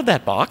people out of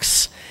that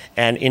box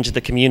and into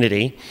the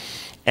community,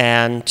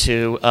 and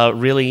to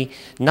really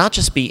not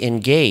just be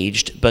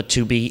engaged, but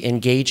to be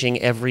engaging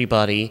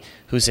everybody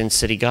who's in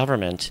city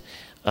government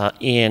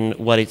in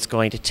what it's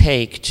going to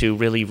take to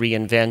really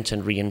reinvent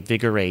and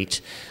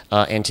reinvigorate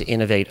and to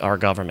innovate our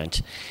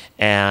government.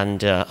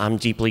 And I'm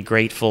deeply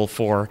grateful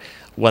for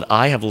what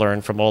I have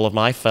learned from all of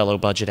my fellow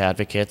budget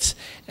advocates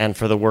and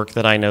for the work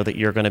that I know that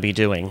you're going to be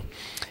doing.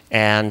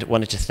 And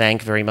wanted to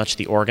thank very much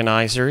the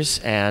organizers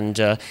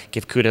and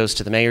give kudos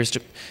to the mayor's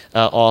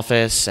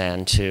office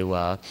and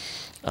to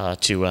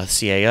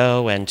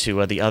CAO and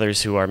to the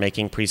others who are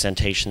making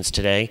presentations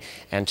today,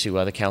 and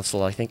to the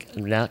council. I think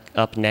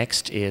up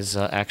next is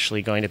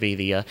actually going to be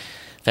the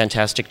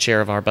fantastic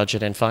chair of our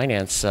Budget and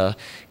Finance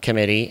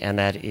Committee, and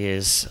that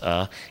is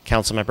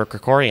Councilmember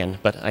Krekorian.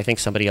 But I think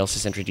somebody else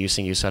is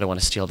introducing you, so I don't want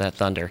to steal that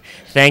thunder.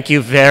 Thank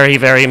you very,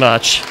 very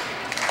much.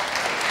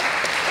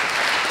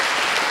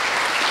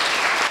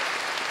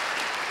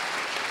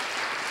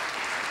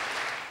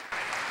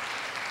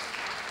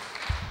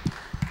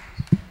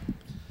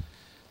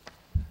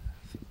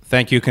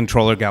 Thank you,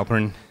 Controller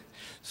Galperin.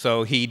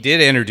 So he did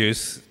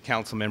introduce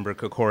Councilmember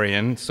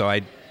Krekorian, so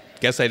I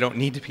guess I don't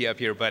need to be up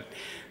here, but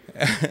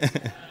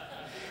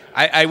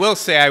I will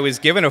say I was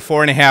given a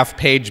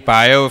 4.5-page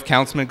bio of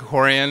Councilman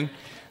Krekorian,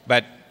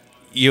 but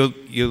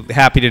you're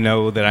happy to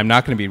know that I'm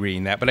not going to be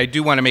reading that, but I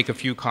do want to make a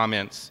few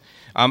comments.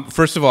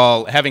 First of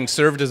all, having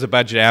served as a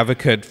budget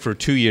advocate for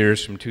 2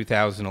 years, from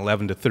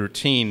 2011 to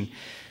 13,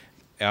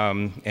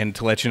 and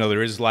to let you know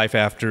there is life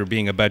after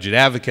being a budget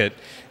advocate,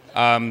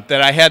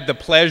 that I had the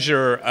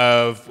pleasure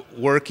of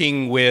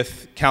working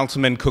with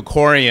Councilman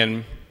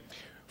Krekorian,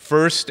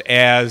 first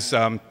as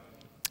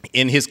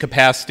in his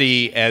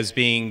capacity as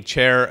being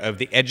chair of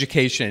the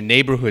Education and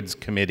Neighborhoods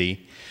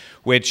Committee,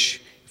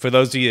 which, for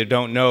those of you that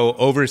don't know,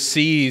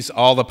 oversees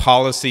all the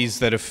policies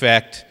that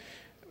affect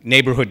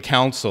neighborhood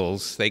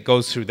councils. That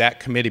goes through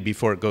that committee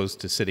before it goes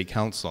to City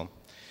Council.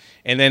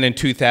 And then in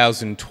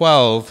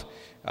 2012,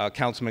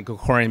 Councilman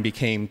Krekorian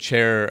became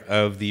chair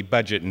of the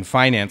Budget and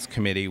Finance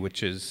Committee,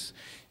 which is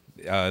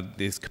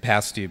his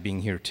capacity of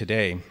being here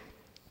today.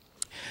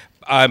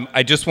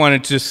 I just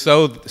wanted to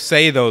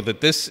say, though, that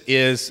this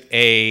is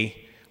a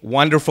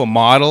wonderful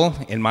model,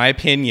 in my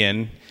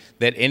opinion,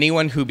 that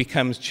anyone who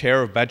becomes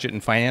chair of Budget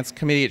and Finance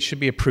Committee, it should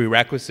be a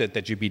prerequisite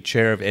that you be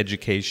chair of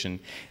Education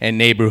and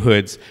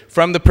Neighborhoods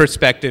from the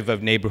perspective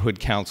of neighborhood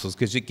councils,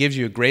 because it gives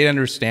you a great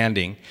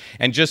understanding.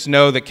 And just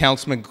know that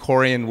Councilman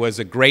Krekorian was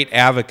a great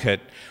advocate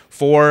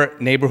for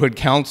neighborhood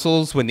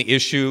councils when the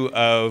issue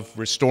of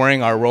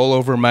restoring our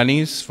rollover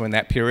monies from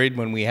that period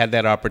when we had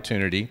that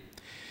opportunity,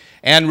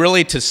 and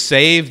really to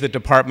save the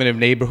Department of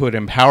Neighborhood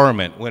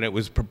Empowerment when it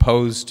was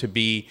proposed to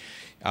be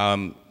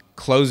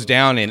closed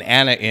down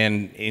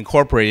and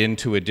incorporated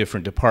into a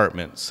different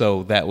department.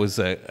 So that was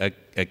a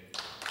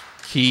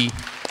key.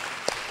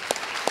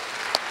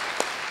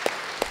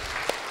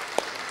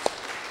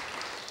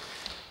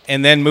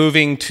 And then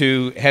moving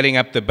to heading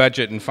up the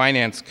Budget and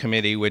Finance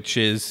Committee, which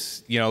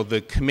is, you know, the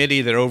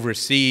committee that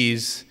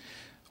oversees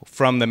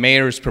from the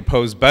mayor's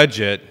proposed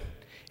budget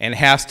and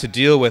has to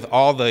deal with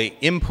all the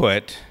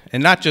input,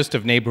 and not just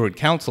of neighborhood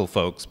council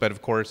folks, but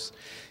of course,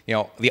 you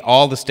know,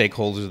 all the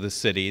stakeholders of the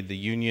city, the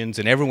unions,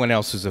 and everyone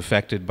else who's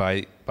affected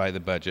by the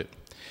budget.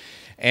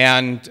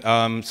 And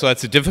so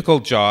that's a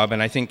difficult job,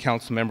 and I think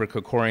Councilmember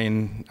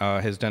Krekorian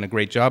has done a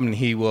great job, and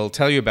he will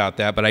tell you about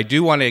that. But I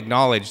do want to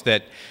acknowledge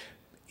that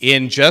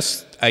in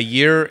just a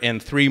year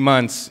and 3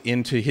 months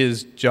into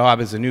his job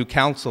as a new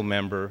council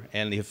member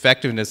and the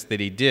effectiveness that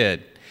he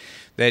did,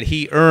 that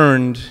he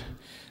earned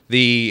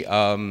the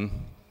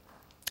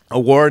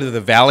award of the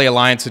Valley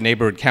Alliance of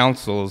Neighborhood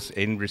Councils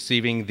in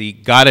receiving the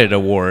Got It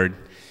Award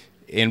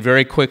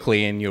very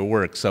quickly in your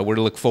work. So we're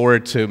to look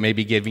forward to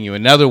maybe giving you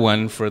another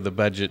one for the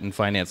Budget and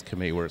Finance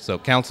Committee work. So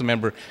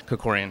Councilmember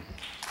Krekorian.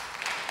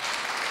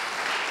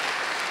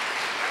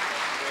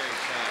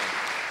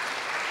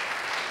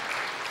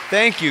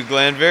 Thank you,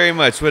 Glenn, very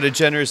much. What a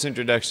generous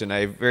introduction.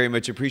 I very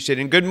much appreciate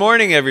it. And good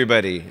morning,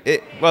 everybody.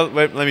 Well,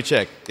 let me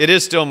check. It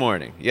is still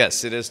morning.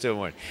 Yes, it is still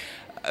morning.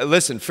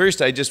 Listen,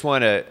 first I just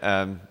want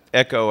to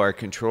echo our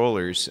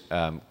controller's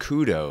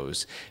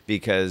kudos,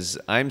 because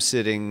I'm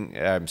standing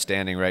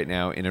right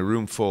now in a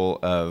room full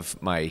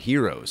of my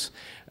heroes.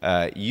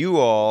 You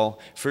all,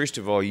 first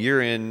of all,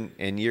 year in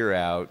and year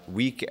out,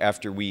 week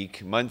after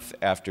week, month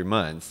after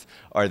month,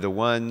 are the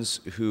ones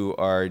who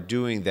are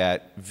doing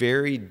that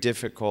very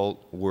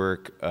difficult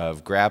work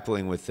of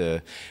grappling with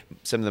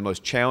some of the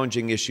most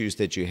challenging issues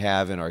that you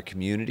have in our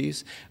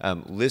communities,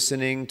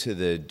 listening to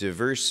the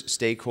diverse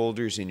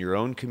stakeholders in your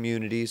own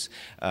communities,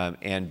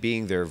 and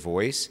being their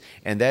voice.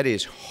 And that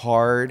is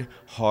hard,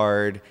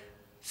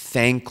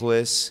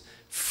 thankless,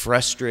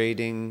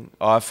 frustrating,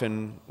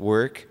 often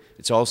work.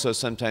 It's also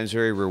sometimes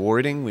very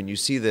rewarding when you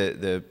see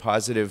the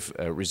positive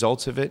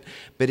results of it,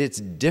 but it's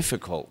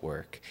difficult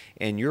work.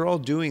 And you're all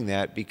doing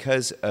that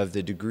because of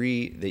the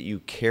degree that you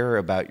care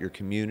about your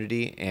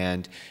community,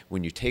 and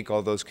when you take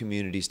all those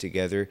communities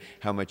together,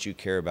 how much you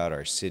care about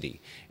our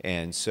city.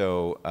 And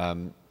so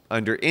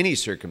under any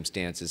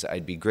circumstances,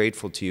 I'd be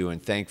grateful to you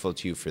and thankful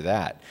to you for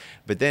that.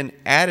 But then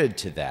added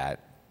to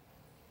that,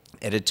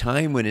 at a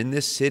time when in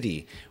this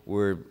city,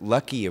 we're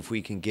lucky if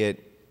we can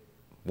get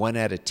 1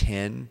 out of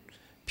 10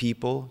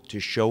 people to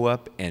show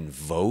up and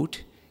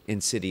vote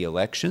in city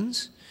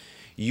elections,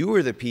 you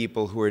are the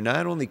people who are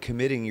not only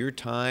committing your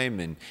time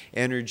and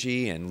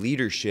energy and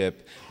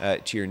leadership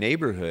to your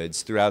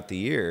neighborhoods throughout the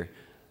year,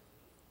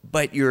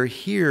 but you're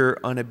here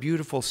on a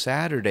beautiful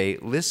Saturday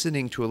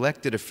listening to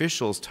elected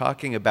officials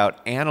talking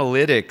about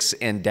analytics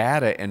and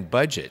data and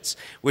budgets,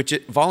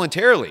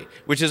 voluntarily,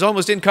 which is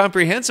almost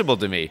incomprehensible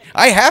to me.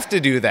 I have to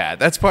do that.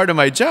 That's part of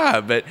my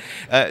job. But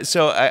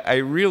so I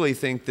really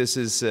think this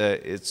is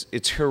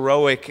it's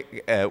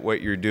heroic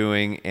what you're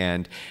doing,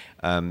 and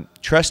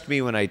trust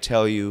me when I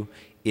tell you,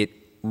 it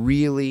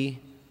really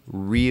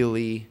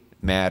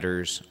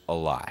matters a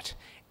lot.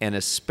 And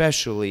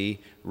especially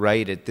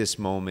right at this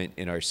moment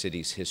in our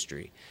city's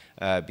history,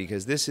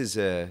 because this is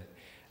a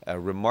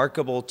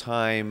remarkable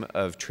time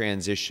of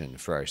transition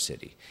for our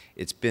city.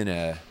 It's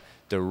been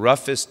the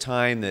roughest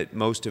time that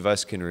most of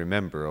us can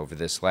remember over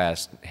this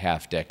last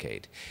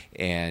half-decade.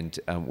 And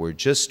we're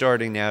just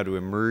starting now to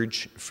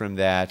emerge from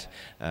that,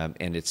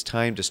 and it's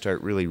time to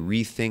start really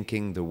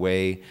rethinking the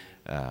way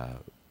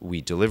we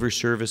deliver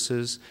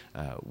services.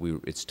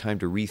 It's time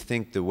to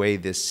rethink the way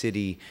this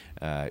city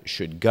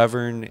should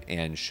govern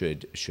and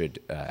should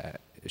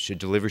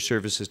deliver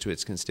services to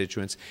its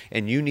constituents,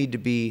 and you need to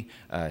be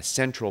a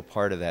central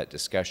part of that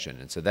discussion.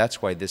 And so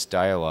that's why this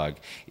dialogue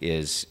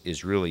is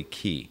really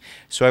key.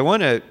 So I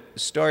want to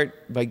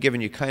start by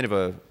giving you kind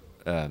of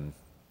an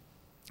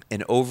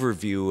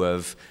overview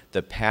of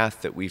the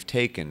path that we've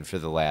taken for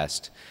the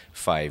last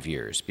 5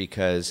 years,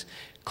 because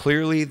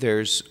clearly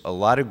there's a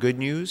lot of good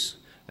news,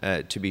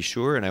 to be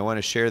sure, and I want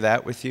to share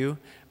that with you,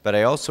 but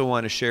I also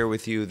want to share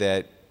with you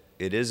that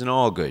it isn't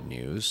all good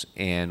news,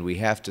 and we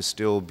have to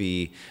still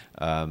be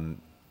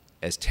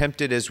as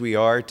tempted as we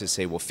are to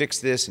say, well, fix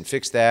this and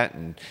fix that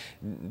and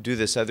do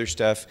this other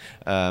stuff.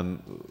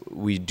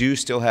 We do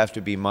still have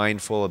to be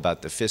mindful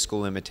about the fiscal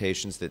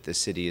limitations that the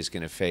city is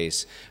going to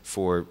face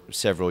for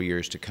several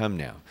years to come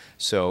now.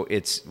 So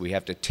we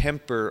have to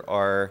temper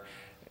our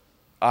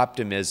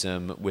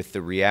optimism with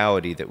the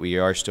reality that we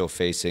are still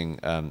facing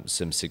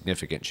some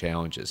significant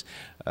challenges.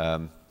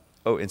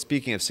 Oh, and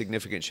speaking of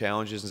significant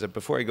challenges,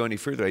 before I go any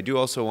further, I do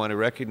also want to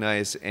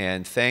recognize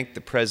and thank the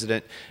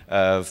President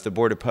of the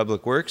Board of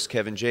Public Works,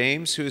 Kevin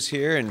James, who's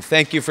here, and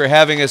thank you for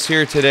having us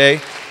here today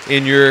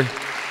in your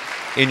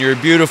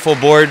beautiful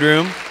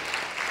boardroom.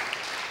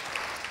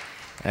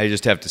 I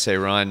just have to say,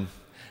 Ron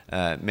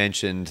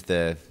mentioned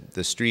the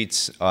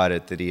streets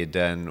audit that he had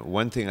done.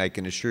 One thing I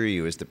can assure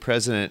you is the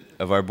President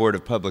of our Board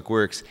of Public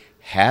Works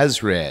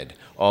has read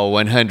all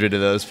 100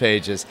 of those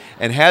pages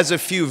and has a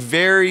few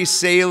very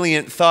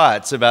salient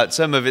thoughts about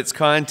some of its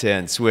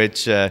contents,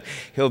 which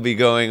he'll be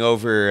going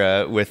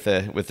over with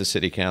the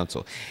City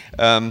Council.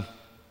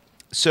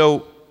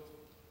 So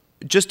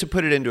just to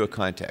put it into a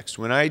context,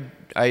 when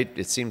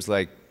it seems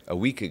like a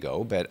week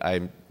ago, but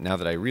now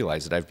that I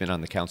realize it, I've been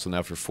on the council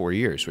now for 4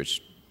 years,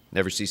 which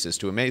never ceases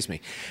to amaze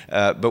me.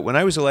 But when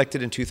I was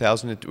elected in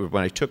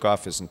when I took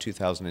office in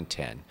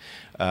 2010,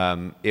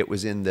 it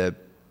was in the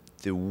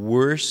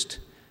worst,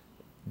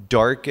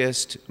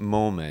 darkest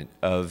moment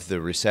of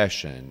the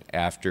recession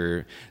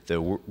after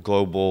the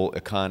global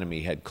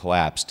economy had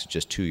collapsed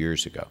just 2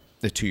 years ago,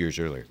 2 years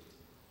earlier.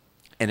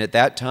 And at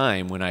that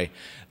time, when I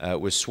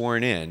was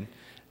sworn in,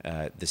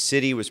 the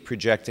city was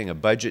projecting a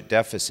budget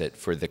deficit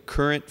for the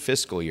current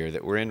fiscal year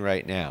that we're in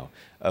right now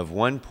of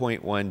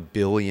 $1.1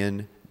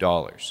 billion.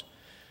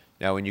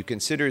 Now, when you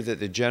consider that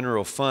the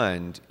general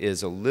fund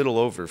is a little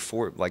over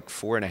like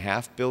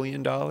 $4.5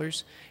 billion,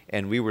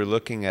 and we were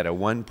looking at a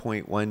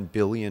 $1.1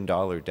 billion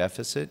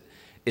deficit,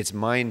 it's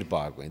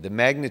mind-boggling. The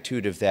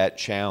magnitude of that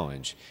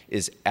challenge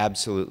is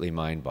absolutely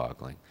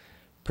mind-boggling,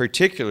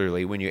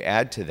 particularly when you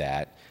add to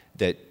that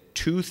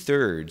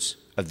 2/3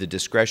 of the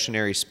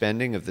discretionary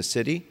spending of the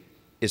city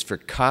is for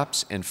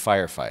cops and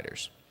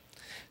firefighters.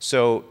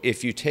 So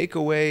if you take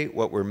away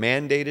what we're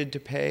mandated to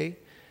pay,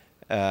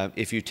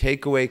 if you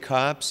take away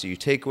cops, you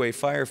take away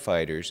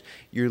firefighters,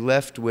 you're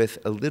left with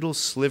a little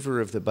sliver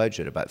of the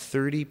budget, about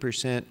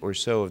 30% or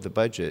so of the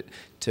budget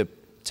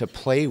to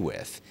play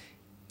with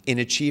in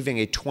achieving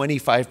a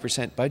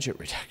 25% budget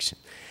reduction.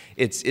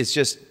 It's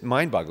just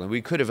mind-boggling.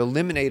 We could have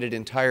eliminated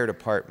entire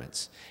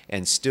departments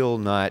and still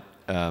not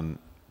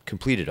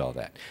completed all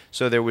that.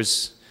 So there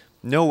was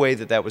no way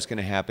that was going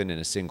to happen in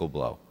a single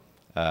blow.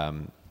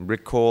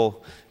 Rick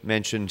Cole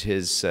mentioned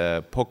his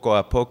poco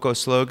a poco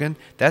slogan.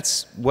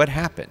 That's what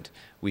happened.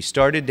 We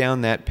started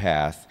down that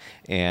path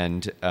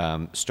and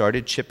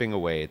started chipping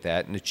away at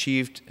that and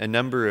achieved a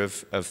number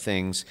of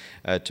things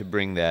to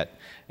bring that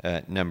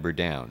number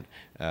down.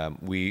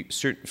 We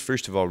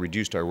first of all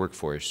reduced our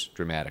workforce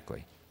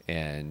dramatically.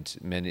 And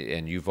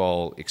you've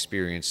all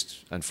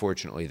experienced,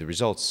 unfortunately, the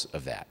results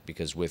of that,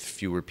 because with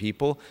fewer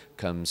people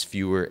comes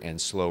fewer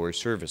and slower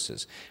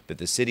services. But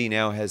the city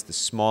now has the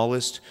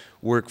smallest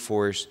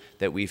workforce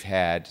that we've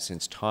had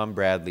since Tom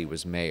Bradley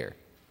was mayor.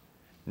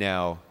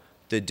 Now,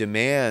 the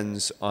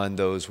demands on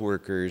those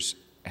workers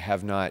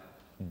have not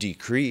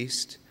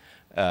decreased.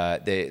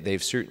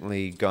 They've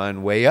certainly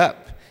gone way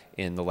up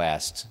in the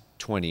last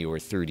 20 or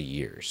 30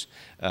 years.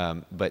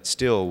 But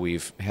still,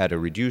 we've had a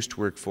reduced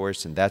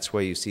workforce, and that's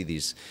why you see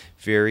these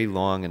very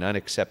long and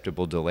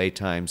unacceptable delay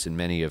times in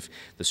many of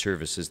the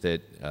services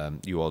that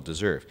you all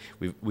deserve.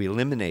 We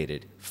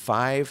eliminated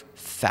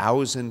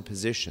 5,000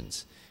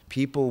 positions,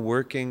 people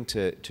working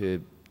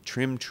to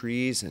trim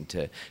trees and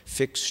to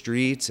fix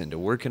streets and to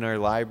work in our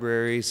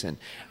libraries and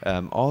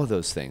all of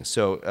those things.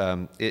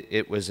 So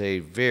it was a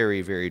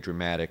very, very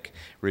dramatic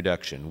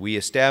reduction. We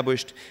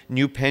established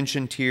new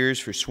pension tiers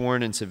for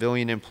sworn and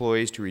civilian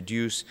employees to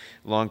reduce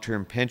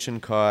long-term pension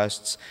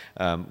costs.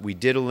 We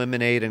did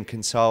eliminate and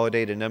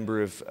consolidate a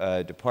number of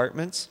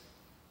departments,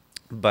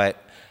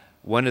 but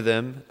one of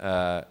them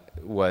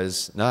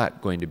was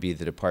not going to be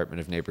the Department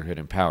of Neighborhood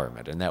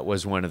Empowerment, and that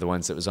was one of the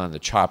ones that was on the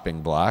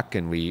chopping block,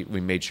 and we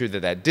made sure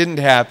that didn't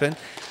happen.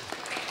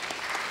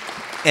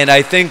 And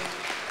I think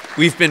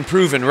we've been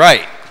proven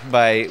right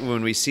by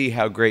when we see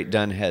how great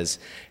Dunn has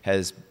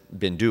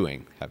been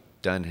doing,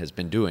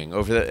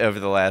 over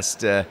the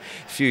last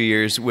few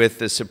years with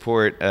the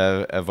support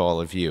of all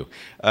of you.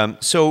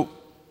 So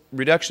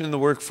reduction in the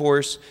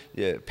workforce,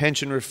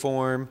 pension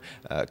reform,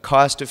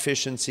 cost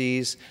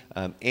efficiencies,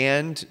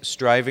 and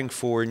striving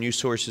for new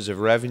sources of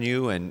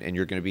revenue. And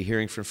you're going to be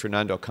hearing from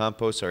Fernando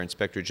Campos, our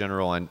Inspector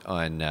General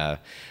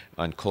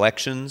on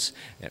collections.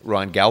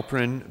 Ron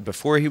Galperin,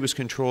 before he was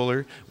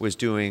controller, was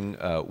doing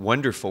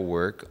wonderful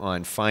work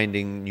on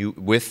finding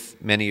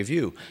with many of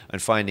you, on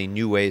finding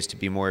new ways to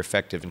be more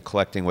effective in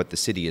collecting what the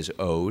city is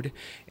owed.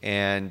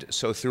 And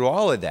so through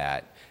all of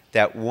that,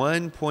 that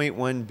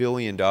 $1.1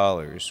 billion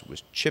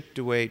was chipped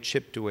away,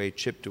 chipped away,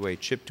 chipped away,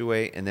 chipped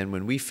away, and then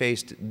when we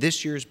faced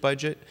this year's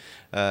budget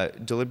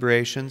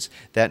deliberations,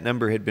 that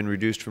number had been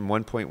reduced from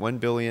 $1.1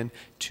 billion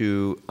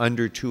to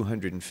under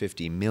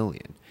 $250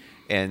 million.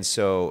 And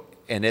so,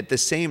 and at the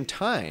same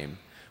time,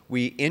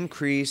 we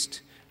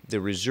increased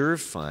the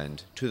reserve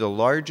fund to the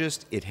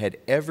largest it had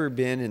ever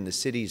been in the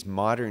city's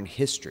modern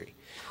history.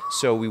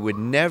 So we would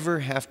never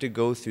have to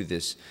go through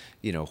this,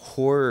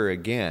 horror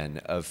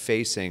again of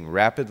facing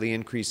rapidly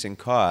increasing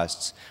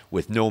costs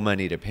with no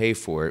money to pay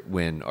for it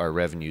when our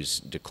revenues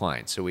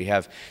decline. So we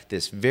have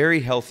this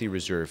very healthy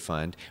reserve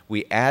fund.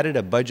 We added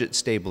a budget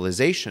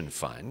stabilization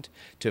fund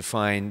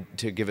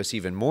to give us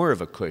even more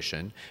of a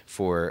cushion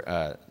for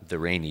the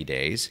rainy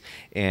days.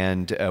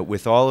 And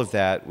with all of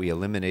that, we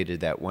eliminated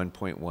that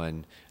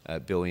 $1.1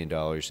 billion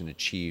and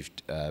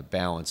achieved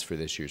balance for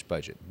this year's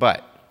budget.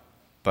 But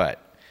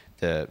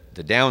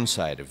the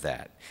downside of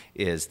that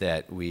is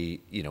that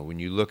we, when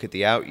you look at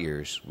the out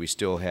years, we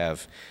still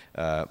have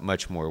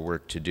much more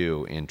work to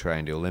do in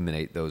trying to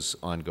eliminate those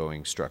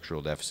ongoing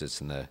structural deficits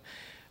in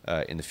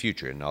the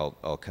future, and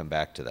I'll come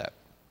back to that.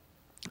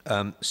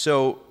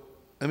 So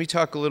let me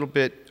talk a little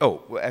bit.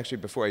 Oh, well, actually,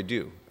 before I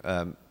do,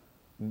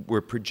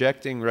 we're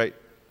projecting right.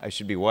 I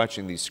should be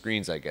watching these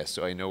screens, I guess,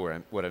 so I know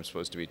what I'm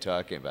supposed to be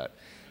talking about.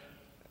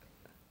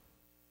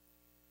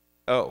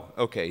 Oh,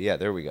 okay, yeah,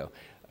 there we go.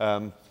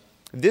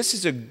 This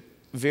is a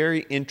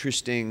very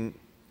interesting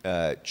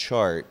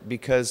chart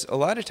because a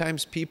lot of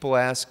times people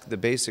ask the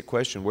basic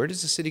question, where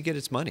does the city get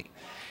its money?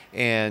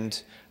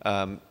 And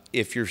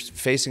if you're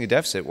facing a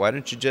deficit, why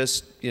don't you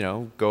just,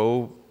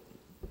 go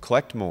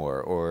collect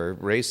more or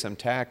raise some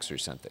tax or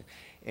something?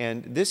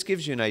 And this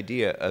gives you an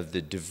idea of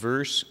the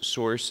diverse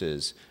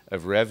sources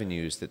of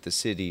revenues that the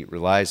city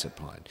relies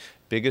upon.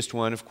 Biggest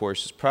one, of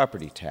course, is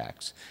property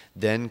tax.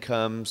 Then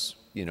comes,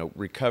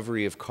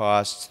 recovery of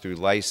costs through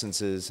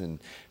licenses and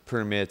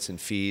permits and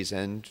fees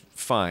and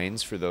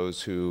fines for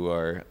those who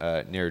are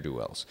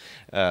ne'er-do-wells.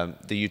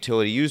 The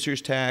utility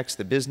users tax,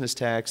 the business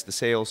tax, the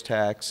sales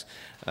tax,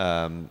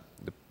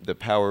 the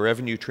power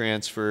revenue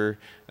transfer,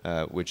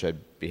 which I'd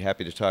be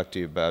happy to talk to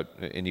you about,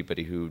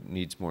 anybody who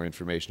needs more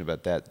information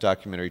about that,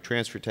 documentary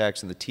transfer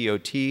tax, and the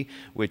TOT,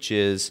 which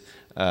is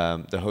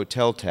the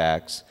hotel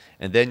tax.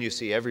 And then you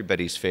see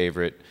everybody's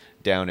favorite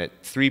down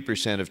at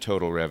 3% of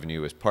total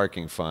revenue is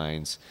parking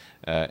fines,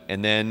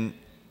 and then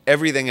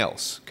everything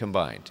else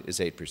combined is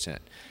 8%.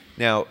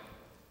 Now,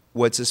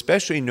 what's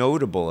especially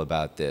notable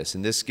about this,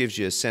 and this gives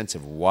you a sense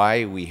of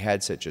why we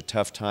had such a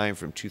tough time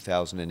from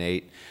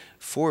 2008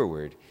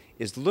 forward,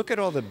 is look at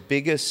all the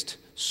biggest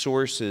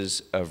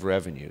sources of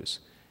revenues.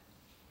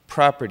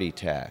 Property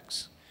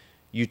tax,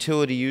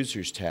 utility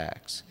users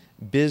tax,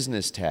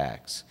 business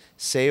tax,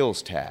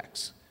 sales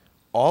tax.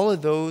 All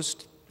of those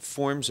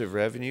forms of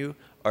revenue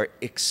are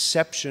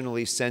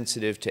exceptionally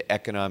sensitive to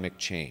economic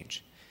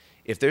change.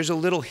 If there's a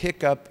little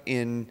hiccup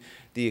in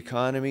the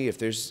economy, if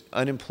there's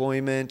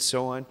unemployment,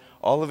 so on,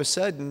 all of a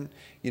sudden,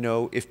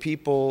 if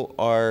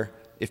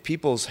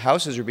people's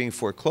houses are being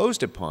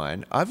foreclosed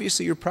upon,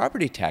 obviously your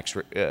property tax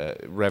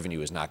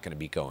revenue is not going to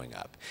be going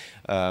up.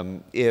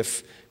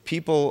 If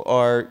people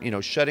are,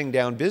 shutting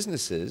down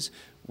businesses,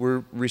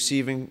 we're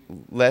receiving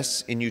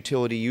less in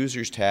utility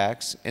users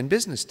tax and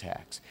business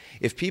tax.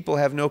 If people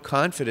have no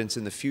confidence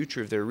in the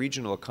future of their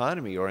regional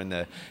economy or in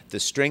the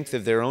strength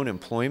of their own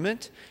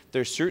employment,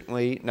 they're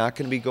certainly not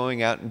going to be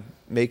going out and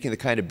making the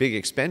kind of big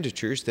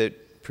expenditures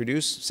that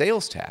produce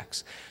sales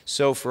tax.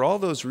 So for all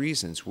those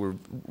reasons, we're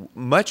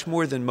much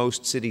more than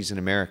most cities in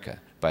America,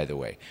 by the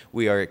way.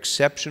 We are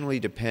exceptionally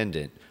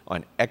dependent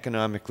on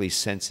economically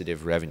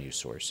sensitive revenue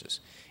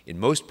sources. In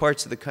most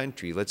parts of the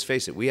country, let's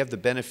face it, we have the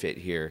benefit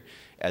here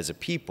as a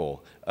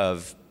people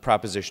of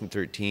Proposition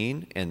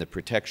 13 and the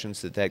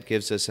protections that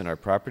gives us in our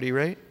property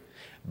right.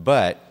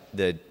 But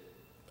the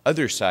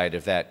other side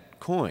of that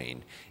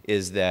coin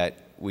is that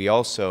we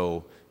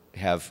also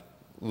have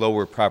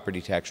lower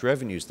property tax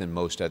revenues than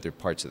most other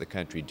parts of the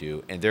country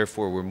do, and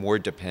therefore we're more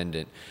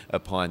dependent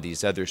upon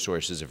these other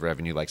sources of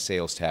revenue like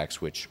sales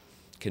tax, which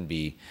can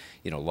be,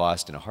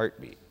 lost in a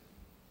heartbeat.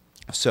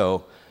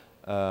 So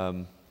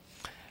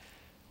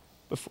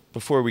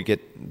before we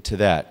get to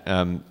that,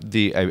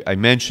 I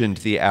mentioned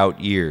the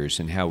out years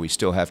and how we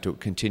still have to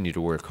continue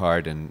to work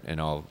hard, and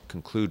I'll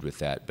conclude with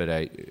that.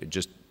 But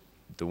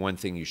the one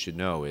thing you should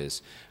know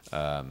is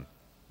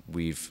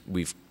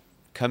we've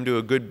come to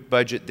a good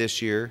budget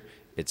this year.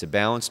 It's a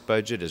balanced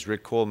budget. As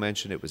Rick Cole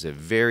mentioned, it was a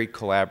very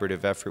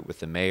collaborative effort with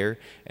the mayor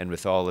and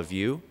with all of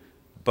you,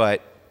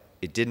 but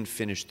it didn't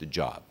finish the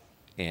job.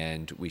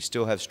 And we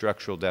still have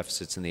structural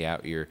deficits in the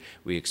out year.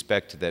 We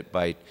expect that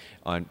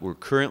we're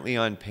currently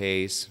on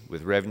pace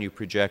with revenue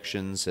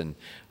projections, and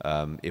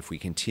if we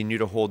continue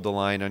to hold the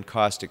line on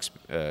cost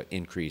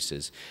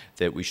increases,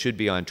 that we should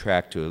be on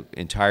track to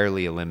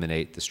entirely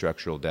eliminate the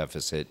structural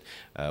deficit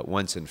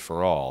once and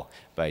for all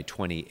by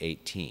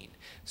 2018.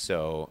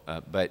 So,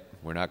 but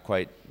we're not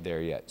quite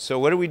there yet. So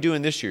what do we do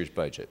in this year's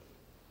budget?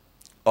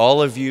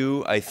 All of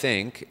you, I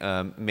think,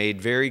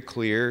 made very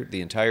clear, the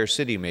entire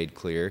city made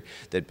clear,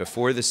 that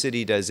before the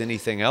city does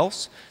anything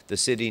else, the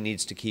city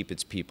needs to keep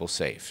its people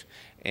safe.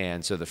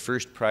 And so the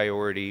first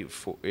priority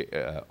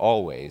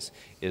always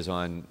is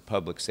on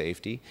public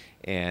safety.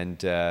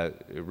 And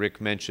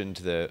Rick mentioned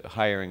the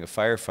hiring of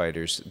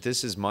firefighters.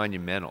 This is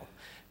monumental,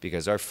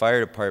 because our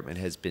fire department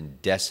has been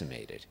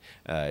decimated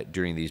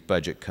during these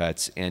budget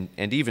cuts and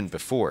even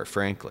before,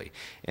 frankly.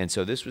 And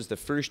so this was the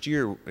first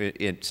year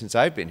since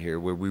I've been here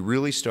where we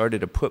really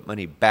started to put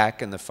money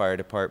back in the fire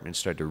department,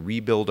 started to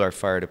rebuild our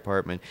fire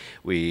department.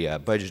 We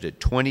budgeted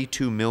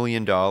 $22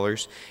 million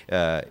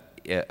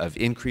of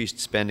increased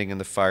spending in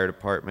the fire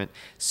department,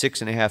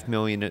 $6.5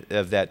 million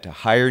of that to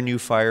hire new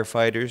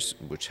firefighters,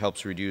 which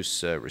helps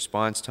reduce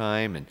response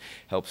time and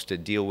helps to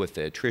deal with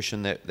the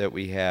attrition that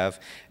we have,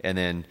 and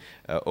then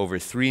over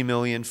 $3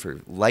 million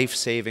for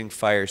life-saving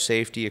fire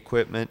safety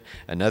equipment,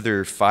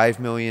 another $5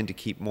 million to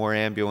keep more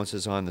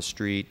ambulances on the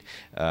street,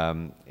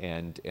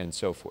 and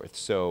so forth.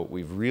 So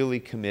we've really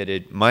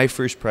committed. My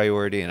first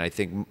priority, and I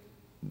think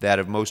that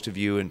of most of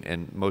you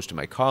and most of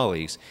my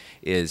colleagues,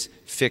 is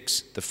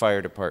fix the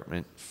fire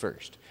department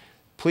first.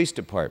 Police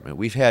department,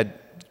 we've had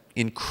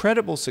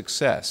incredible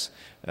success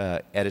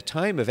at a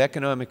time of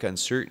economic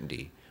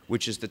uncertainty,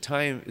 which is the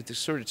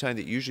sort of time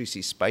that you usually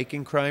see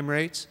spiking crime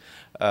rates.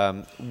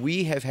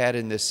 We have had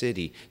in this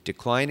city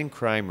declining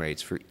crime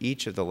rates for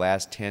each of the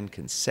last 10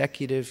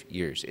 consecutive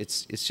years.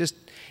 It's just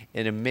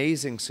an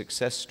amazing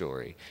success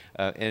story.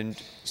 And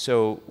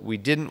so we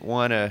didn't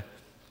want to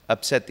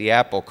upset the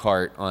apple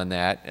cart on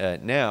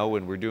that now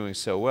when we're doing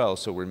so well.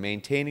 So we're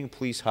maintaining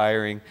police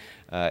hiring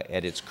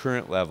at its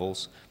current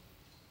levels.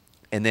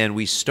 And then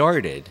we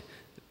started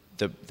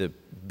the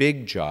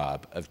big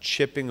job of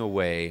chipping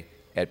away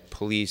at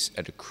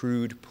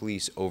accrued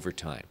police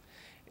overtime.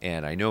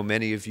 And I know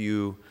many of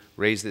you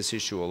raise this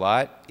issue a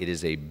lot. It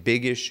is a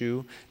big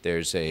issue.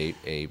 There's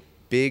a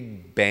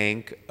big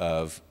bank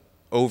of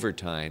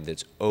overtime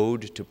that's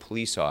owed to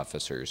police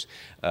officers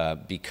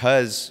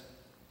because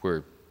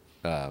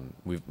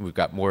we've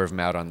got more of them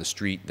out on the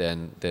street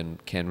than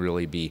can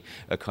really be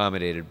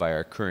accommodated by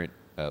our current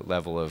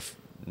level of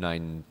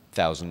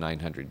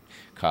 9,900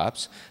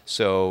 cops.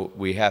 So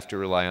we have to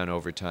rely on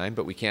overtime,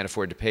 but we can't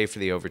afford to pay for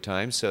the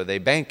overtime, so they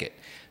bank it.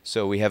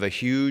 So we have a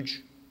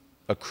huge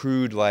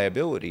accrued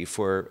liability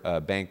for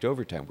banked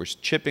overtime. We're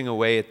chipping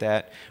away at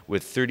that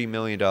with $30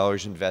 million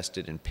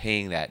invested in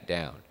paying that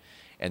down.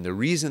 And the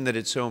reason that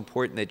it's so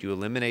important that you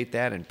eliminate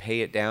that and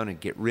pay it down and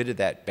get rid of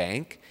that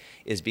bank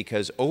is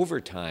because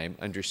overtime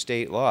under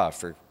state law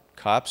for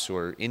cops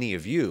or any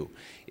of you,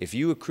 if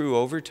you accrue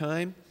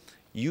overtime,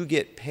 you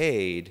get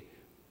paid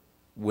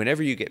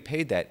whenever you get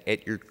paid that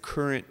at your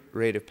current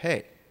rate of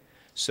pay.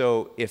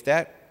 So if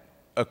that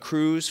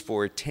accrues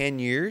for 10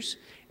 years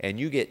and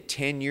you get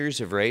 10 years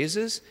of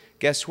raises,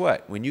 guess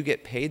what? When you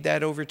get paid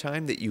that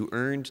overtime that you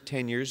earned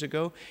 10 years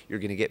ago, you're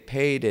going to get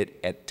paid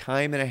at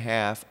time and a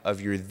half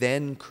of your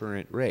then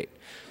current rate.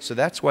 So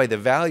that's why the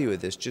value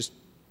of this just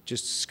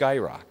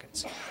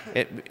skyrockets.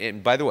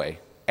 And by the way,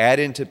 add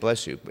into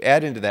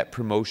that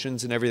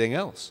promotions and everything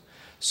else.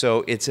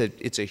 So it's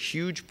a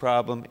huge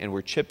problem, and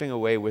we're chipping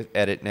away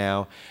at it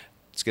now.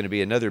 It's going to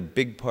be another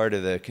big part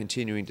of the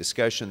continuing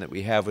discussion that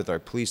we have with our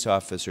police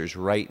officers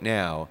right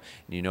now.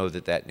 And you know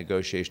that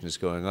negotiation is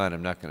going on.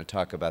 I'm not going to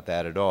talk about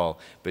that at all,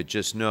 but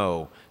just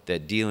know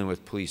that dealing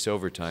with police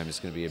overtime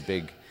is going to be a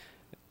big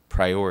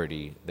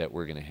priority that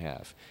we're going to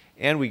have.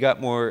 And we got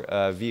more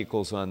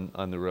vehicles on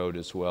the road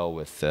as well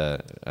with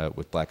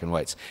black and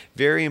whites.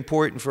 Very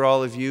important for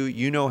all of you.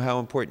 You know how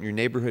important your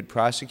neighborhood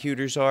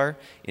prosecutors are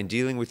in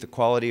dealing with the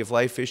quality of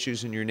life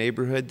issues in your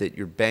neighborhood that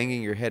you're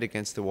banging your head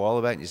against the wall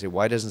about. And you say,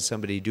 why doesn't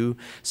somebody do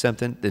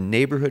something? The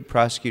neighborhood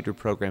prosecutor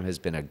program has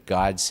been a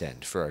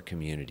godsend for our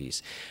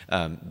communities.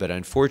 But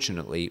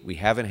unfortunately, we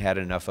haven't had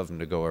enough of them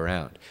to go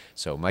around.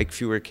 So Mike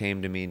Fewer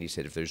came to me and he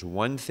said, if there's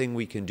one thing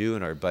we can do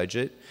in our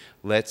budget,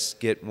 let's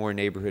get more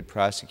neighborhood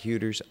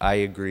prosecutors. I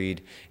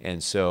agreed,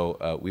 and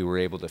so we were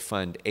able to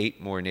fund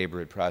 8 more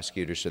neighborhood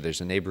prosecutors. So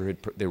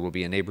there will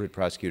be a neighborhood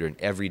prosecutor in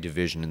every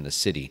division in the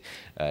city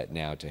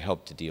now to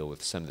help to deal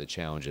with some of the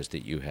challenges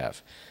that you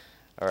have.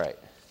 All right,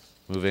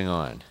 moving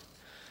on.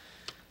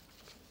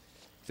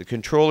 The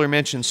controller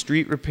mentioned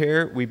street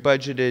repair. We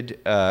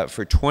budgeted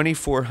for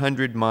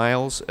 2,400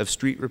 miles of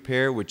street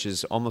repair, which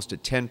is almost a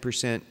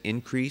 10%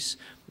 increase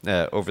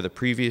over the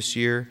previous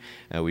year.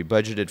 We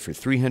budgeted for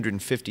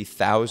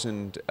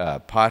 350,000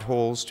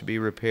 potholes to be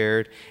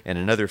repaired and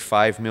another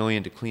 $5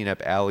 million to clean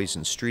up alleys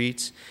and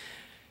streets.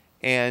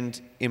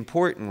 And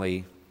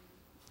importantly,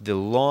 the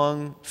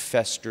long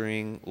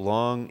festering,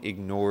 long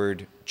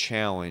ignored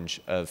challenge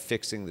of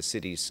fixing the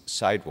city's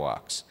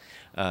sidewalks.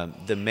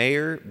 The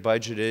mayor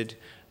budgeted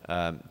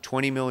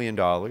 $20 million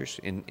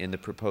in the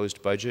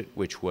proposed budget,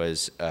 which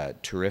was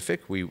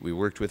terrific. We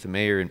worked with the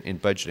mayor in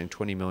budgeting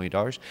 $20 million.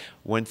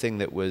 One thing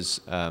that was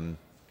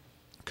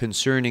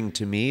concerning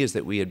to me is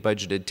that we had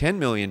budgeted $10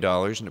 million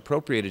and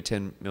appropriated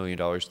 $10 million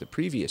the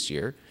previous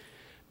year,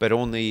 but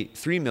only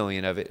 $3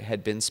 million of it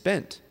had been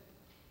spent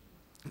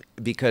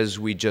because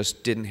we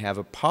just didn't have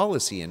a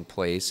policy in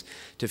place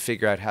to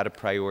figure out how to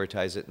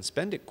prioritize it and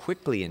spend it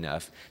quickly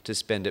enough to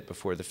spend it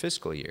before the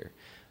fiscal year.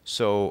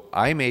 So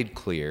I made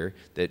clear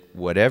that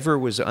whatever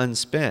was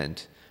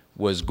unspent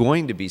was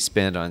going to be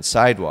spent on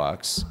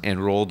sidewalks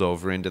and rolled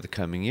over into the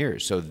coming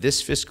years. So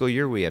this fiscal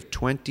year we have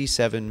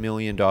 $27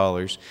 million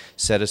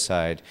set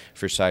aside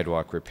for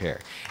sidewalk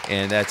repair.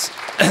 And that's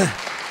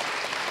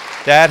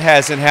that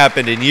hasn't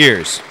happened in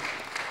years.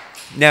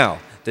 Now,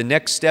 the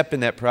next step in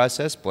that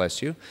process,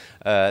 bless you,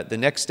 the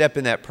next step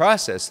in that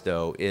process,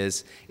 though,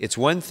 is it's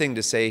one thing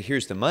to say,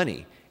 here's the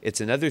money. It's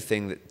another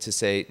thing to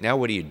say, now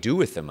what do you do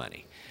with the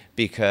money?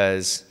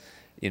 Because,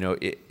 you know,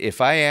 if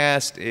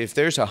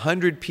there's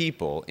 100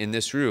 people in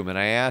this room and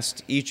I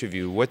asked each of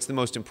you, what's the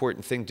most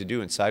important thing to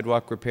do in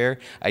sidewalk repair,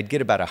 I'd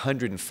get about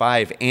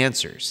 105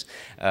 answers.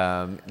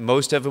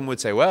 Most of them would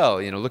say,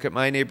 well, you know, look at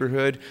my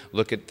neighborhood,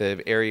 look at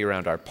the area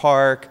around our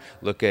park,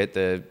 look at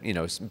the, you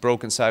know,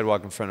 broken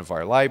sidewalk in front of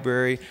our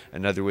library.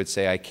 Another would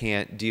say, I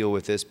can't deal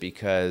with this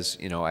because,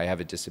 you know, I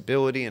have a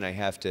disability and I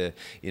have to,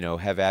 you know,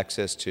 have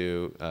access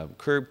to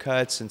curb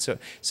cuts. And so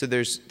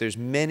there's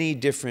many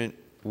different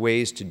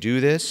ways to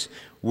do this.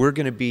 We're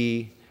going to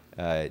be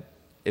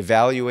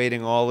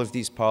evaluating all of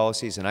these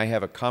policies, and I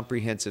have a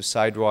comprehensive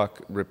sidewalk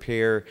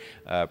repair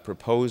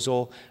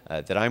proposal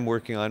that I'm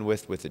working on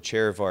with the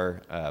chair of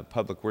our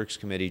Public Works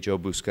Committee, Joe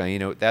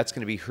Buscaino. That's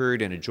going to be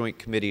heard in a joint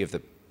committee of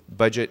the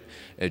budget,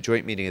 a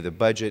joint meeting of the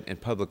Budget and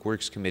Public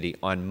Works Committee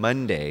on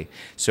Monday.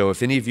 So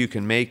if any of you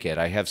can make it,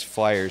 I have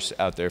flyers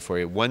out there for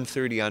you.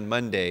 1:30 on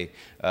Monday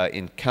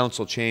in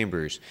council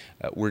chambers,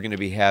 we're going to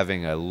be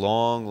having a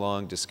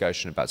long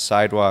discussion about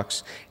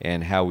sidewalks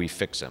and how we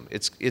fix them.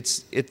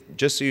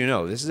 Just so you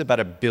know, this is about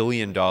 $1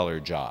 billion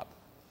job.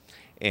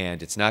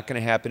 And it's not going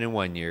to happen in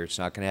 1 year. It's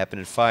not going to happen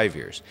in 5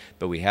 years.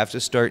 But we have to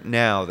start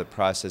now the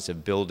process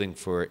of building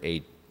for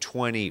a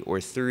 20 or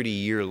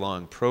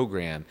 30-year-long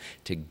program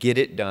to get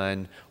it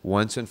done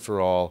once and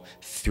for all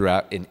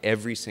throughout in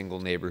every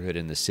single neighborhood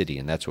in the city,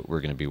 and that's what we're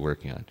going to be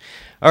working on.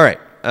 All right,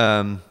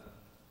 a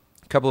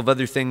couple of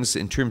other things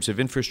in terms of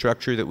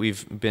infrastructure that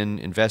we've been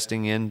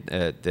investing in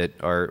that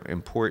are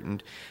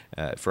important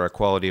for our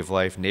quality of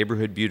life.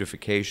 Neighborhood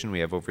beautification, we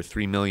have over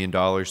 $3 million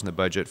in the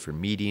budget for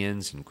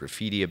medians and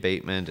graffiti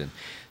abatement and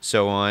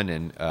so on,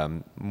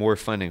 and more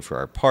funding for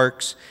our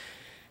parks.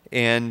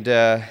 And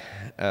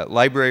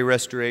library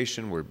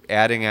restoration, we're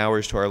adding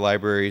hours to our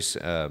libraries,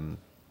 and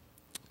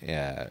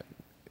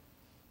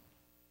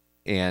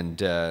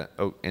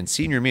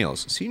senior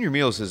meals. Senior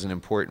meals is an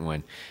important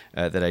one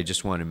that I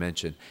just want to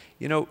mention.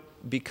 You know,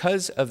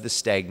 because of the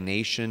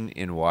stagnation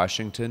in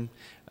Washington,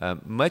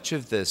 much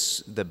of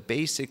the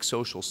basic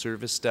social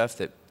service stuff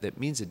that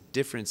means a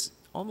difference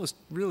almost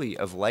really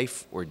of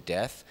life or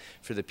death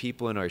for the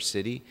people in our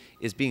city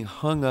is being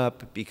hung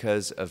up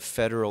because of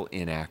federal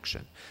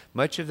inaction.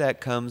 Much of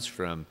that comes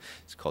from,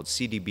 it's called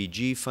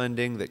CDBG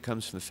funding that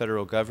comes from the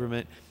federal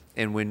government.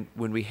 And when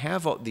we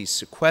have all these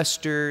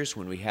sequesters,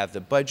 when we have the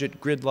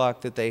budget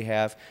gridlock that they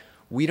have,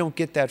 we don't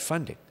get that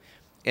funding.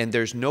 And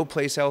there's no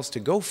place else to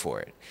go for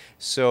it.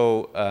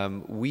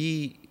 So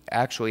we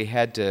actually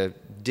had to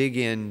dig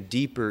in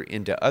deeper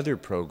into other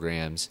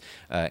programs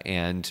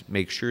and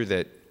make sure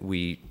that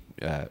we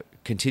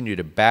continue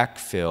to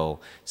backfill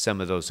some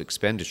of those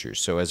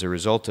expenditures. So as a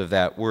result of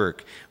that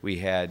work, we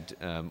had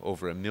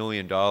over $1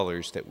 million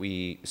that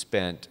we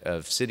spent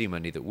of city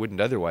money that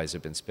wouldn't otherwise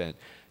have been spent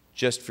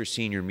just for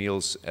senior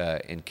meals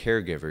and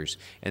caregivers.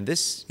 And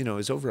this, you know,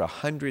 is over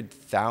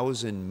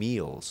 100,000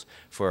 meals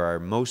for our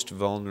most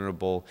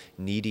vulnerable,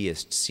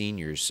 neediest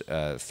seniors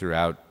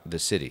throughout the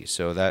city.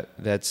 So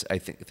that's I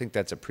think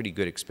that's a pretty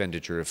good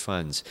expenditure of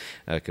funds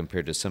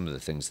compared to some of the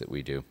things that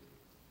we do.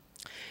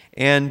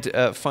 And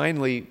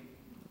finally,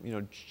 you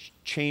know,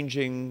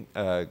 changing,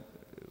 a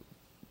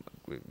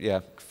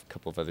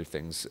couple of other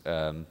things.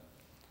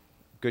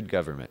 Good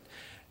government.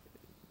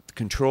 The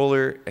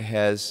controller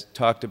has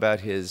talked about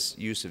his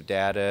use of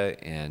data,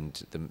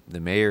 and the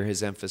mayor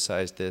has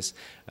emphasized this.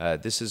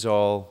 This is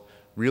all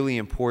really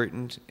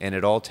important, and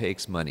it all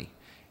takes money.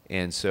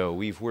 And so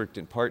we've worked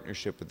in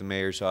partnership with the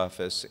mayor's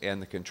office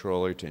and the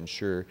controller to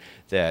ensure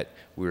that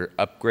we're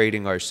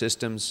upgrading our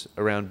systems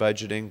around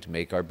budgeting, to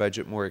make our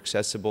budget more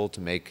accessible,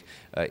 to make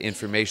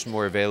information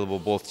more available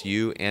both to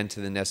you and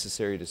to the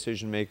necessary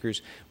decision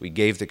makers. We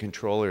gave the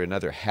controller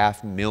another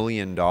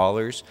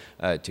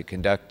 $500,000 to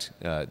conduct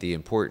the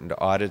important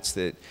audits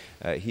that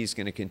he's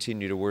going to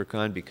continue to work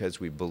on, because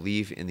we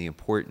believe in the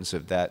importance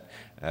of that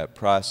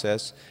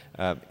process.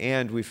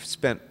 And we've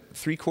spent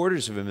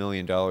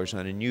 $750,000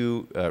 on a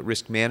new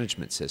risk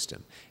management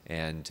system.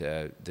 And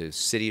the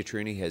city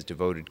attorney has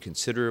devoted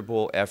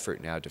considerable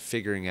effort now to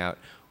figuring out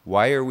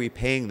why are we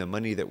paying the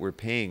money that we're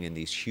paying in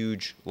these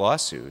huge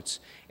lawsuits,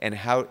 and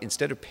how,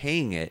 instead of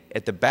paying it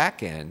at the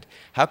back end,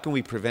 how can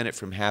we prevent it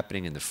from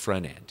happening in the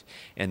front end?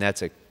 And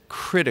that's a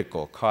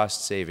critical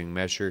cost-saving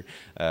measure.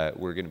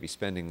 We're going to be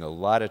spending a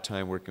lot of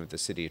time working with the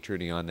city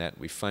attorney on that.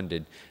 We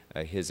funded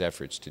his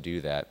efforts to do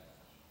that.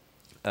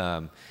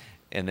 And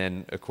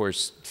then, of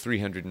course,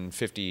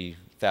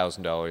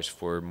 $350,000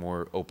 for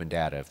more open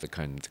data of the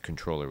kind the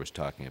controller was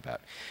talking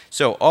about.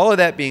 So all of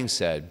that being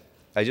said,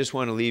 I just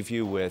want to leave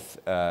you with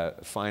a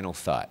final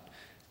thought.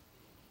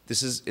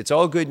 It's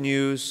all good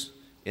news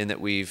in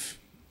that we've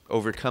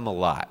overcome a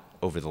lot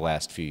over the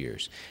last few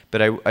years.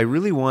 But I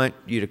really want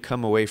you to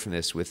come away from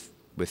this with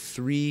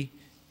three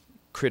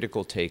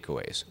critical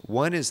takeaways.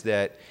 One is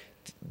that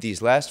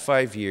these last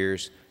 5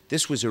 years,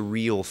 this was a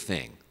real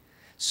thing.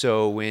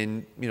 So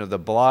when, the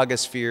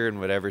blogosphere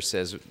and whatever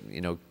says,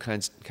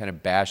 kind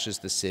of bashes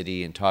the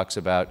city and talks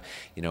about,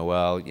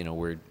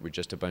 we're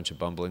just a bunch of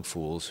bumbling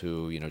fools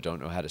who, don't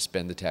know how to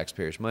spend the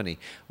taxpayers' money.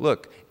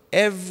 Look,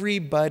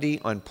 everybody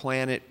on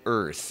planet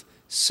Earth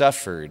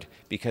suffered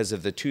because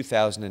of the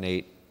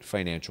 2008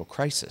 financial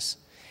crisis.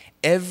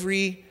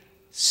 Every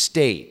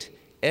state,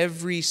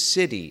 every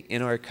city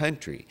in our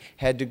country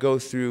had to go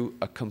through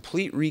a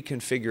complete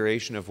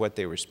reconfiguration of what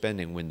they were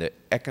spending when the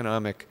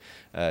economic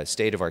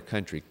state of our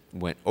country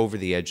went over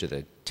the edge of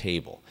the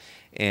table.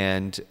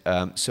 And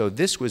so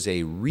this was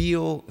a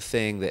real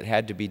thing that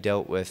had to be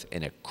dealt with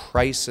in a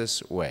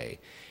crisis way.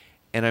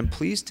 And I'm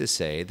pleased to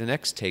say the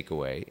next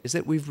takeaway is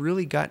that we've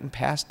really gotten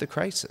past the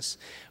crisis.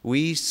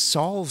 We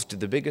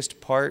solved the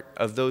biggest part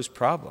of those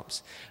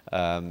problems.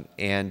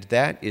 And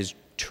that is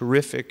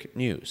terrific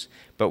news.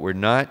 But we're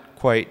not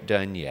quite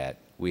done yet.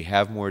 We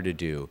have more to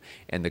do.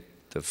 And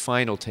the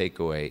final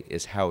takeaway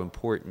is how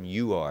important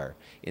you are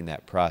in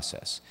that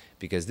process.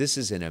 Because this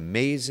is an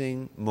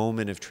amazing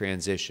moment of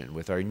transition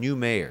with our new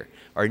mayor,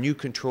 our new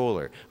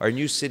controller, our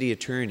new city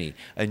attorney,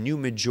 a new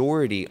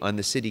majority on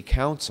the city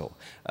council,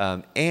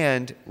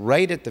 and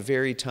right at the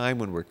very time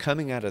when we're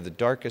coming out of the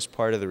darkest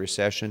part of the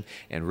recession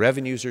and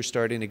revenues are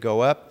starting to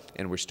go up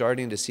and we're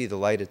starting to see the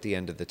light at the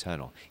end of the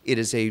tunnel. It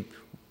is a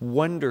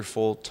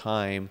wonderful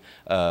time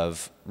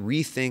of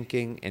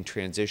rethinking and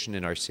transition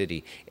in our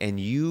city, and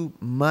you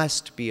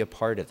must be a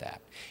part of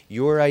that.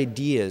 Your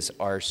ideas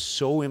are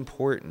so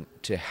important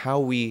to how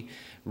we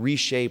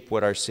reshape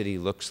what our city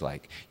looks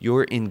like.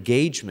 Your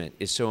engagement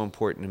is so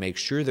important to make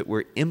sure that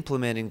we're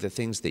implementing the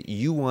things that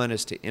you want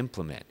us to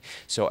implement.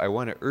 So I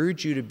want to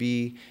urge you to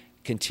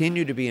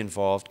continue to be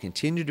involved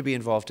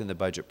in the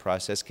budget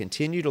process,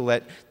 continue to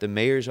let the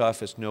mayor's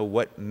office know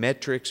what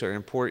metrics are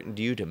important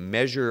to you to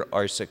measure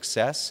our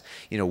success.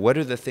 What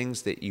are the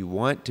things that you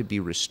want to be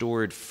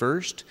restored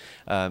first?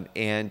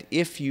 And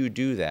if you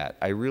do that,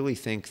 I really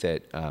think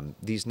that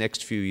these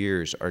next few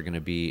years are going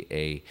to be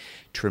a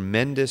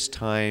tremendous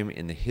time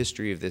in the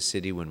history of this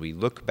city when we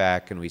look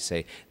back and we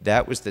say,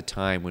 that was the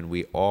time when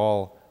we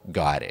all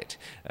got it,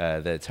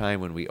 the time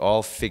when we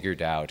all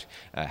figured out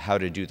how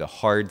to do the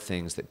hard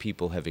things that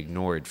people have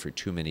ignored for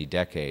too many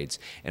decades,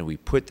 and we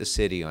put the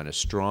city on a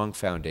strong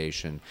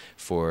foundation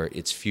for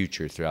its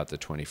future throughout the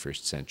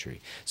 21st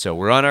century. So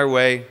we're on our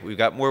way. We've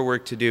got more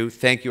work to do.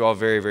 Thank you all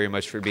very, very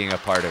much for being a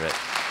part of it.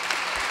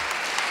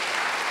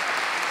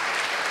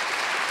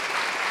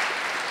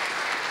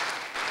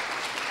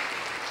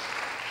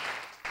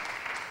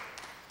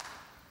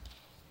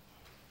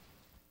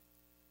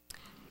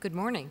 Good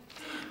morning.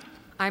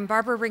 I'm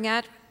Barbara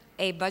Ringette,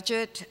 a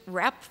budget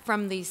rep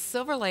from the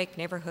Silver Lake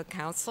Neighborhood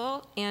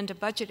Council and a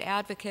budget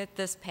advocate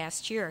this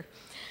past year.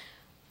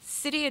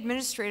 City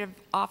Administrative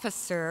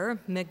Officer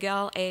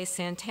Miguel A.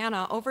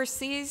 Santana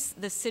oversees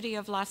the City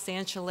of Los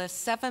Angeles'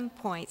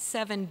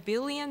 $7.7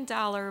 billion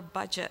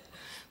budget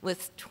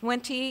with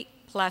 20+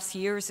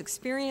 years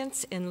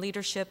experience in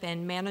leadership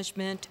and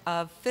management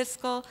of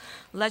fiscal,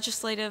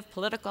 legislative,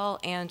 political,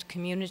 and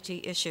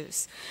community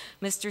issues.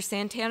 Mr.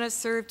 Santana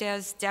served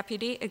as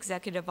Deputy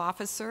Executive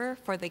Officer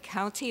for the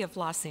County of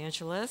Los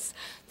Angeles,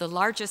 the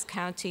largest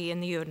county in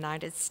the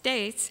United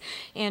States,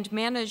 and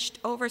managed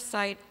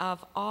oversight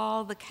of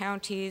all the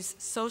county's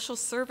social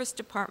service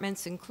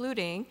departments,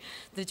 including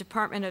the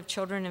Department of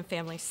Children and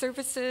Family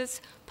Services,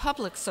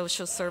 Public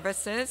Social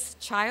Services,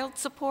 Child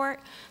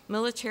Support,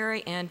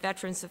 Military and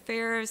Veterans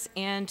Affairs,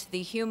 and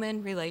the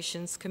Human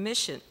Relations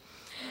Commission.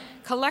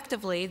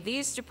 Collectively,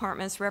 these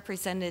departments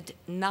represented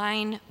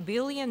 $9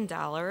 billion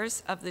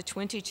of the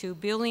 $22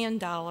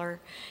 billion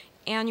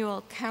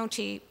annual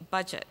county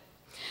budget.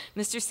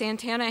 Mr.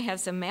 Santana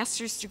has a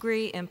master's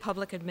degree in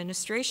public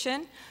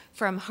administration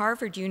from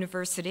Harvard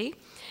University.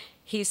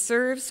 He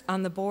serves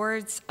on the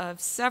boards of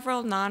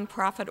several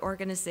nonprofit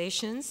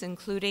organizations,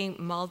 including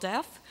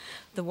MALDEF,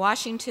 the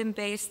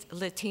Washington-based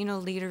Latino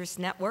Leaders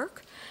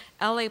Network,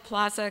 LA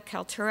Plaza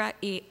Cultura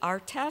y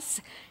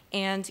Artes,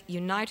 and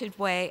United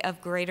Way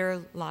of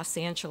Greater Los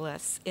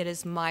Angeles. It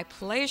is my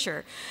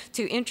pleasure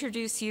to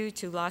introduce you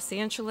to Los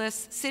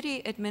Angeles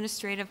City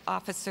Administrative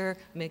Officer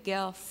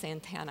Miguel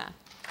Santana.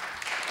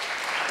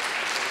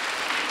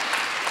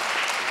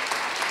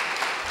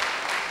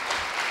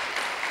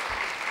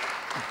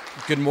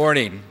 Good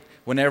morning.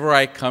 Whenever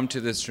I come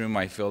to this room,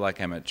 I feel like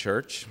I'm at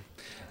church.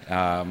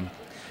 Yeah,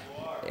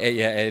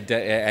 I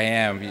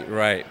am,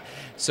 right.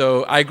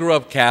 So I grew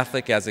up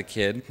Catholic as a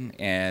kid,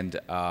 and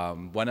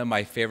one of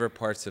my favorite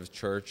parts of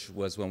church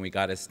was when we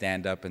got to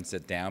stand up and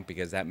sit down,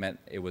 because that meant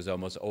it was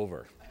almost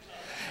over.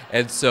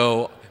 And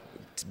so,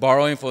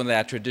 borrowing from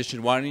that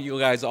tradition, why don't you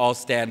guys all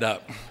stand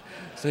up?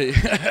 So,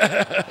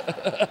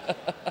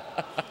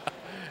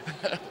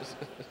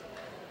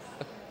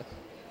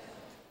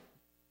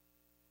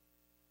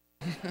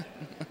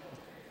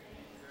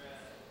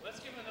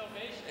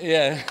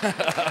 yeah.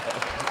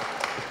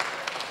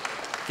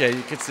 Okay,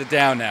 you can sit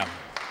down now.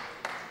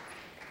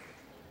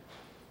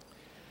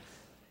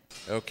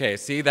 Okay,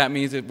 see, that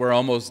means that we're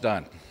almost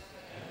done.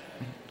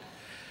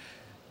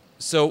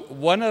 So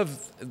one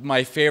of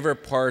my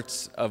favorite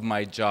parts of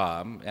my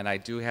job, and I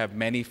do have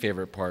many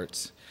favorite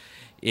parts,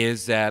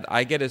 is that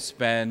I get to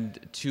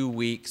spend 2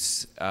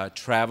 weeks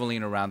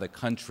traveling around the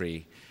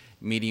country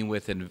meeting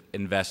with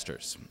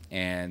investors.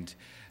 And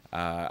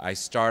I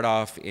start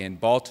off in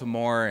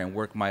Baltimore and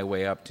work my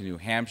way up to New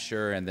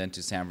Hampshire and then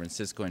to San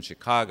Francisco and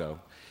Chicago.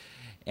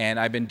 And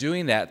I've been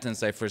doing that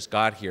since I first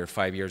got here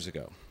 5 years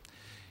ago.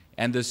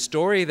 And the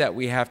story that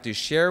we have to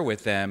share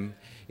with them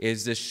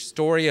is the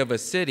story of a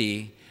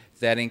city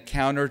that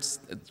encountered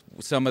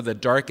some of the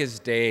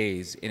darkest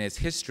days in its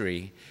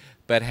history,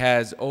 but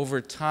has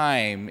over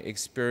time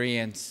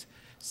experienced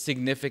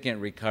significant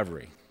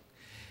recovery.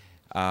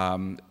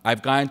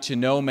 I've gotten to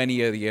know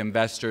many of the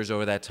investors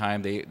over that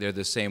time. They're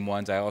the same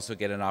ones. I also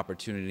get an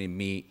opportunity to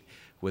meet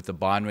with the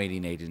bond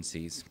rating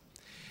agencies.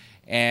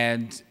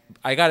 And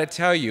I got to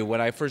tell you,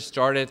 when I first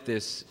started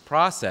this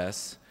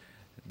process,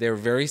 they were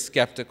very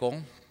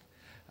skeptical.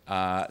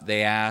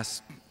 They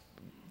asked,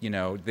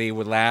 they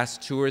would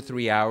last 2 or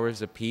 3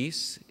 hours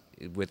apiece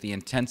with the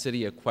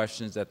intensity of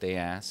questions that they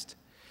asked.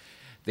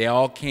 They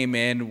all came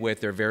in with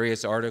their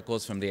various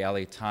articles from the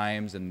LA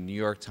Times and the New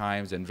York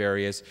Times and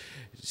various,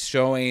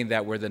 showing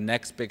that we're the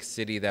next big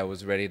city that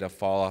was ready to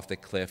fall off the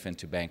cliff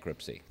into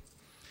bankruptcy.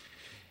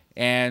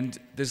 And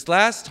this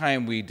last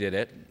time we did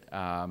it,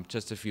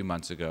 just a few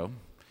months ago,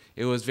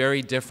 it was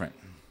very different.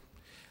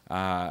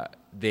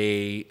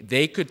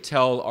 They could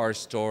tell our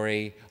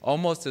story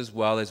almost as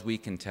well as we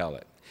can tell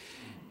it.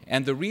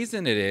 And the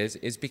reason it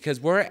is because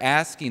we're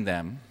asking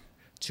them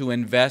to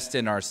invest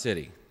in our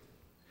city.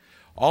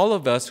 All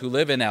of us who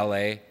live in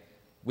LA,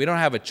 we don't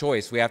have a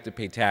choice. We have to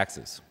pay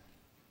taxes.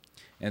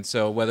 And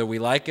so whether we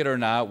like it or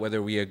not,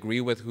 whether we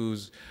agree with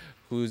who's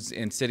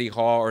in City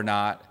Hall or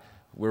not,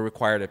 we're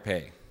required to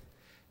pay.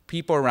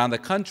 People around the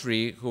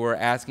country who are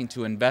asking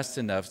to invest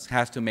in us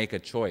have to make a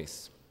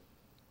choice.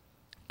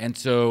 And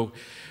so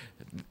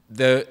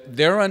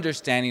their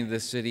understanding of the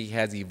city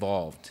has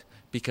evolved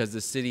because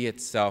the city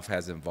itself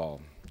has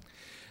evolved.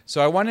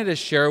 So I wanted to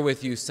share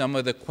with you some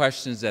of the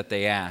questions that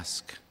they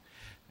ask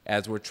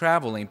as we're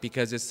traveling,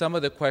 because it's some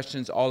of the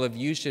questions all of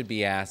you should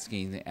be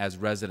asking as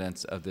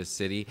residents of this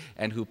city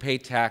and who pay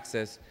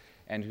taxes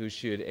and who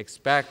should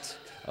expect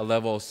a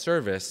level of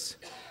service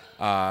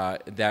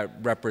that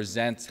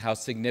represents how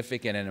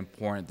significant and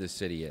important this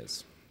city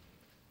is.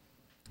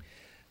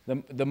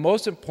 The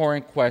most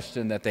important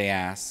question that they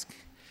ask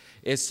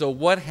is, so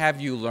what have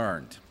you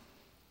learned?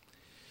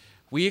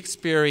 We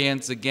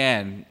experienced,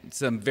 again,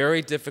 some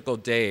very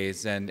difficult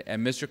days, and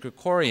Mr.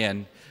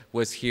 Krekorian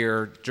was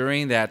here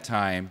during that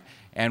time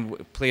and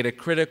played a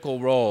critical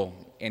role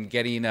in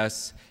getting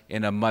us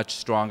in a much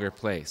stronger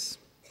place.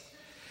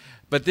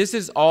 But this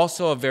is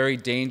also a very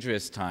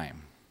dangerous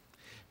time,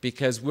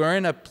 because we're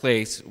in a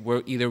place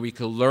where either we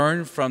could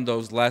learn from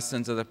those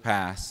lessons of the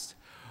past,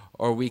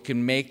 or we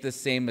can make the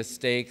same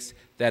mistakes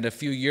that a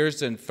few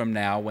years from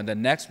now, when the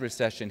next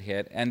recession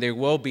hit, and there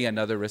will be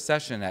another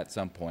recession at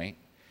some point,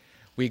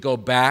 we go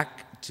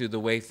back to the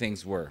way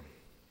things were.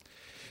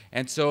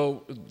 And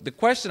so the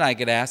question I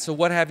get asked, so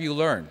what have you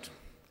learned?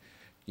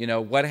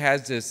 What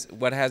has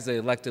the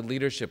elected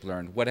leadership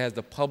learned? What has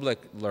the public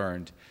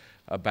learned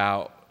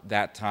about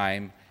that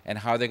time, and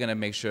how are they going to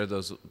make sure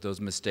those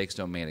mistakes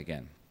don't made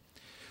again?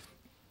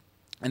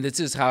 And this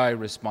is how I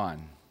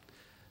respond.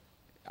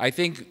 I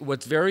think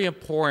what's very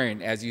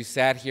important, as you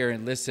sat here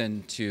and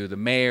listened to the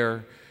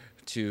mayor,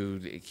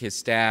 to his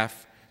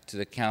staff, to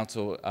the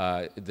council,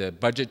 the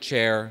budget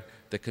chair,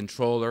 the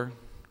controller,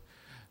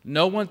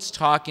 no one's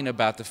talking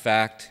about the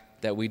fact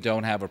that we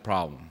don't have a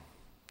problem.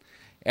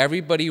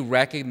 Everybody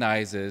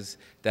recognizes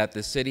that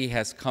the city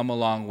has come a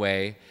long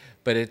way,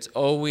 but it's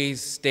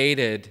always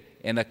stated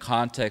in a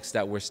context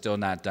that we're still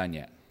not done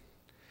yet.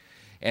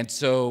 And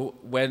so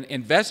when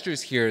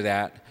investors hear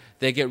that,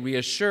 they get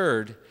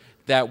reassured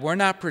that we're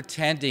not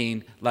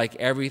pretending like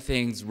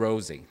everything's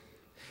rosy.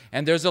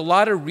 And there's a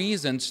lot of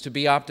reasons to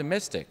be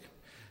optimistic.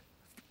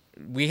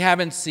 we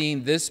haven't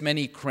seen this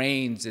many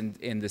cranes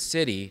in the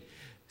city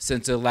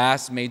since the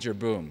last major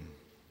boom.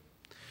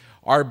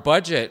 Our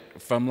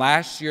budget from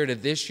last year to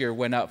this year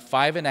went up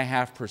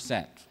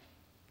 5.5%.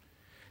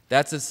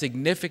 That's a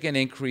significant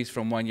increase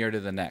from one year to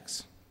the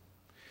next.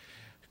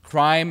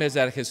 Crime is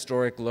at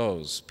historic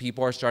lows.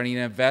 People are starting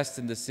to invest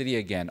in the city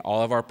again.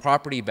 All of our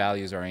property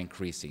values are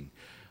increasing.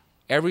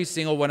 Every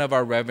single one of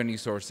our revenue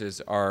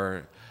sources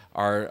are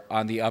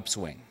on the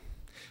upswing.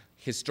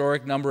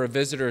 Historic number of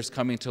visitors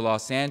coming to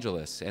Los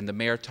Angeles, and the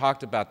mayor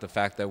talked about the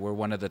fact that we're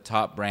one of the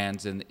top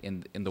brands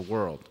in the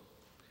world.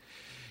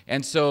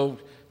 And so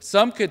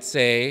some could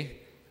say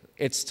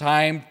it's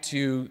time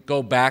to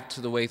go back to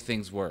the way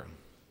things were.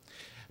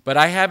 But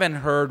I haven't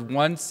heard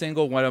one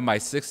single one of my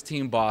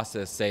 16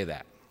 bosses say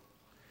that.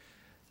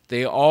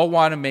 They all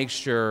want to make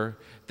sure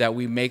that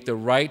we make the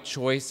right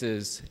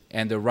choices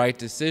and the right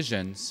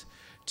decisions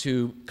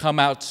to come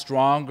out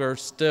stronger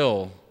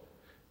still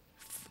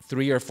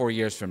 3 or 4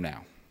 years from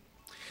now.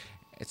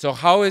 So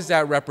how is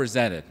that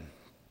represented?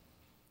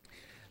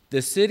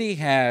 The city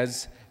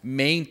has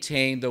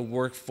maintained the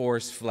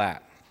workforce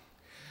flat.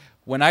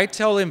 When I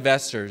tell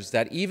investors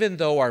that even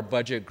though our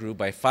budget grew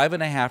by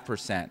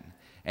 5.5%,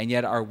 and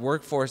yet our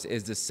workforce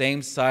is the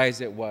same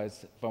size it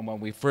was from when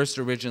we first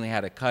originally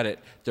had to cut it,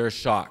 they're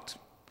shocked.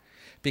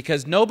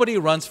 Because nobody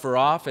runs for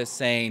office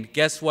saying,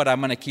 guess what, I'm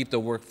going to keep the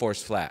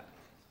workforce flat.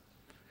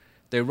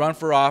 They run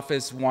for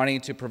office wanting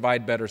to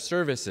provide better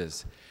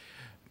services.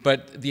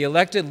 But the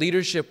elected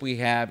leadership we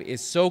have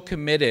is so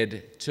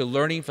committed to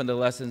learning from the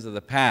lessons of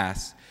the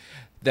past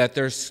that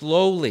they're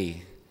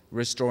slowly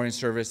restoring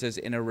services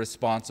in a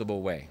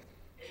responsible way.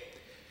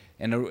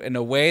 In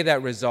a way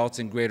that results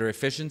in greater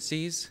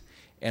efficiencies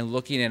and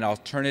looking at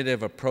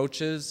alternative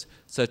approaches,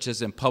 such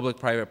as in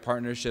public-private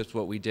partnerships,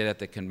 what we did at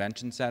the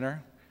convention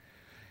center,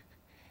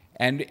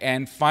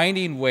 and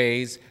finding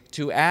ways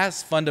to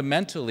ask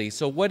fundamentally,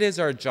 so what is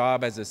our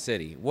job as a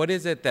city? What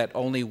is it that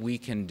only we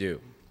can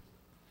do?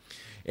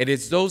 It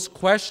is those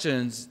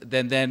questions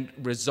that then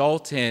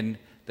result in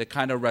the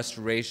kind of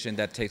restoration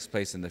that takes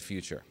place in the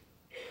future.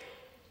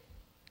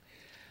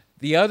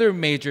 The other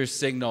major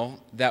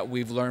signal that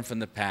we've learned from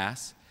the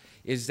past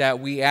is that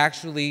we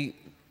actually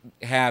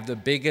have the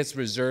biggest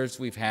reserves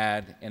we've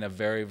had in a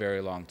very,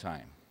 very long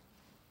time.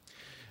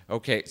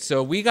 Okay,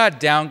 so we got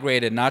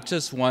downgraded not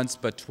just once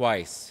but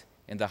twice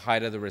in the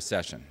height of the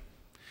recession.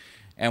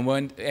 And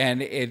when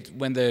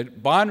the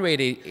bond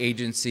rating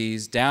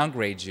agencies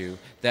downgrade you,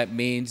 that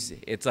means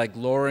it's like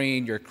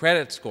lowering your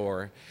credit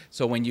score.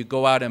 So when you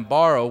go out and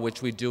borrow,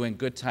 which we do in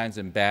good times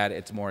and bad,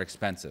 it's more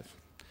expensive.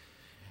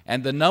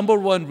 And the number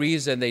one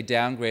reason they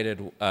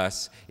downgraded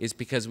us is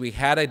because we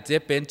had to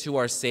dip into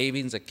our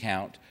savings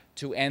account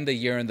to end the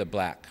year in the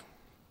black.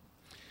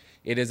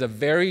 It is a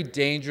very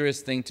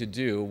dangerous thing to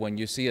do when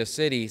you see a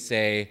city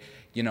say,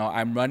 you know,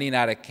 I'm running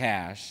out of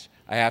cash.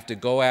 I have to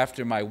go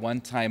after my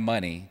one-time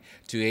money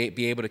to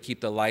be able to keep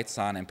the lights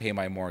on and pay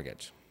my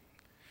mortgage.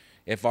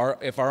 If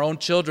our own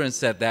children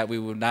said that, we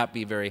would not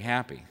be very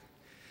happy.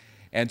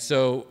 And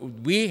so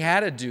we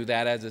had to do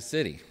that as a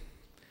city.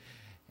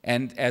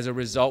 And as a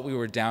result, we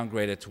were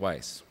downgraded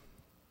twice.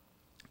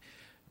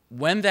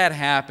 When that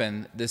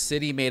happened, the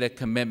city made a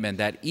commitment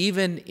that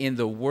even in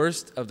the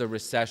worst of the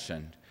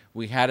recession,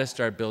 we had to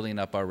start building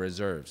up our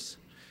reserves.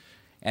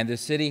 And the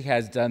city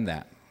has done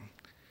that.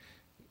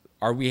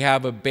 We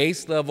have a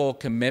base level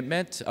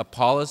commitment, a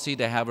policy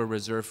to have a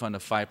reserve fund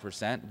of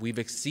 5%. We've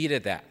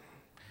exceeded that,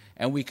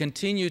 and we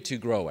continue to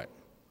grow it.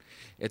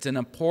 It's an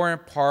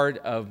important part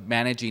of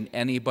managing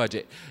any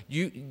budget.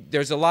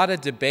 There's a lot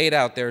of debate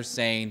out there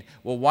saying,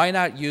 well, why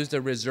not use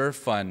the reserve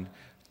fund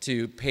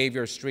to pave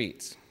your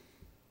streets?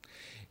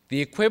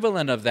 The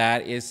equivalent of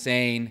that is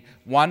saying,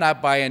 why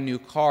not buy a new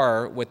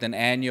car with an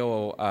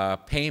annual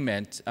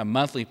payment, a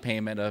monthly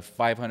payment of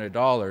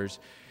 $500,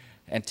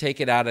 and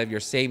take it out of your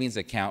savings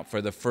account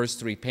for the first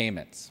 3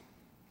 payments?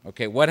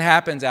 Okay, what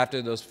happens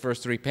after those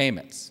first 3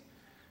 payments?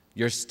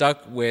 You're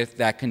stuck with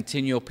that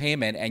continual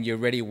payment and you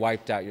already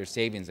wiped out your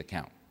savings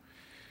account.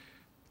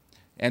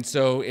 And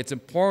so it's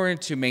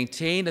important to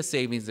maintain a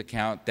savings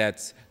account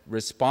that's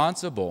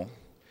responsible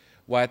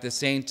while at the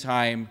same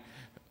time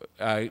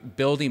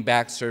building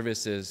back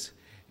services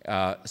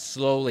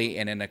slowly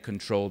and in a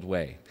controlled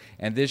way.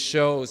 And this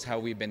shows how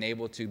we've been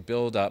able to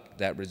build up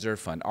that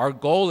reserve fund. Our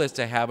goal is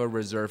to have a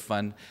reserve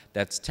fund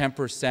that's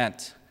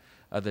 10%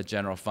 of the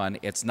general fund.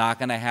 It's not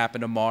going to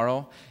happen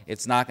tomorrow.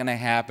 It's not going to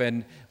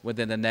happen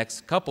within the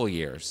next couple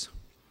years.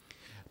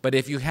 But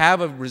if you have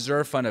a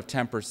reserve fund of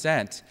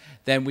 10%,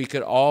 then we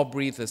could all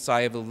breathe a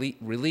sigh of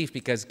relief,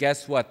 because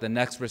guess what? The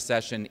next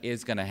recession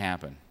is going to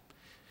happen.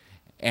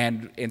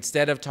 And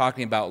instead of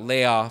talking about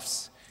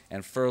layoffs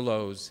and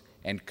furloughs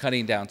and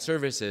cutting down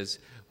services,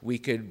 we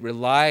could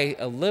rely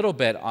a little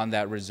bit on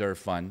that reserve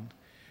fund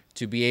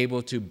to be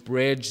able to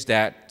bridge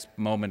that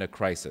moment of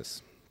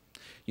crisis.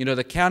 You know,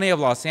 the County of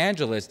Los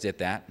Angeles did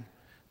that.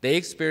 They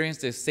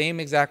experienced the same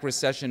exact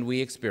recession we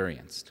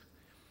experienced.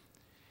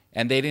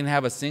 And they didn't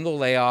have a single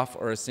layoff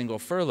or a single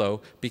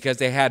furlough because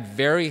they had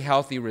very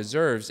healthy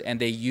reserves, and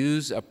they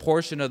used a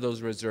portion of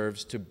those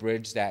reserves to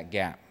bridge that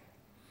gap.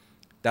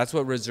 That's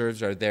what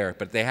reserves are there,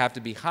 but they have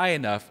to be high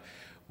enough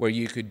where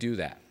you could do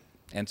that.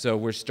 And so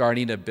we're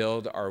starting to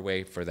build our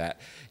way for that.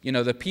 You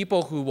know, the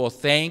people who will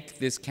thank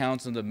this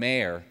council and the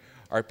mayor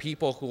are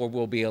people who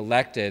will be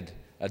elected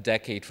a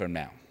decade from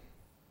now.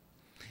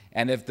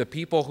 And if the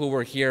people who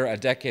were here a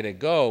decade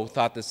ago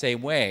thought the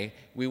same way,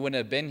 we wouldn't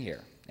have been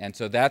here. And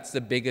so that's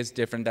the biggest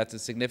difference. That's a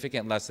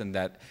significant lesson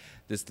that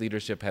this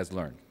leadership has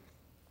learned.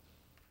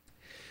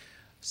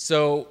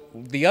 So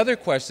the other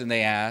question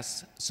they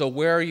asked, so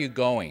where are you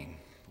going?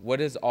 What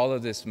does all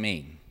of this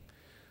mean?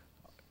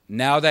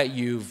 Now that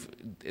you've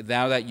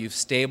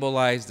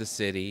stabilized the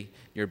city,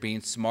 you're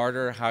being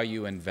smarter how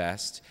you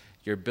invest,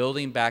 you're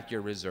building back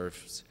your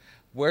reserves,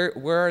 where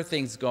are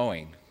things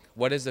going?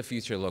 What does the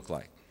future look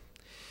like?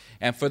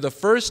 And for the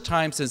first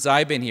time since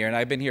I've been here, and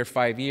I've been here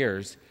 5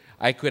 years,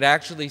 I could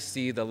actually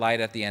see the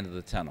light at the end of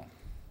the tunnel.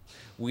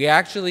 We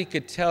actually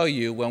could tell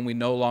you when we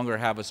no longer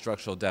have a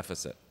structural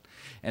deficit.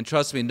 And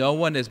trust me, no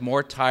one is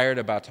more tired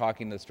about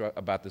talking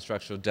about the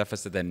structural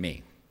deficit than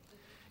me.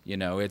 You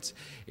know,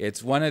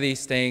 it's one of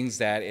these things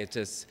that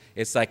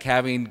it's like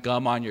having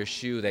gum on your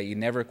shoe that you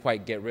never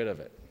quite get rid of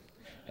it.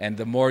 And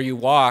the more you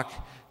walk,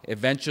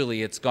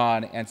 eventually it's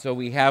gone, and so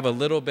we have a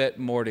little bit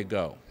more to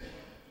go.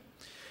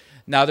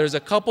 Now, there's a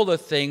couple of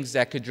things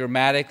that could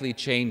dramatically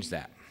change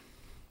that.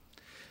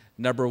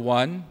 Number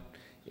one,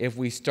 if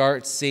we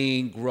start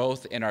seeing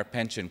growth in our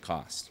pension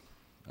costs,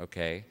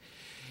 okay?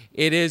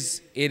 It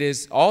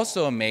is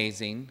also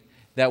amazing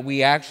that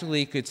we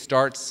actually could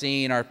start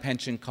seeing our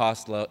pension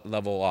costs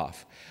level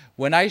off.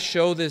 When I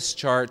show this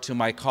chart to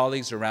my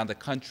colleagues around the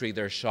country,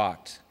 they're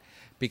shocked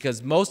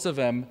because most of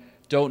them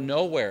don't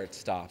know where it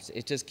stops.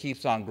 It just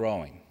keeps on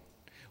growing.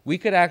 We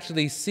could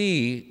actually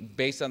see,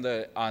 based on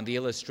the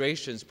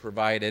illustrations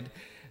provided,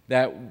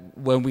 that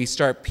when we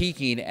start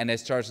peaking and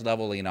it starts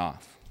leveling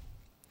off.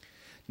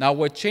 Now,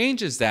 what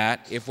changes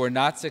that if we're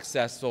not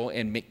successful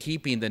in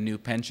keeping the new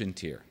pension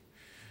tier?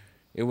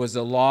 It was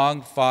a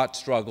long-fought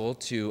struggle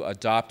to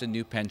adopt a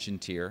new pension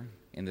tier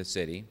in the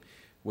city,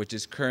 which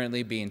is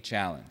currently being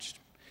challenged.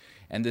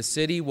 And the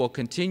city will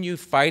continue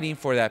fighting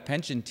for that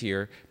pension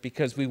tier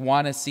because we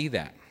want to see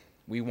that.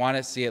 We want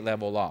to see it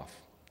level off.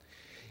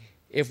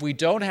 If we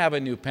don't have a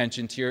new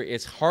pension tier,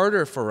 it's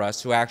harder for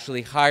us to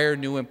actually hire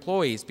new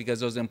employees because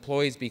those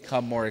employees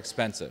become more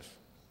expensive.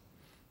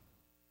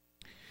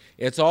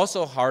 It's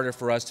also harder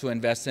for us to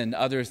invest in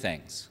other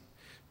things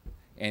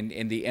and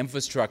in the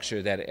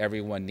infrastructure that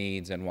everyone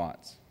needs and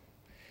wants.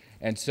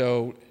 And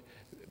so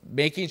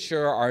making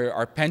sure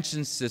our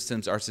pension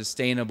systems are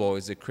sustainable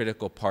is a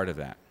critical part of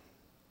that.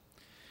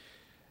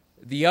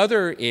 The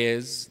other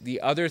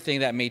thing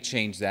that may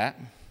change that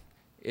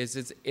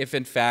is if,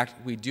 in fact,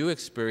 we do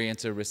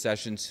experience a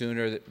recession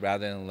sooner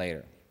rather than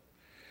later.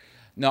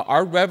 Now,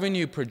 our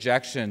revenue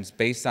projections,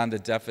 based on the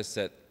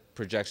deficit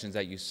projections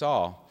that you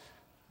saw,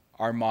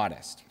 are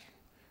modest.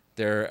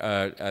 They're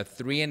a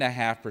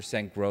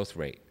 3.5% growth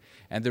rate.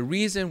 And the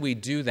reason we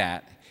do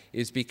that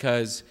is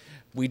because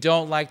we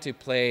don't like to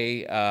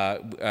play,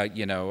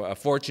 a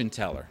fortune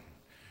teller.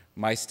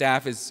 My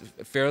staff is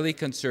fairly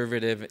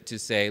conservative to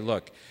say,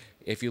 look,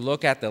 if you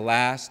look at the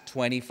last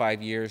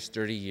 25 years,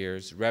 30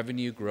 years,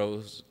 revenue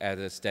grows at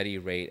a steady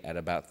rate at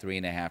about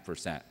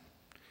 3.5%.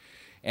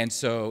 And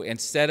so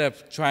instead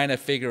of trying to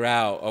figure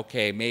out,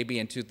 okay, maybe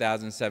in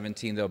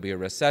 2017 there'll be a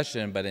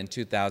recession, but in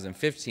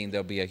 2015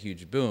 there'll be a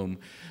huge boom,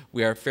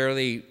 we are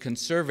fairly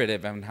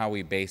conservative on how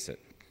we base it.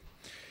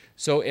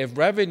 So if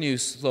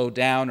revenues slow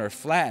down or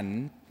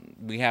flatten,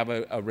 we have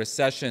a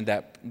recession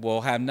that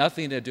will have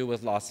nothing to do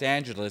with Los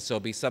Angeles. So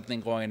it'll be something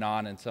going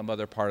on in some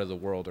other part of the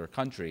world or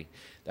country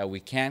that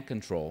we can't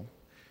control.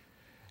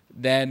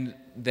 Then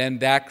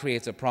that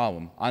creates a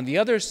problem. On the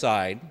other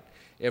side,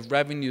 if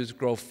revenues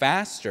grow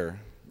faster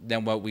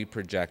than what we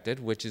projected,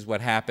 which is what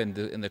happened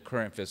in the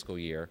current fiscal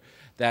year,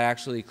 that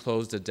actually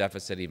closed the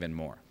deficit even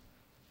more.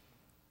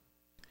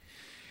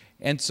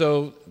 And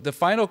so the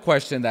final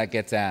question that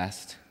gets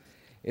asked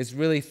is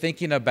really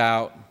thinking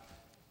about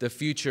the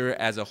future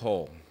as a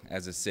whole,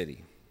 as a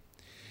city.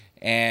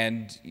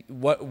 And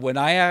when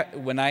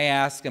I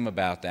ask them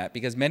about that,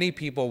 because many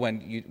people,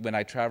 when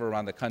I travel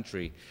around the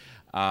country,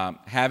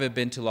 haven't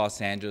been to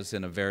Los Angeles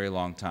in a very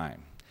long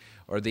time,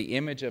 or the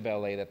image of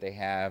LA that they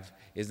have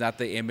is not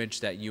the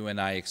image that you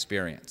and I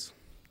experience.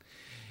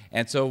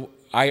 And so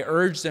I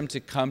urge them to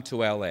come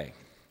to LA,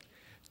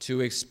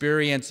 to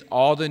experience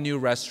all the new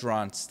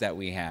restaurants that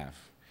we have,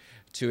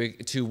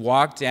 to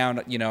walk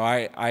down. You know,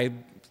 I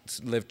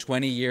lived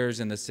 20 years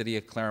in the city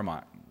of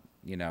Claremont,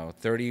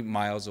 30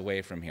 miles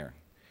away from here,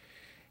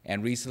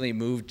 and recently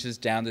moved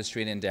just down the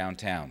street in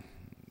downtown.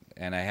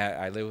 And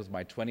I live with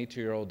my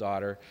 22-year-old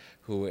daughter,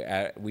 who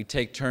we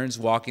take turns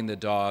walking the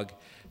dog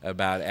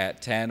about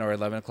at 10 or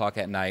 11 o'clock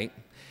at night.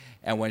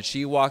 And when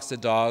she walks the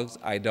dogs,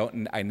 I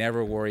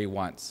never worry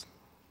once,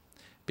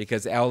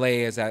 because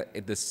LA is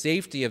at the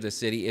safety of the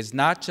city is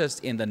not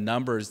just in the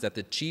numbers that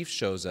the chief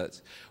shows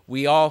us.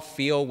 We all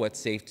feel what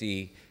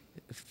safety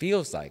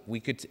feels like. We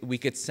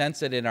could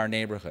sense it in our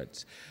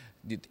neighborhoods.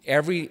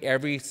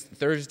 Every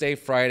Thursday,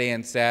 Friday,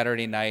 and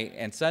Saturday night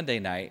and Sunday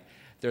night,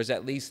 there's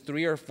at least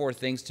 3 or 4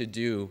 things to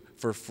do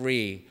for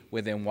free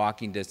within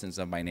walking distance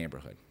of my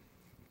neighborhood.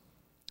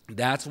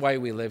 That's why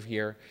we live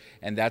here,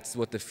 and that's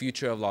what the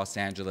future of Los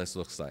Angeles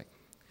looks like.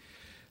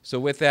 So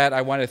with that,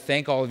 I want to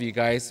thank all of you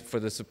guys for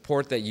the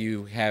support that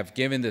you have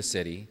given the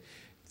city.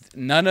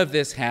 None of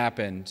this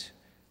happened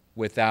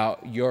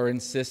without your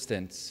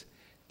insistence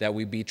that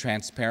we be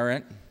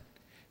transparent,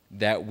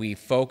 that we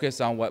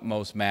focus on what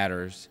most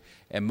matters,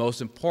 and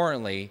most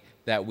importantly,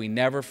 that we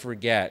never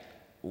forget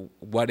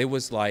what it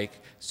was like,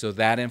 so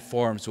that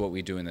informs what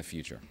we do in the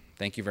future.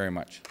 Thank you very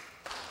much.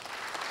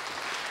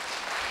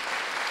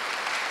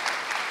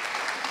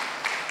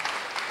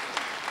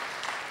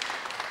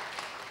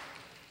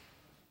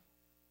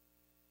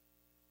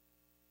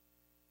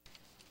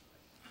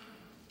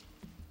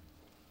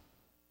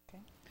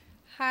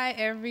 Hi,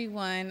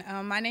 everyone.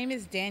 My name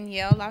is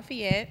Danielle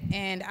Lafayette,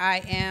 and I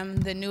am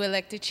the new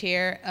elected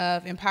chair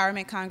of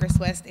Empowerment Congress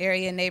West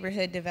Area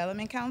Neighborhood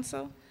Development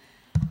Council.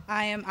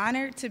 I am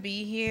honored to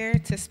be here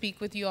to speak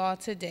with you all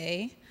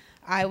today.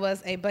 I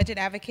was a budget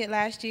advocate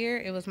last year.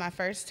 It was my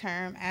first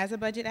term as a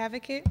budget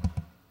advocate.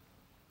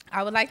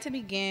 I would like to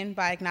begin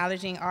by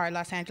acknowledging our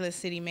Los Angeles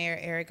City Mayor,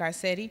 Eric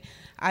Garcetti.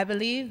 I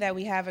believe that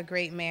we have a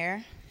great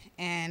mayor,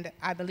 and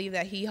I believe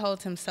that he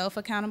holds himself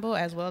accountable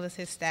as well as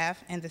his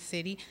staff and the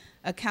city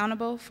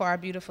accountable for our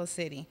beautiful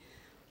city.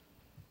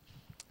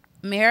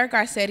 Mayor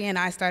Garcetti and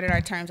I started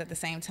our terms at the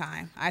same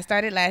time. I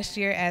started last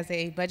year as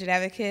a budget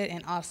advocate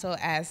and also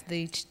as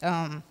the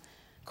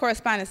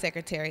correspondence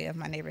secretary of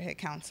my neighborhood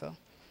council.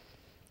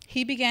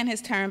 He began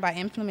his term by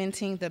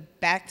implementing the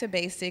back to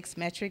basics,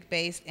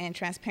 metric-based, and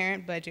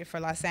transparent budget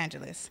for Los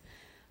Angeles.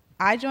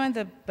 I joined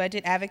the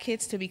budget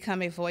advocates to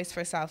become a voice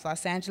for South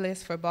Los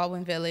Angeles, for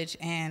Baldwin Village,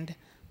 and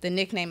the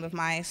nickname of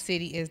my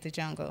city is the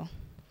Jungle.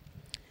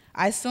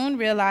 I soon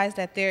realized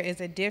that there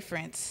is a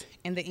difference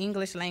in the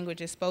English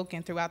languages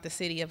spoken throughout the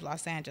city of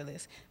Los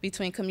Angeles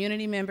between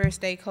community members,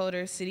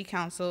 stakeholders, city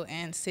council,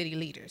 and city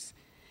leaders.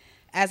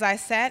 As I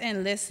sat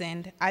and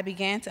listened, I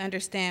began to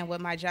understand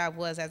what my job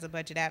was as a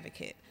budget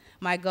advocate.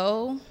 My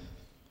goal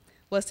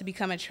was to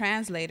become a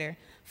translator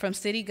from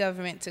city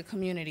government to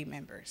community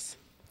members,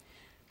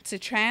 to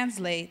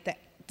translate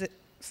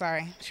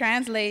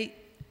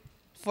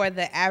for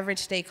the average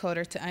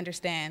stakeholder to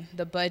understand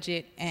the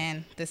budget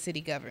and the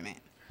city government.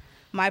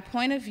 My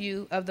point of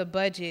view of the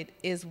budget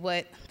is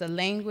that the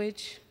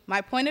language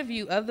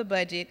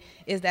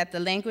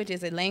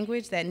is a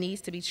language that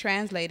needs to be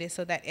translated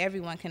so that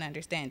everyone can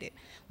understand it.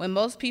 When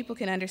most people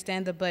can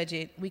understand the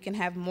budget, we can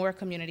have more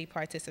community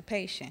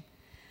participation.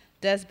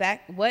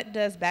 What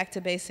does back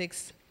to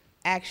basics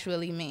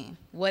actually mean?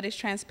 What is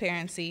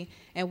transparency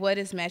and what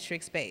is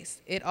metrics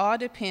based? It all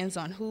depends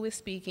on who is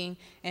speaking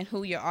and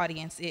who your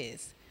audience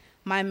is.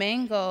 My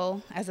main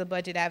goal as a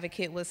budget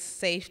advocate was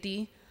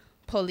safety,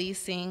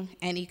 policing,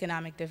 and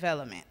economic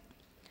development.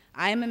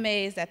 I am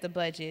amazed at the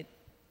budget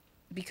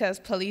because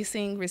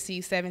policing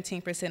receives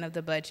 17% of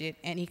the budget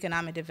and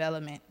economic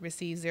development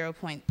receives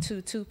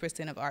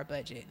 0.22% of our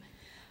budget.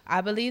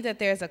 I believe that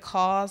there's a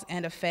cause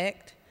and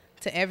effect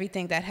to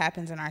everything that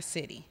happens in our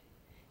city.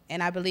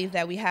 And I believe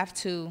that we have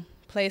to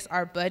place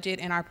our budget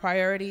and our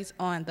priorities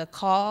on the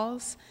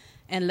cause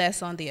and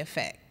less on the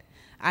effect.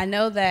 I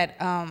know that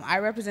I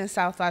represent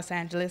South Los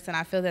Angeles, and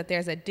I feel that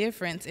there's a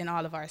difference in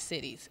all of our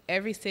cities.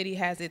 Every city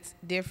has its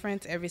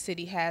difference. Every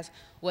city has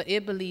what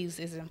it believes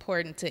is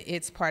important to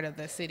its part of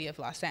the city of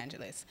Los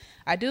Angeles.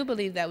 I do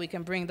believe that we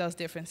can bring those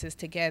differences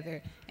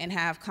together and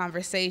have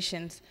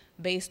conversations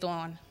based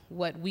on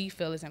what we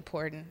feel is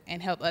important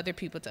and help other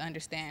people to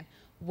understand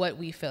what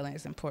we feel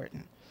is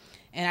important.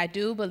 And I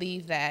do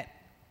believe that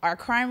our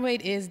crime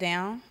rate is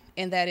down,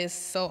 and that is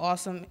so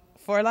awesome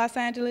for Los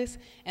Angeles,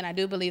 and I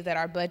do believe that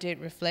our budget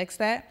reflects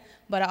that,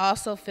 but I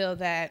also feel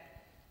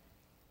that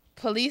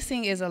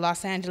policing is a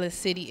Los Angeles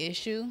city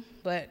issue,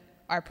 but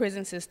our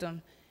prison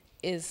system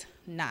is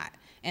not.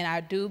 And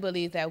I do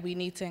believe that we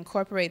need to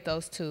incorporate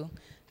those two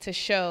to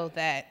show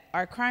that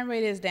our crime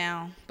rate is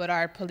down, but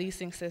our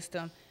policing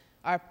system,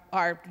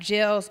 our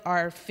jails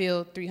are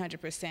filled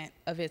 300%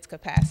 of its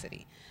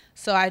capacity.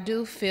 So I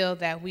do feel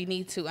that we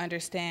need to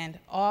understand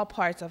all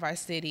parts of our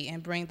city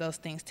and bring those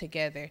things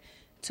together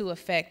to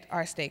affect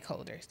our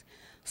stakeholders.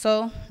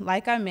 So,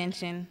 like I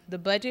mentioned, the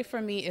budget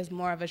for me is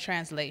more of a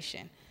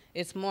translation.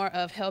 It's more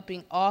of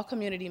helping all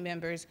community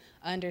members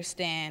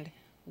understand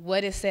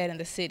what is said in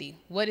the city.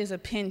 What is a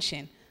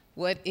pension?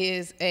 What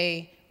is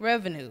a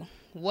revenue?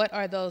 What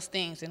are those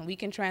things? And we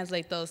can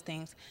translate those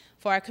things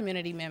for our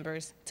community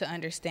members to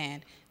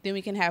understand. Then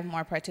we can have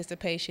more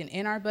participation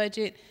in our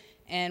budget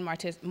and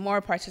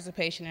more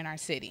participation in our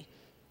city.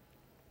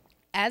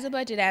 As a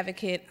budget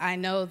advocate, I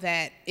know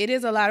that it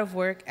is a lot of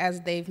work,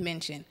 as they've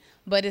mentioned,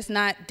 but it's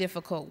not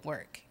difficult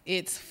work.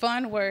 It's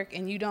fun work,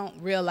 and you don't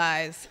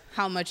realize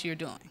how much you're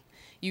doing.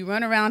 You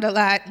run around a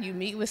lot, you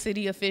meet with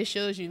city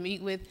officials, you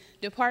meet with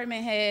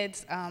department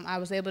heads. I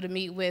was able to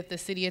meet with the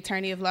city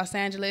attorney of Los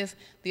Angeles,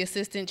 the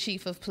assistant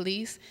chief of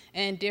police,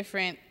 and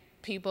different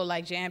people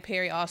like Jan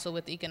Perry, also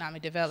with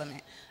economic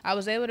development. I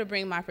was able to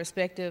bring my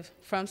perspective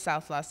from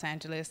South Los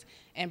Angeles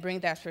and bring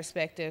that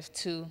perspective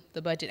to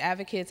the budget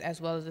advocates as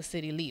well as the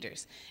city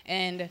leaders.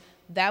 And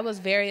that was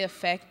very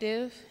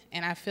effective,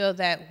 and I feel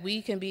that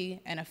we can be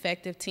an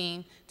effective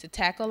team to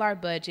tackle our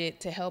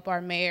budget, to help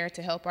our mayor,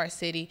 to help our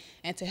city,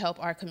 and to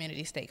help our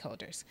community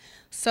stakeholders.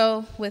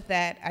 So with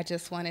that, I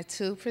just wanted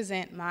to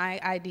present my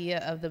idea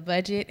of the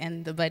budget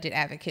and the budget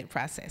advocate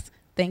process.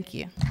 Thank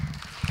you.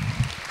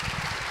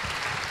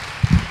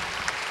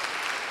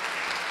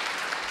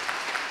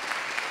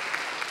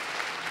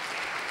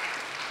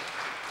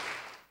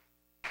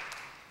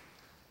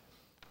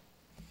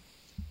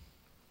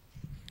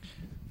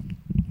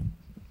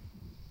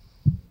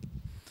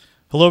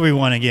 Hello,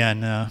 everyone, again.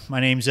 My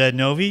name's Ed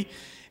Novi,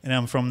 and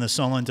I'm from the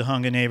Sunland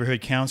Tahunga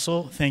Neighborhood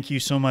Council. Thank you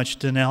so much,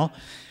 Danelle.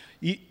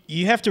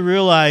 You have to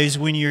realize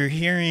when you're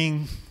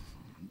hearing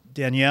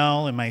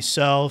Danielle and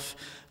myself,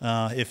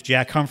 if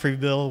Jack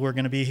Humphreyville were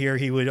going to be here,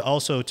 he would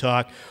also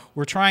talk.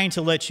 We're trying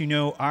to let you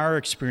know our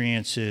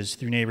experiences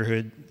through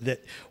neighborhood,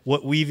 that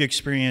what we've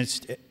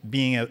experienced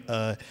being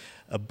a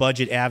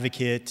budget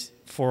advocate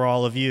for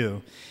all of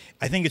you.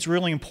 I think it's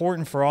really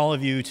important for all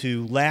of you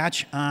to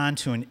latch on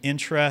to an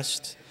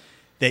interest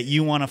that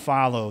you want to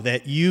follow,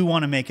 that you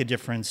want to make a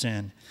difference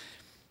in.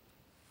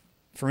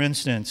 For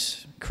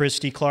instance,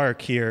 Christy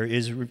Clark here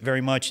is very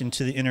much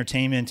into the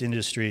entertainment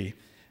industry.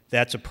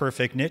 That's a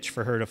perfect niche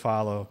for her to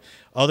follow.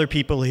 Other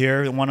people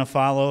here want to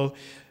follow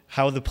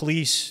how the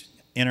police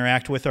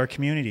interact with our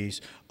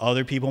communities.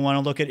 Other people want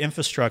to look at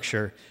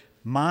infrastructure.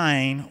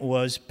 Mine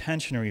was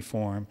pension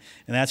reform,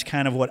 and that's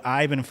kind of what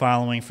I've been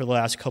following for the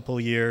last couple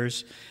of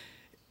years.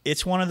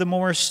 It's one of the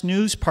more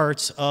snooze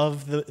parts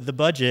of the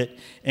budget.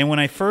 And when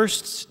I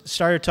first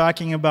started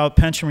talking about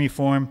pension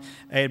reform,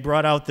 I had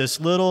brought out this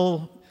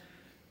little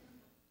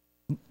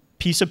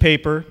piece of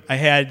paper. I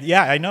had,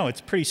 yeah, I know, it's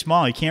pretty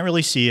small. You can't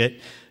really see it.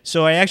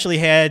 So I actually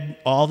had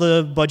all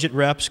the budget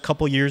reps a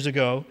couple years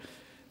ago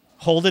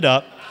hold it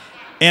up.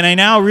 And I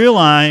now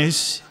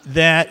realize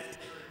that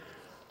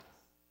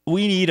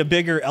we need a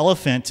bigger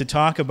elephant to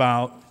talk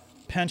about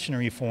pension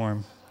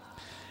reform.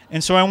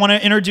 And so I want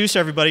to introduce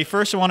everybody.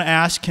 First, I want to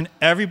ask, can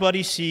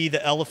everybody see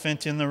the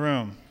elephant in the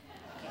room?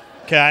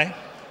 Okay,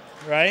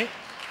 right?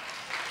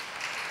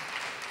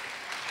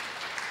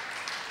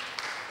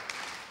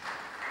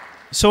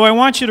 So I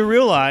want you to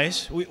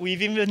realize,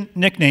 we've even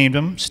nicknamed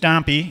him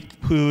Stompy,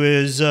 who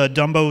is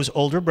Dumbo's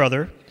older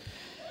brother.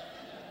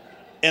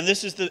 And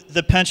this is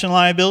the pension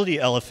liability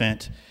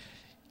elephant.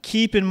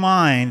 Keep in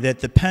mind that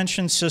the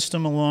pension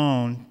system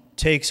alone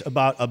takes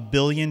about $1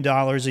 billion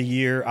a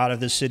year out of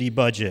the city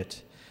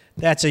budget.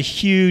 That's a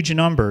huge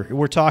number.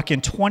 We're talking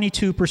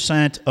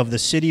 22% of the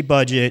city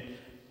budget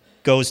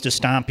goes to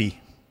Stompy.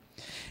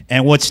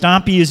 And what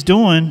Stompy is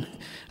doing,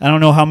 I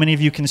don't know how many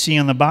of you can see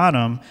on the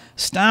bottom,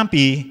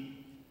 Stompy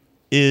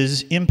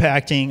is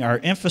impacting our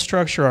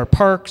infrastructure, our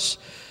parks,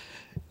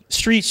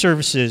 street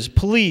services,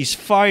 police,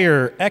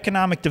 fire,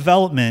 economic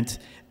development.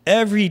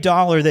 Every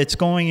dollar that's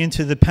going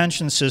into the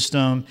pension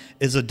system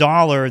is a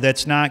dollar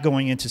that's not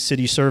going into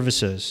city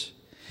services.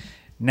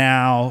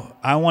 Now,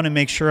 I want to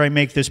make sure I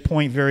make this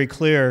point very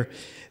clear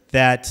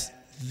that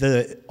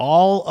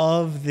all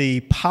of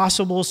the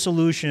possible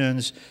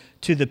solutions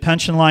to the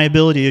pension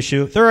liability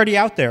issue, they're already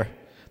out there.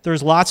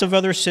 There's lots of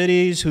other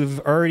cities who've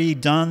already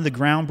done the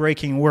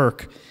groundbreaking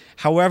work.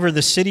 However,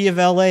 the city of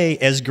LA,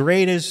 as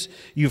great as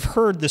you've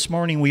heard this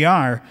morning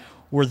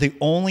we're the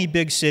only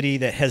big city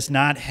that has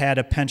not had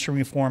a pension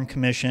reform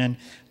commission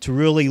to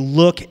really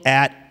look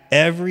at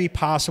every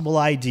possible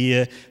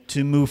idea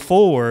to move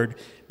forward,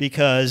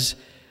 because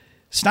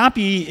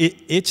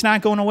Stompy, it's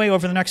not going away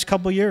over the next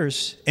couple of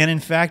years. And in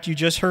fact, you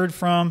just heard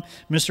from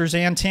Mr.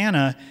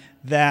 Santana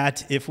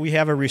that if we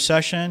have a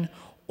recession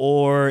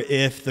or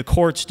if the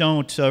courts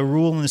don't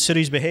rule in the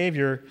city's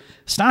behavior,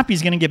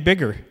 Stompy's going to get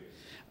bigger.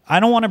 I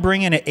don't want to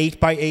bring in an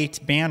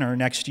 8x8 banner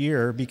next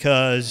year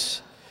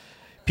because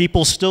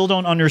people still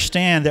don't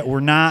understand that we're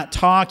not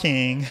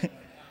talking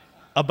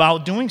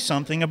about doing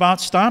something about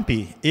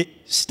Stompy.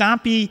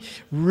 Stompy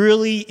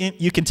really,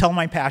 you can tell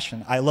my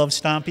passion. I love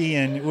Stompy,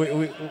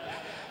 and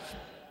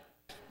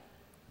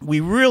we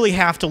really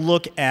have to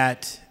look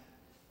at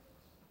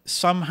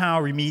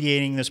somehow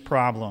remediating this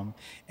problem.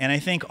 And I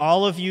think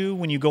all of you,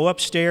 when you go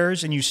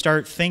upstairs and you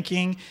start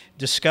thinking,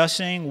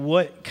 discussing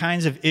what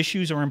kinds of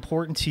issues are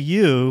important to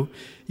you,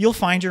 you'll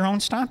find your own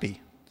Stompy.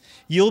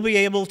 You'll be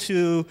able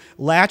to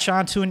latch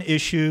onto an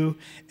issue,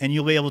 and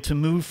you'll be able to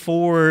move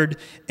forward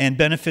and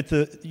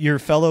benefit your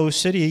fellow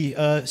city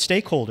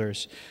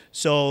stakeholders.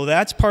 So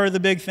that's part of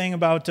the big thing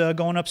about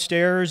going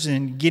upstairs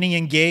and getting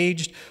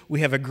engaged.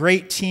 We have a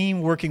great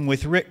team working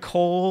with Rick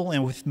Cole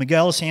and with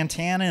Miguel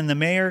Santana and the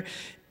mayor.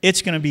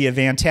 It's going to be a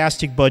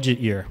fantastic budget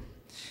year.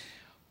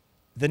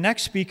 The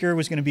next speaker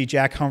was going to be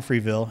Jack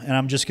Humphreyville, and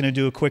I'm just going to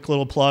do a quick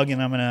little plug,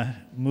 and I'm going to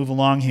move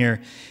along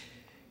here.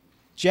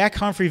 Jack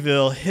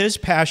Humphreyville, his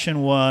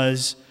passion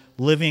was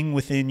living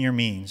within your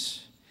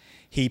means.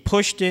 He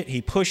pushed it, he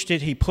pushed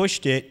it, he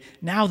pushed it.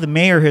 Now the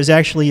mayor has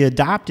actually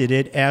adopted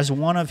it as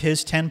one of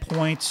his 10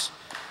 points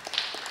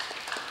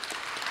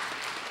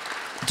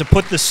to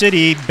put the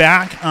city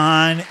back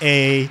on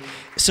a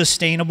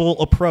sustainable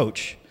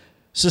approach.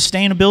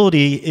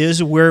 Sustainability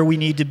is where we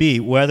need to be,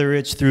 whether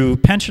it's through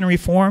pension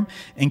reform,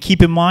 and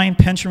keep in mind,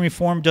 pension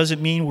reform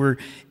doesn't mean we're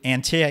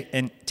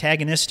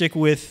antagonistic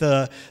with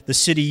the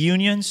city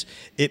unions.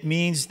 It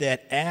means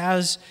that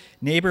as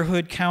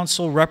neighborhood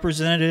council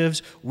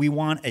representatives, we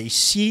want a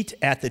seat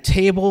at the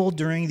table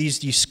during these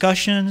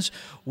discussions.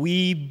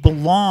 We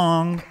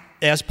belong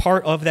as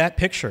part of that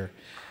picture.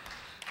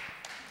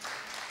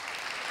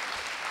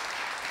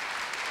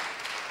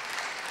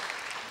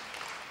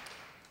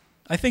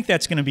 I think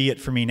that's going to be it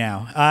for me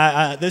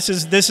now. This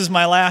is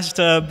my last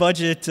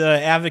budget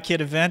advocate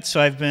event, so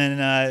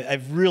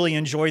I've really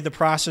enjoyed the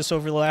process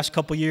over the last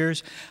couple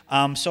years.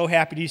 I'm so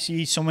happy to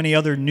see so many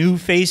other new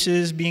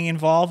faces being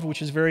involved,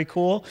 which is very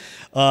cool.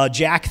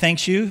 Jack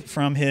thanks you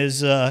from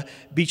his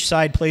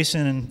beachside place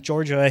in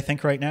Georgia, I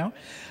think, right now.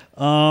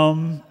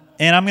 And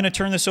I'm going to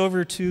turn this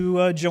over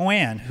to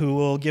Joanne, who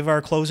will give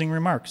our closing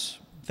remarks.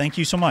 Thank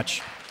you so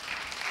much.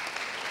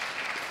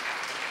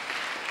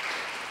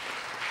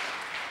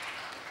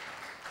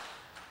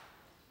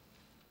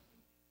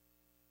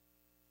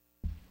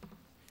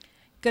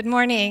 Good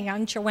morning.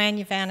 I'm Joanne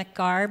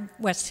Yvanek-Garb,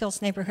 West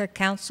Hills Neighborhood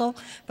Council,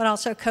 but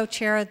also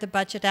co-chair of the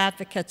Budget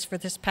Advocates for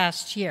this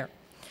past year.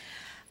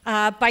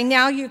 By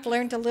now, you've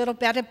learned a little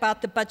bit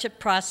about the budget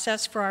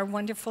process for our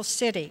wonderful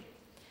city.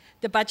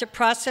 The budget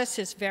process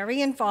is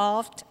very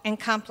involved and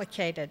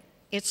complicated.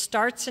 It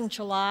starts in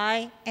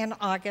July and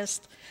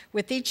August,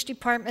 with each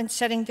department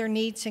setting their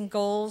needs and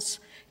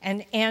goals,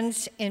 and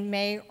ends in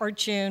May or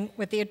June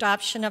with the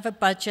adoption of a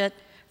budget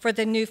for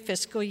the new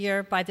fiscal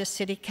year by the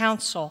City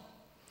Council.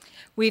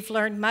 We've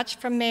learned much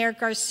from Mayor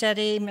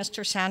Garcetti,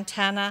 Mr.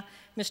 Santana,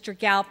 Mr.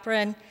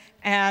 Galperin,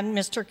 and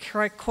Mr.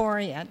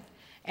 Krekorian,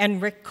 and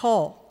Rick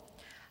Cole.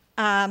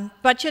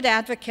 Budget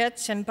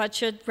advocates and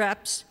budget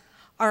reps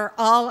are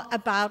all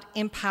about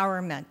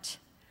empowerment.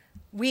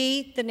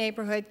 We, the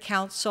Neighborhood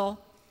Council,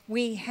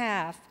 we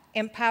have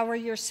Empower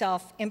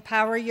Yourself,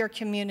 Empower Your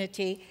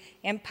Community,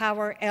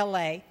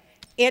 EmpowerLA.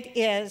 It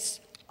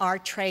is our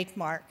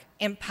trademark,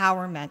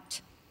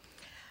 empowerment.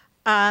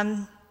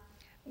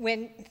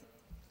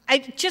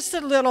 Just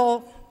a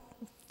little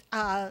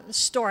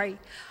story.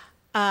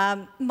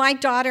 My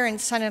daughter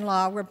and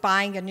son-in-law were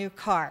buying a new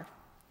car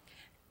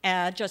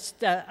just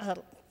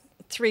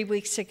 3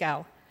 weeks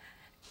ago.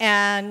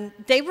 And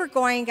they were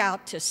going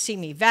out to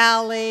Simi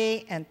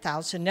Valley and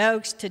Thousand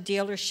Oaks to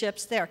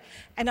dealerships there.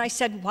 And I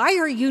said, why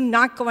are you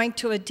not going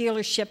to a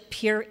dealership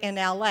here in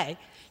LA? He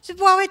said,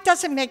 well, it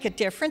doesn't make a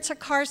difference. A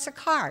car's a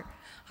car.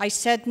 I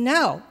said,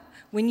 no.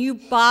 When you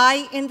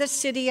buy in the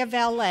city of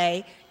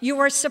LA, you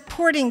are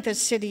supporting the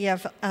city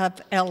of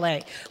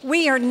LA.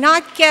 We are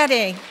not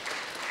getting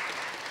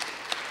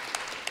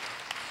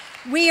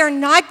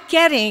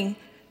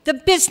the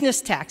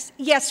business tax.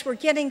 Yes, we're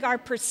getting our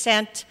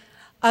percent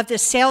of the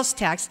sales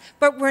tax,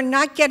 but we're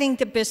not getting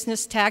the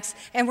business tax,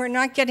 and we're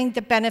not getting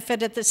the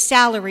benefit of the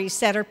salaries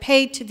that are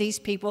paid to these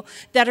people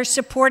that are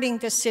supporting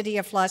the city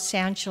of Los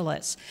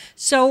Angeles.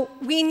 So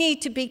we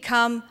need to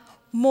become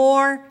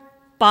more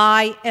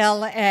by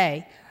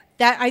LA.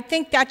 I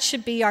think that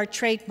should be our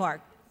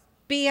trademark.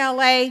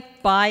 BLA,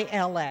 by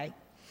LA.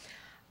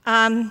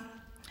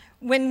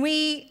 When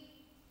we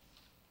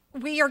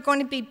are going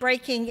to be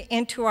breaking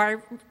into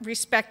our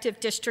respective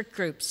district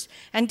groups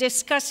and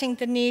discussing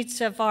the needs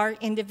of our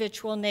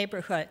individual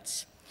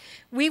neighborhoods.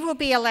 We will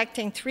be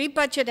electing 3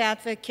 budget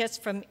advocates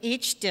from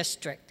each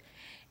district.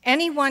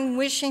 Anyone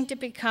wishing to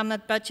become a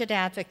budget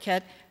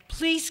advocate,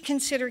 please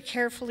consider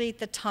carefully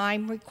the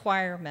time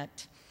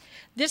requirement.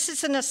 This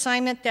is an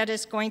assignment that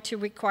is going to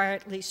require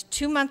at least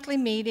 2 monthly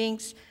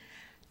meetings,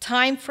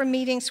 time for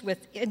meetings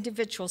with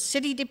individual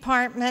city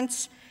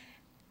department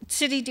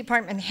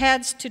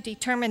heads to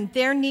determine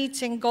their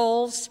needs and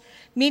goals,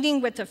 meeting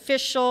with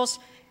officials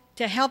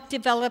to help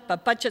develop a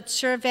budget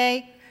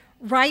survey,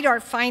 write our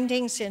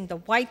findings in the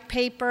white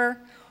paper,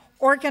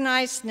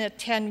 organize and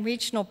attend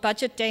Regional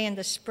Budget Day in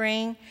the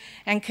spring,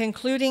 and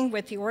concluding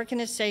with the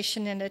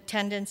organization and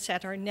attendance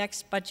at our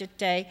next Budget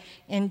Day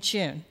in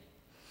June.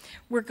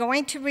 We're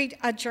going to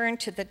adjourn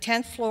to the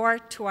 10th floor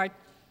to our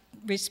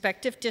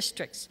respective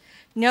districts.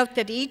 Note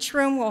that each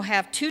room will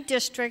have 2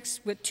 districts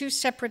with 2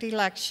 separate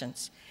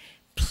elections.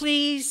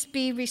 Please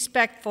be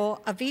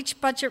respectful of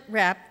each budget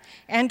rep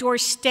and/or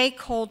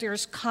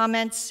stakeholders'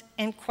 comments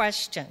and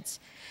questions.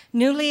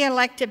 Newly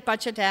elected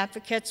budget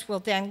advocates will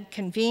then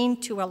convene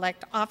to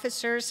elect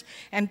officers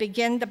and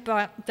begin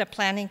the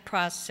planning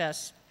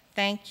process.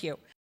 Thank you.